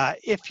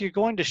 If you're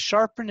going to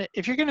sharpen it,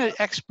 if you're going to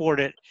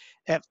export it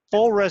at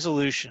full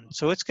resolution,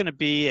 so it's going to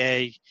be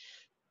a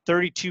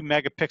 32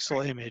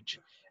 megapixel image,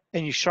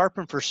 and you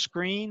sharpen for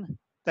screen,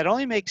 that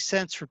only makes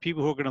sense for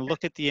people who are going to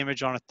look at the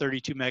image on a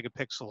 32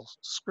 megapixel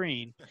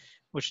screen,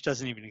 which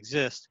doesn't even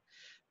exist.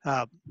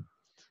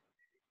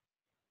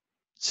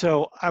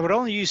 So I would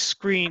only use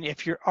screen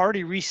if you're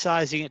already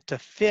resizing it to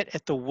fit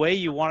at the way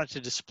you want it to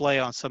display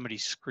on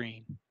somebody's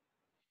screen.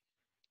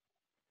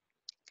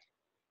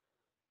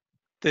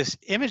 This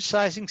image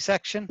sizing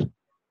section,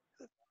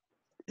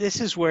 this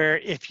is where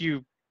if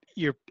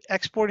you're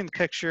exporting the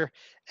picture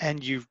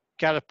and you've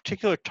got a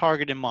particular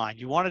target in mind,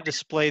 you want to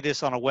display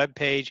this on a web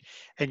page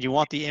and you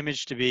want the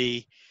image to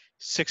be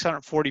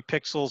 640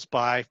 pixels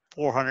by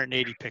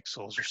 480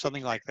 pixels or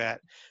something like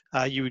that,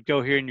 you would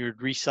go here and you would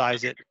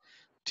resize it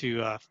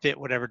to fit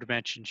whatever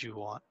dimensions you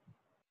want.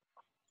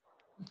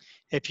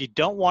 If you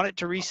don't want it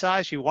to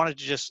resize, you want it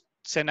to just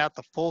send out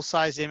the full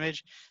size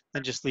image,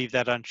 then just leave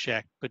that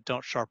unchecked, but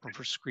don't sharpen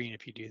for screen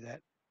if you do that.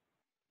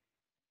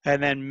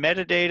 And then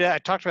metadata, I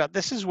talked about,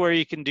 this is where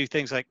you can do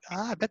things like,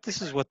 I bet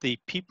this is what the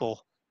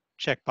people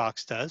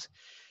checkbox does.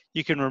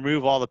 You can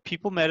remove all the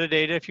people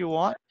metadata if you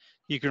want.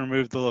 You can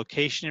remove the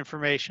location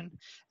information.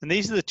 And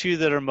these are the two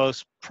that are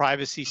most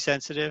privacy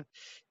sensitive.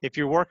 If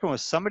you're working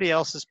with somebody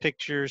else's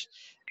pictures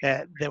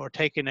that were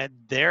taken at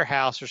their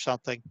house or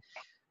something,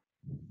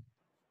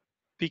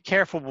 be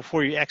careful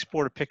before you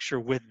export a picture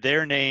with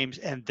their names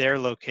and their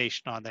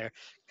location on there,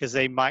 because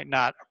they might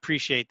not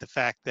appreciate the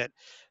fact that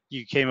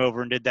you came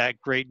over and did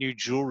that great new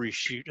jewelry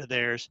shoot of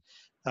theirs,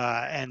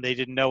 and they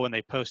didn't know when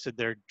they posted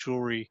their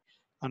jewelry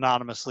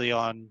anonymously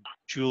on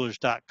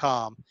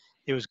jewelers.com,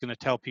 it was going to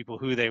tell people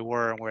who they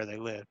were and where they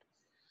lived.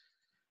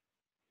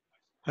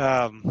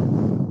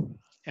 And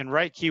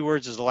right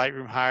keywords is the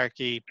Lightroom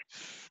hierarchy.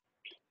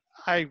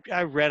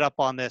 I read up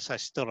on this. I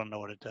still don't know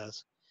what it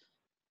does.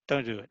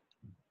 Don't do it.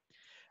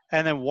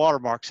 And then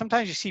watermarks.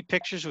 Sometimes you see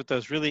pictures with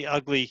those really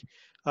ugly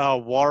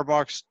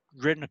watermarks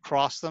written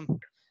across them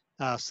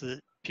so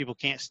that people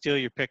can't steal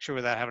your picture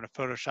without having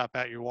to Photoshop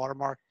out your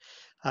watermark.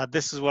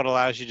 This is what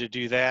allows you to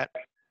do that.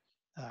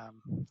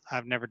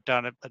 I've never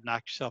done it, but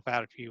knock yourself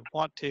out if you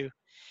want to.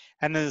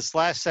 And then this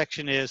last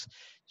section is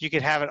you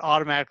could have it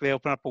automatically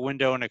open up a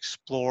window and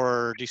explore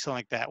or do something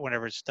like that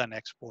whenever it's done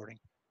exporting.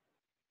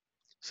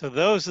 So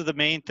those are the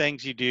main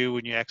things you do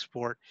when you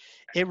export.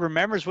 It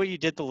remembers what you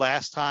did the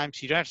last time,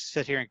 so you don't have to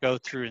sit here and go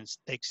through and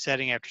take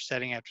setting after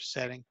setting after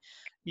setting.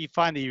 You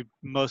find that you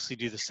mostly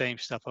do the same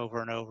stuff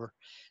over and over.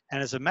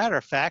 And as a matter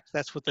of fact,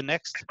 that's what the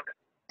next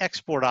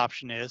export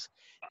option is.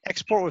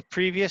 Export with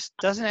previous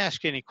doesn't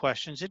ask you any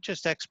questions. It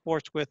just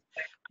exports with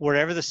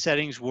whatever the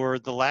settings were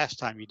the last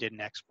time you did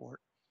an export.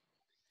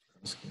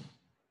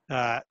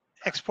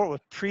 Export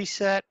with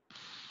preset,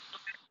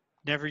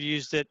 never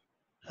used it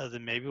other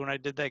than maybe when I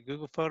did that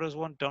Google Photos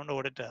one. Don't know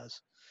what it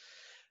does.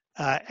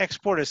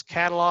 Export as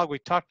catalog, we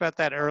talked about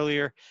that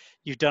earlier.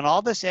 You've done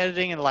all this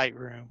editing in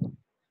Lightroom,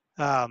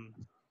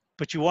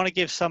 but you want to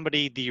give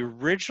somebody the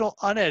original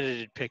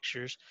unedited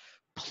pictures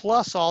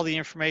plus all the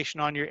information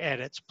on your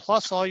edits,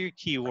 plus all your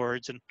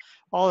keywords and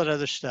all that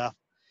other stuff.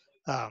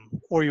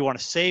 Or you want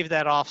to save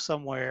that off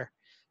somewhere.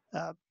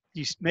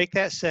 You make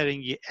that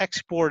setting, you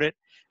export it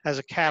as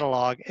a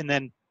catalog, and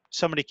then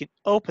somebody can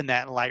open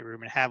that in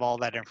Lightroom and have all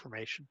that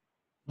information.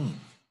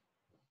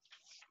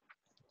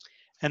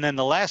 And then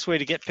the last way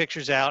to get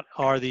pictures out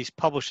are these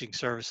publishing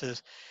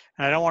services.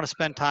 And I don't want to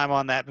spend time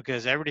on that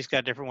because everybody's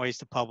got different ways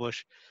to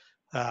publish.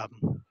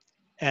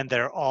 And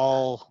they're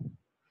all,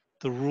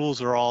 the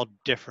rules are all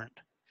different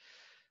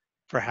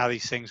for how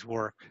these things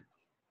work.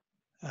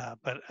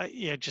 But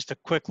yeah, just a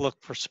quick look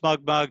for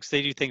SmugMugs.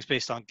 They do things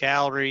based on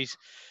galleries.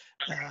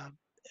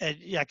 And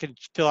yeah, I can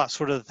fill out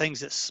sort of the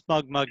things that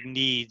SmugMug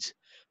needs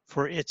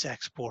for its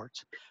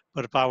exports.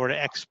 But if I were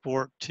to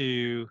export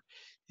to,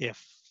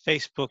 if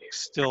Facebook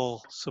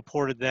still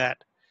supported that,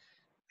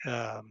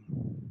 that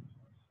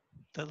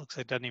looks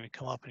like it doesn't even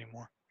come up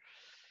anymore.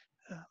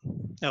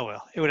 Oh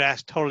well, it would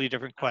ask totally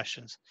different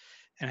questions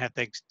and have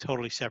things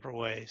totally separate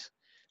ways.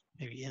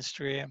 Maybe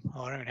Instagram.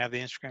 Oh, I don't even have the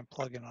Instagram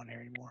plugin on here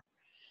anymore.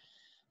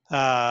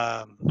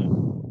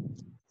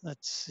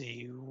 Let's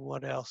see,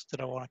 what else did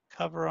I want to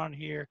cover on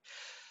here?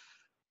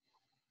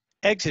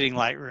 Exiting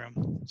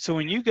Lightroom. So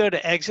when you go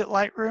to exit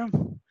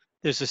Lightroom,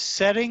 there's a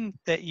setting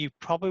that you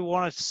probably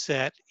want to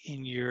set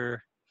in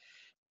your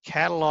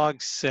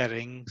catalog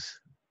settings.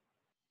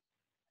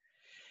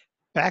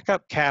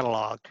 Backup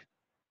catalog.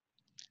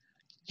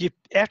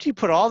 After you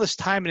put all this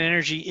time and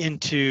energy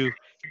into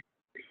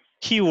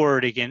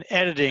keywording and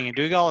editing and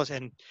doing all this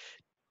and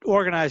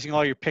organizing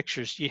all your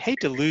pictures, you hate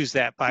to lose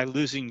that by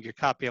losing your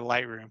copy of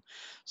Lightroom.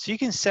 So you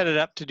can set it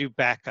up to do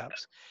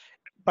backups.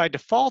 By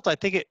default, I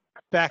think it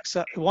backs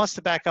up, it wants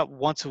to back up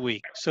once a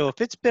week. So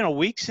if it's been a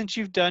week since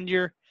you've done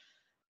your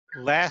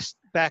last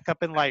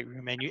backup in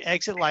Lightroom and you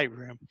exit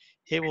Lightroom,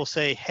 it will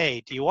say,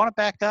 hey, do you want to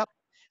back up?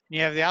 And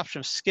you have the option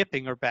of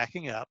skipping or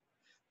backing up.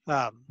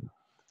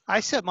 I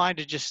set mine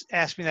to just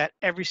ask me that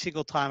every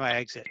single time I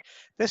exit.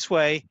 This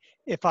way,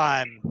 if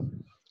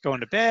I'm going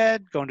to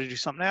bed, going to do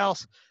something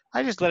else,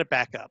 I just let it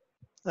back up.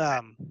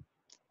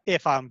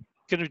 If I'm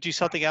going to do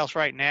something else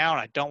right now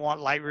and I don't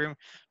want Lightroom to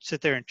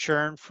sit there and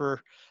churn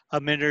for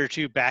a minute or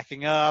two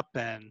backing up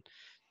and,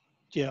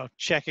 you know,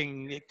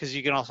 checking, because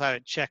you can also have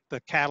it check the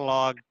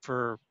catalog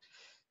for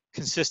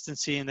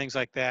consistency and things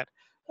like that.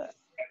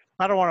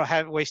 I don't want to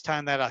have it waste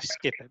time that I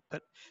skip it,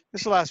 but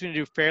this allows me to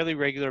do fairly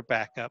regular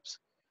backups.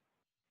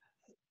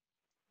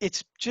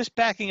 It's just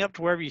backing up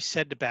to wherever you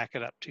said to back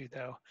it up to,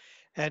 though.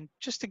 And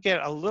just to get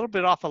a little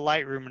bit off of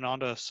Lightroom and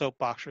onto a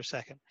soapbox for a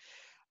second,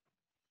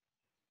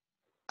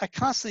 I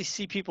constantly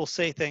see people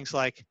say things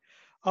like,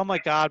 oh my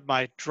God,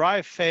 my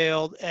drive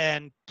failed,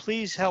 and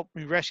please help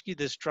me rescue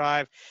this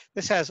drive.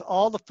 This has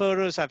all the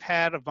photos I've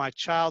had of my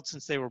child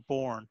since they were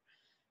born.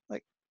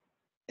 Like,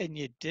 and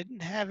you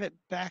didn't have it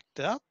backed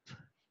up?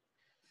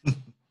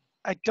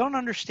 I don't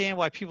understand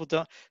why people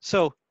don't.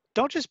 So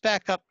don't just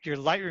back up your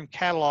Lightroom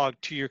catalog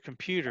to your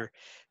computer.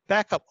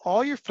 Back up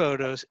all your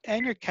photos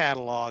and your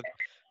catalog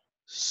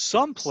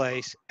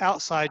someplace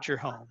outside your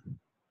home.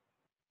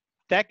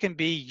 That can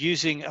be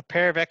using a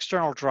pair of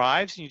external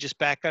drives, and you just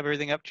back up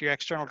everything up to your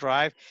external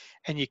drive,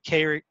 and you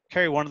carry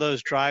one of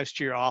those drives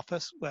to your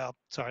office. Well,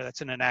 sorry,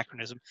 that's an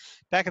anachronism.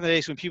 Back in the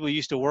days when people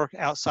used to work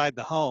outside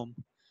the home,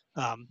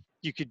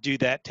 you could do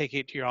that, take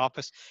it to your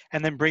office,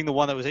 and then bring the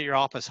one that was at your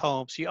office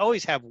home. So you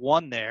always have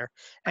one there,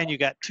 and you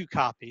got two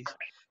copies.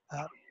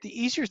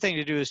 The easier thing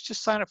to do is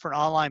just sign up for an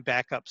online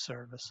backup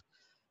service.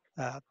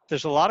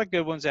 There's a lot of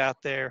good ones out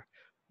there.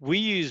 We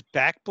use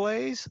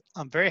Backblaze.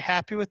 I'm very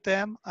happy with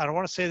them. I don't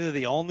want to say they're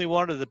the only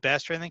one or the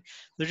best or anything.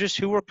 They're just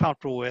who we're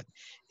comfortable with.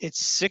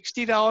 It's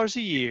 $60 a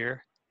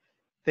year.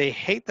 They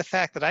hate the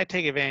fact that I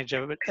take advantage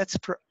of it, but that's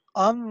for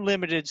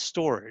unlimited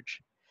storage.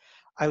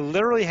 I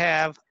literally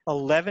have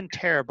 11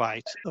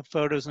 terabytes of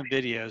photos and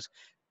videos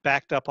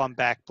backed up on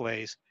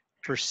Backblaze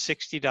for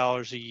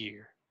 $60 a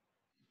year.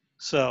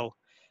 So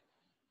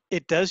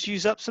it does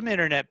use up some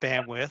internet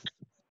bandwidth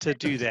to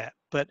do that,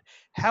 but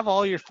have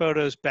all your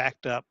photos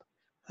backed up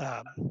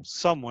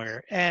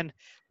somewhere. And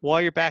while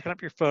you're backing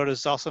up your photos,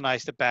 it's also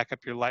nice to back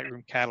up your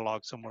Lightroom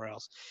catalog somewhere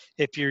else.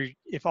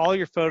 If all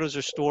your photos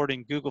are stored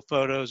in Google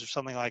Photos or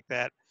something like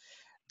that,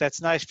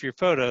 that's nice for your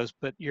photos,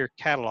 but your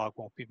catalog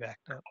won't be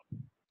backed up.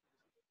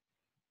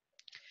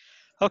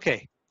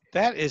 Okay,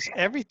 that is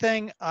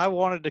everything I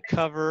wanted to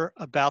cover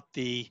about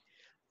the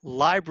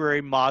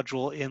library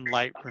module in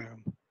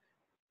Lightroom.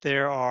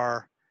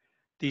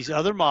 these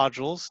other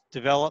modules,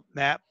 develop,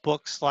 map,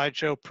 book,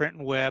 slideshow, print,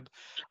 and web.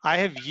 I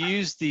have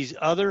used these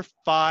other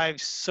 5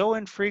 so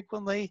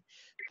infrequently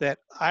that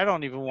I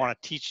don't even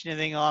want to teach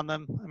anything on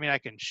them. I mean, I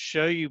can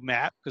show you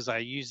map because I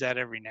use that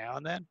every now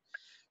and then.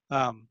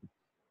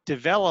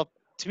 Develop,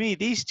 to me,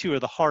 these 2 are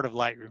the heart of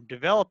Lightroom.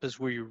 Develop is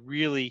where you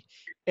really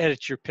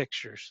edit your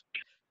pictures.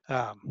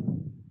 And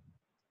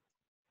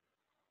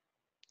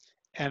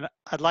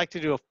I'd like to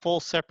do a full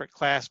separate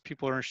class,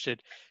 people are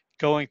interested,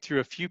 going through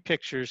a few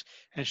pictures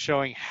and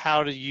showing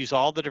how to use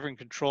all the different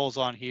controls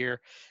on here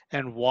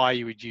and why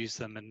you would use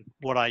them and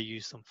what I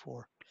use them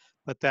for.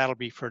 But that'll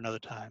be for another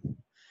time.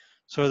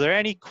 So are there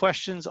any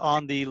questions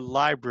on the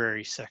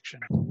library section?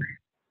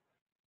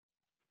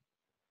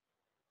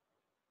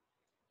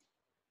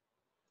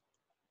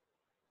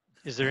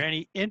 Is there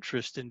any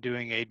interest in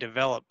doing a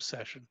develop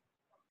session?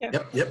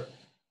 Yep.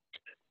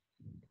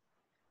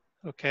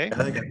 Okay. I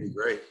think that'd be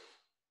great.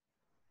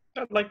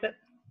 I'd like that.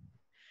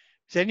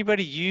 Does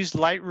anybody use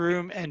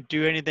Lightroom and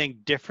do anything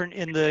different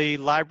in the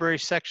library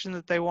section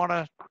that they want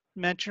to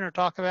mention or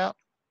talk about?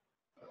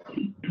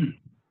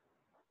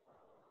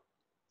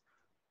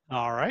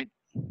 All right.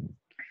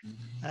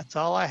 That's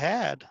all I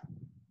had.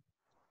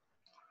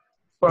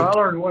 Well, I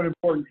learned one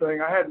important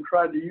thing. I hadn't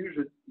tried to use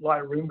it,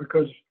 Lightroom,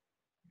 because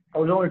I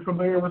was only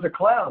familiar with the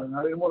cloud, and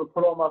I didn't want to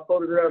put all my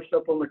photographs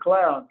up on the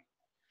cloud.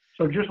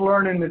 So just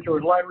learning that there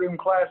was Lightroom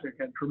Classic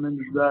had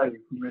tremendous value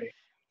for me.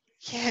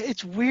 Yeah,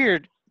 it's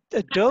weird.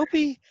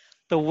 Adobe,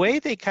 the way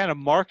they kind of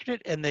market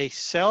it and they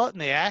sell it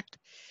and they act,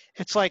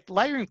 it's like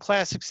Lightroom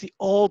Classic's the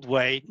old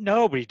way.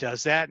 Nobody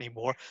does that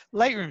anymore.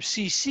 Lightroom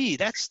CC,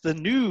 that's the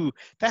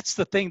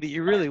thing that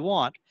you really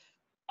want.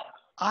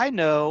 I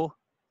know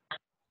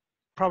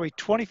probably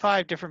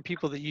 25 different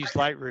people that use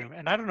Lightroom,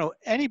 and I don't know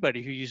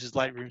anybody who uses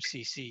Lightroom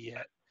CC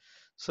yet.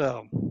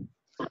 So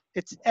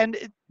it's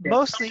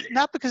mostly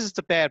not because it's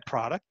a bad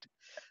product.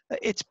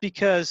 It's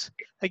because,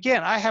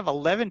 again, I have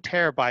 11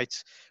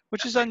 terabytes,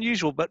 which is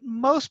unusual, but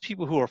most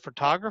people who are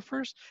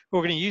photographers who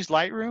are going to use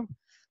Lightroom,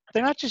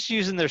 they're not just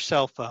using their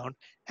cell phone.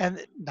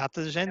 And not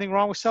that there's anything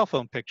wrong with cell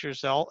phone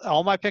pictures.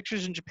 All my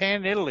pictures in Japan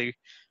and Italy,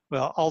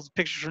 well, all the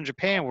pictures from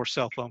Japan were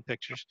cell phone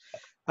pictures.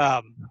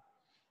 But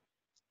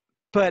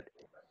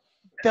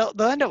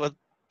they'll end up with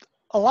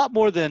a lot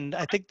more than,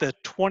 I think, the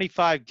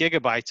 25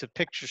 gigabytes of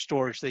picture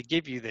storage they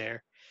give you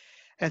there.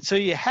 And so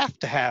you have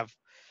to have,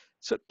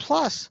 so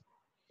plus,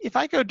 if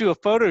I go do a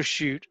photo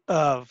shoot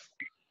of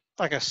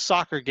like a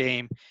soccer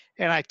game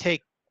and I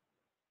take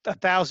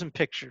 1,000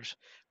 pictures,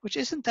 which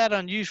isn't that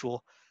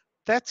unusual,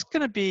 that's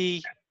going to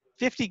be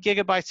 50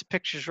 gigabytes of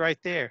pictures right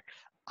there.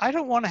 I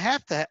don't want to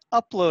have to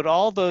upload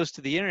all those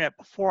to the internet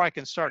before I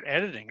can start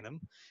editing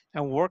them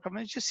and work them.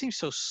 It just seems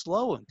so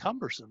slow and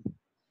cumbersome.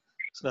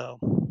 So,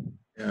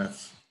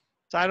 Yes.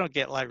 so I don't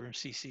get Lightroom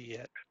CC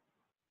yet.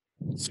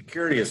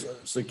 Security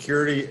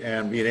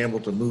and being able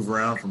to move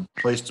around from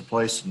place to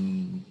place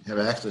and have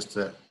access to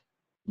that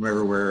from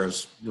everywhere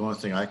is the only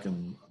thing I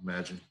can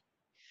imagine.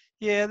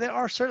 Yeah, there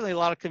are certainly a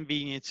lot of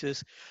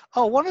conveniences.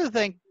 Oh, one of the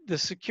things, the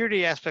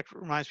security aspect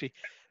reminds me,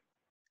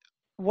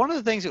 one of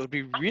the things that would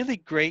be really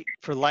great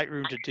for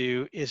Lightroom to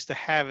do is to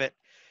have it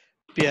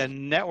be a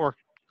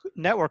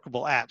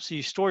networkable app. So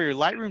you store your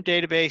Lightroom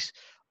database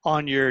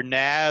on your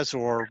NAS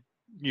or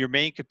your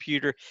main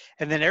computer,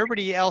 and then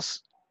everybody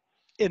else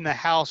in the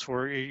house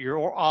or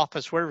your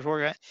office, wherever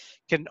we're at,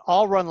 can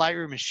all run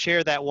Lightroom and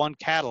share that one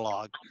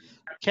catalog.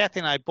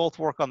 Kathy and I both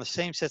work on the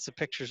same sets of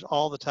pictures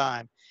all the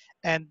time,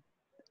 and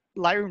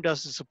Lightroom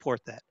doesn't support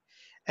that.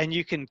 And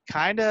you can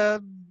kind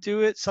of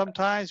do it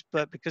sometimes,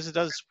 but because it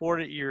doesn't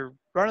support it, you're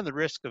running the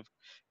risk of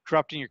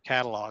corrupting your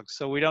catalog.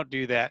 So we don't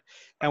do that.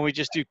 And we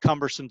just do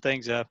cumbersome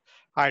things of,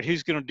 all right,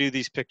 who's going to do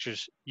these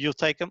pictures? You'll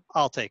take them,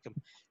 I'll take them.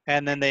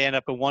 And then they end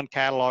up in one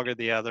catalog or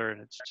the other,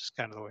 and it's just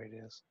kind of the way it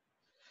is.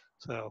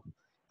 So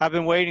I've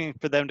been waiting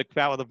for them to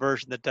come out with a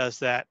version that does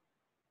that,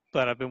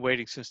 but I've been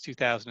waiting since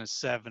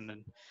 2007,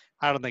 and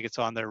I don't think it's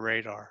on their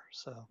radar.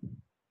 So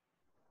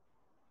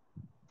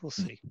we'll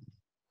see.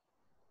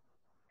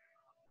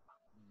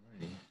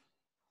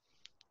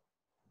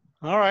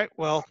 All right.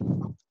 Well,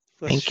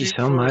 Thank you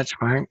so much,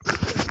 Mark.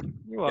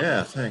 You're welcome.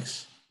 Yeah,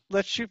 thanks.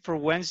 Let's shoot for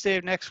Wednesday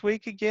of next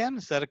week again.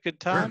 Is that a good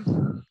time?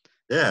 Sure.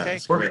 Yeah, Okay.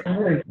 it's great.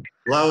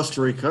 Allow us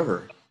to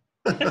recover.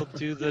 We'll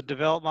do the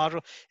develop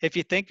module. If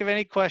you think of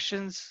any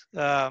questions,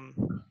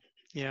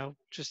 you know,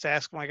 just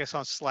ask them, I guess,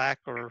 on Slack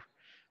or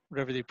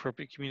whatever the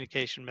appropriate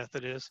communication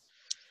method is.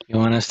 You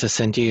want us to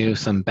send you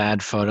some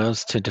bad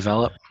photos to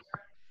develop?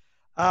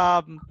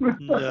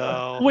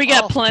 No. We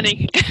got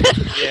plenty.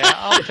 Yeah,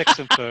 I'll pick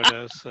some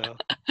photos. So,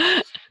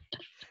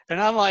 and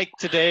unlike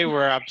today,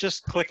 where I'm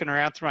just clicking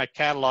around through my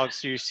catalog,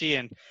 so you're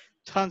seeing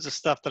tons of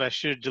stuff that I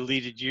should have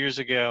deleted years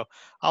ago,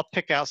 I'll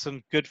pick out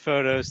some good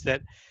photos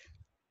that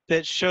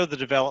show the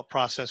develop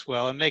process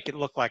well and make it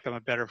look like I'm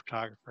a better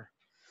photographer.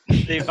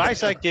 The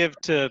advice I give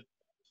to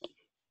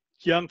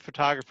young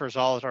photographers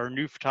or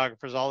new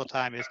photographers all the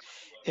time is,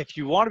 if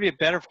you want to be a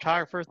better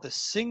photographer, the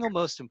single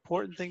most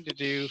important thing to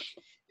do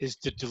is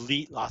to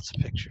delete lots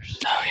of pictures.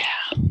 Oh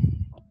yeah.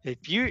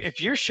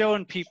 If you're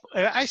showing people,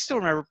 I still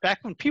remember back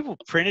when people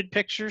printed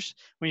pictures,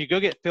 when you go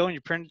get film,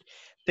 you print,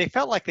 they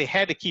felt like they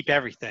had to keep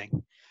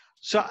everything.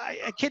 So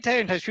I can't tell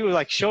you sometimes people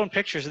like showing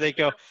pictures and they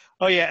go,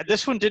 oh yeah,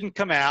 this one didn't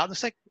come out. And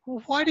it's like,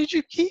 well, why did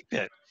you keep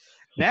it?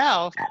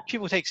 Now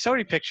people take so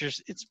many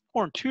pictures, it's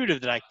more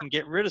intuitive that I can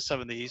get rid of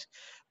some of these,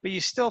 but you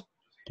still,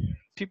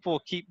 people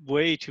will keep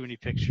way too many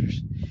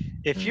pictures.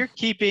 If you're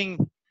keeping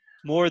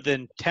more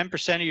than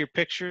 10% of your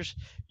pictures,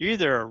 you're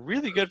either a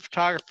really good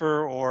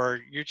photographer or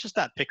you're just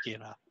not picky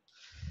enough.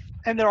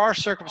 And there are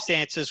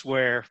circumstances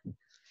where,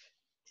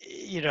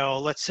 you know,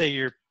 let's say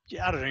you're,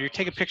 I don't know, you're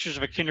taking pictures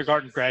of a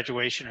kindergarten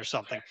graduation or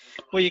something.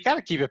 Well, you got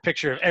to keep a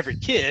picture of every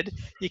kid.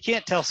 You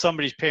can't tell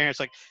somebody's parents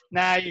like,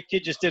 nah, your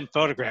kid just didn't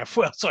photograph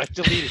well, so I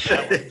deleted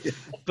that one.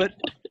 But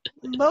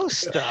most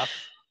stuff,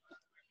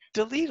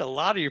 delete a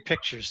lot of your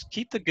pictures.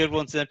 Keep the good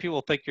ones, and then people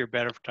will think you're a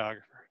better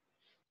photographer.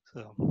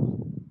 So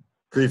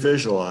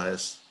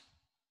Pre-visualize.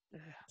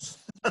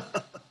 All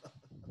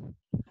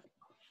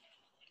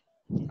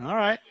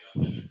right.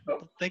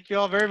 Well, thank you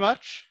all very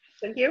much.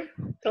 Thank you.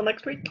 Till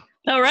next week.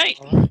 All right.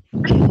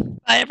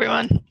 Bye,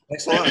 everyone.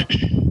 Thanks a lot.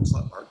 Thanks a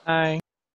lot, Mark. Hi.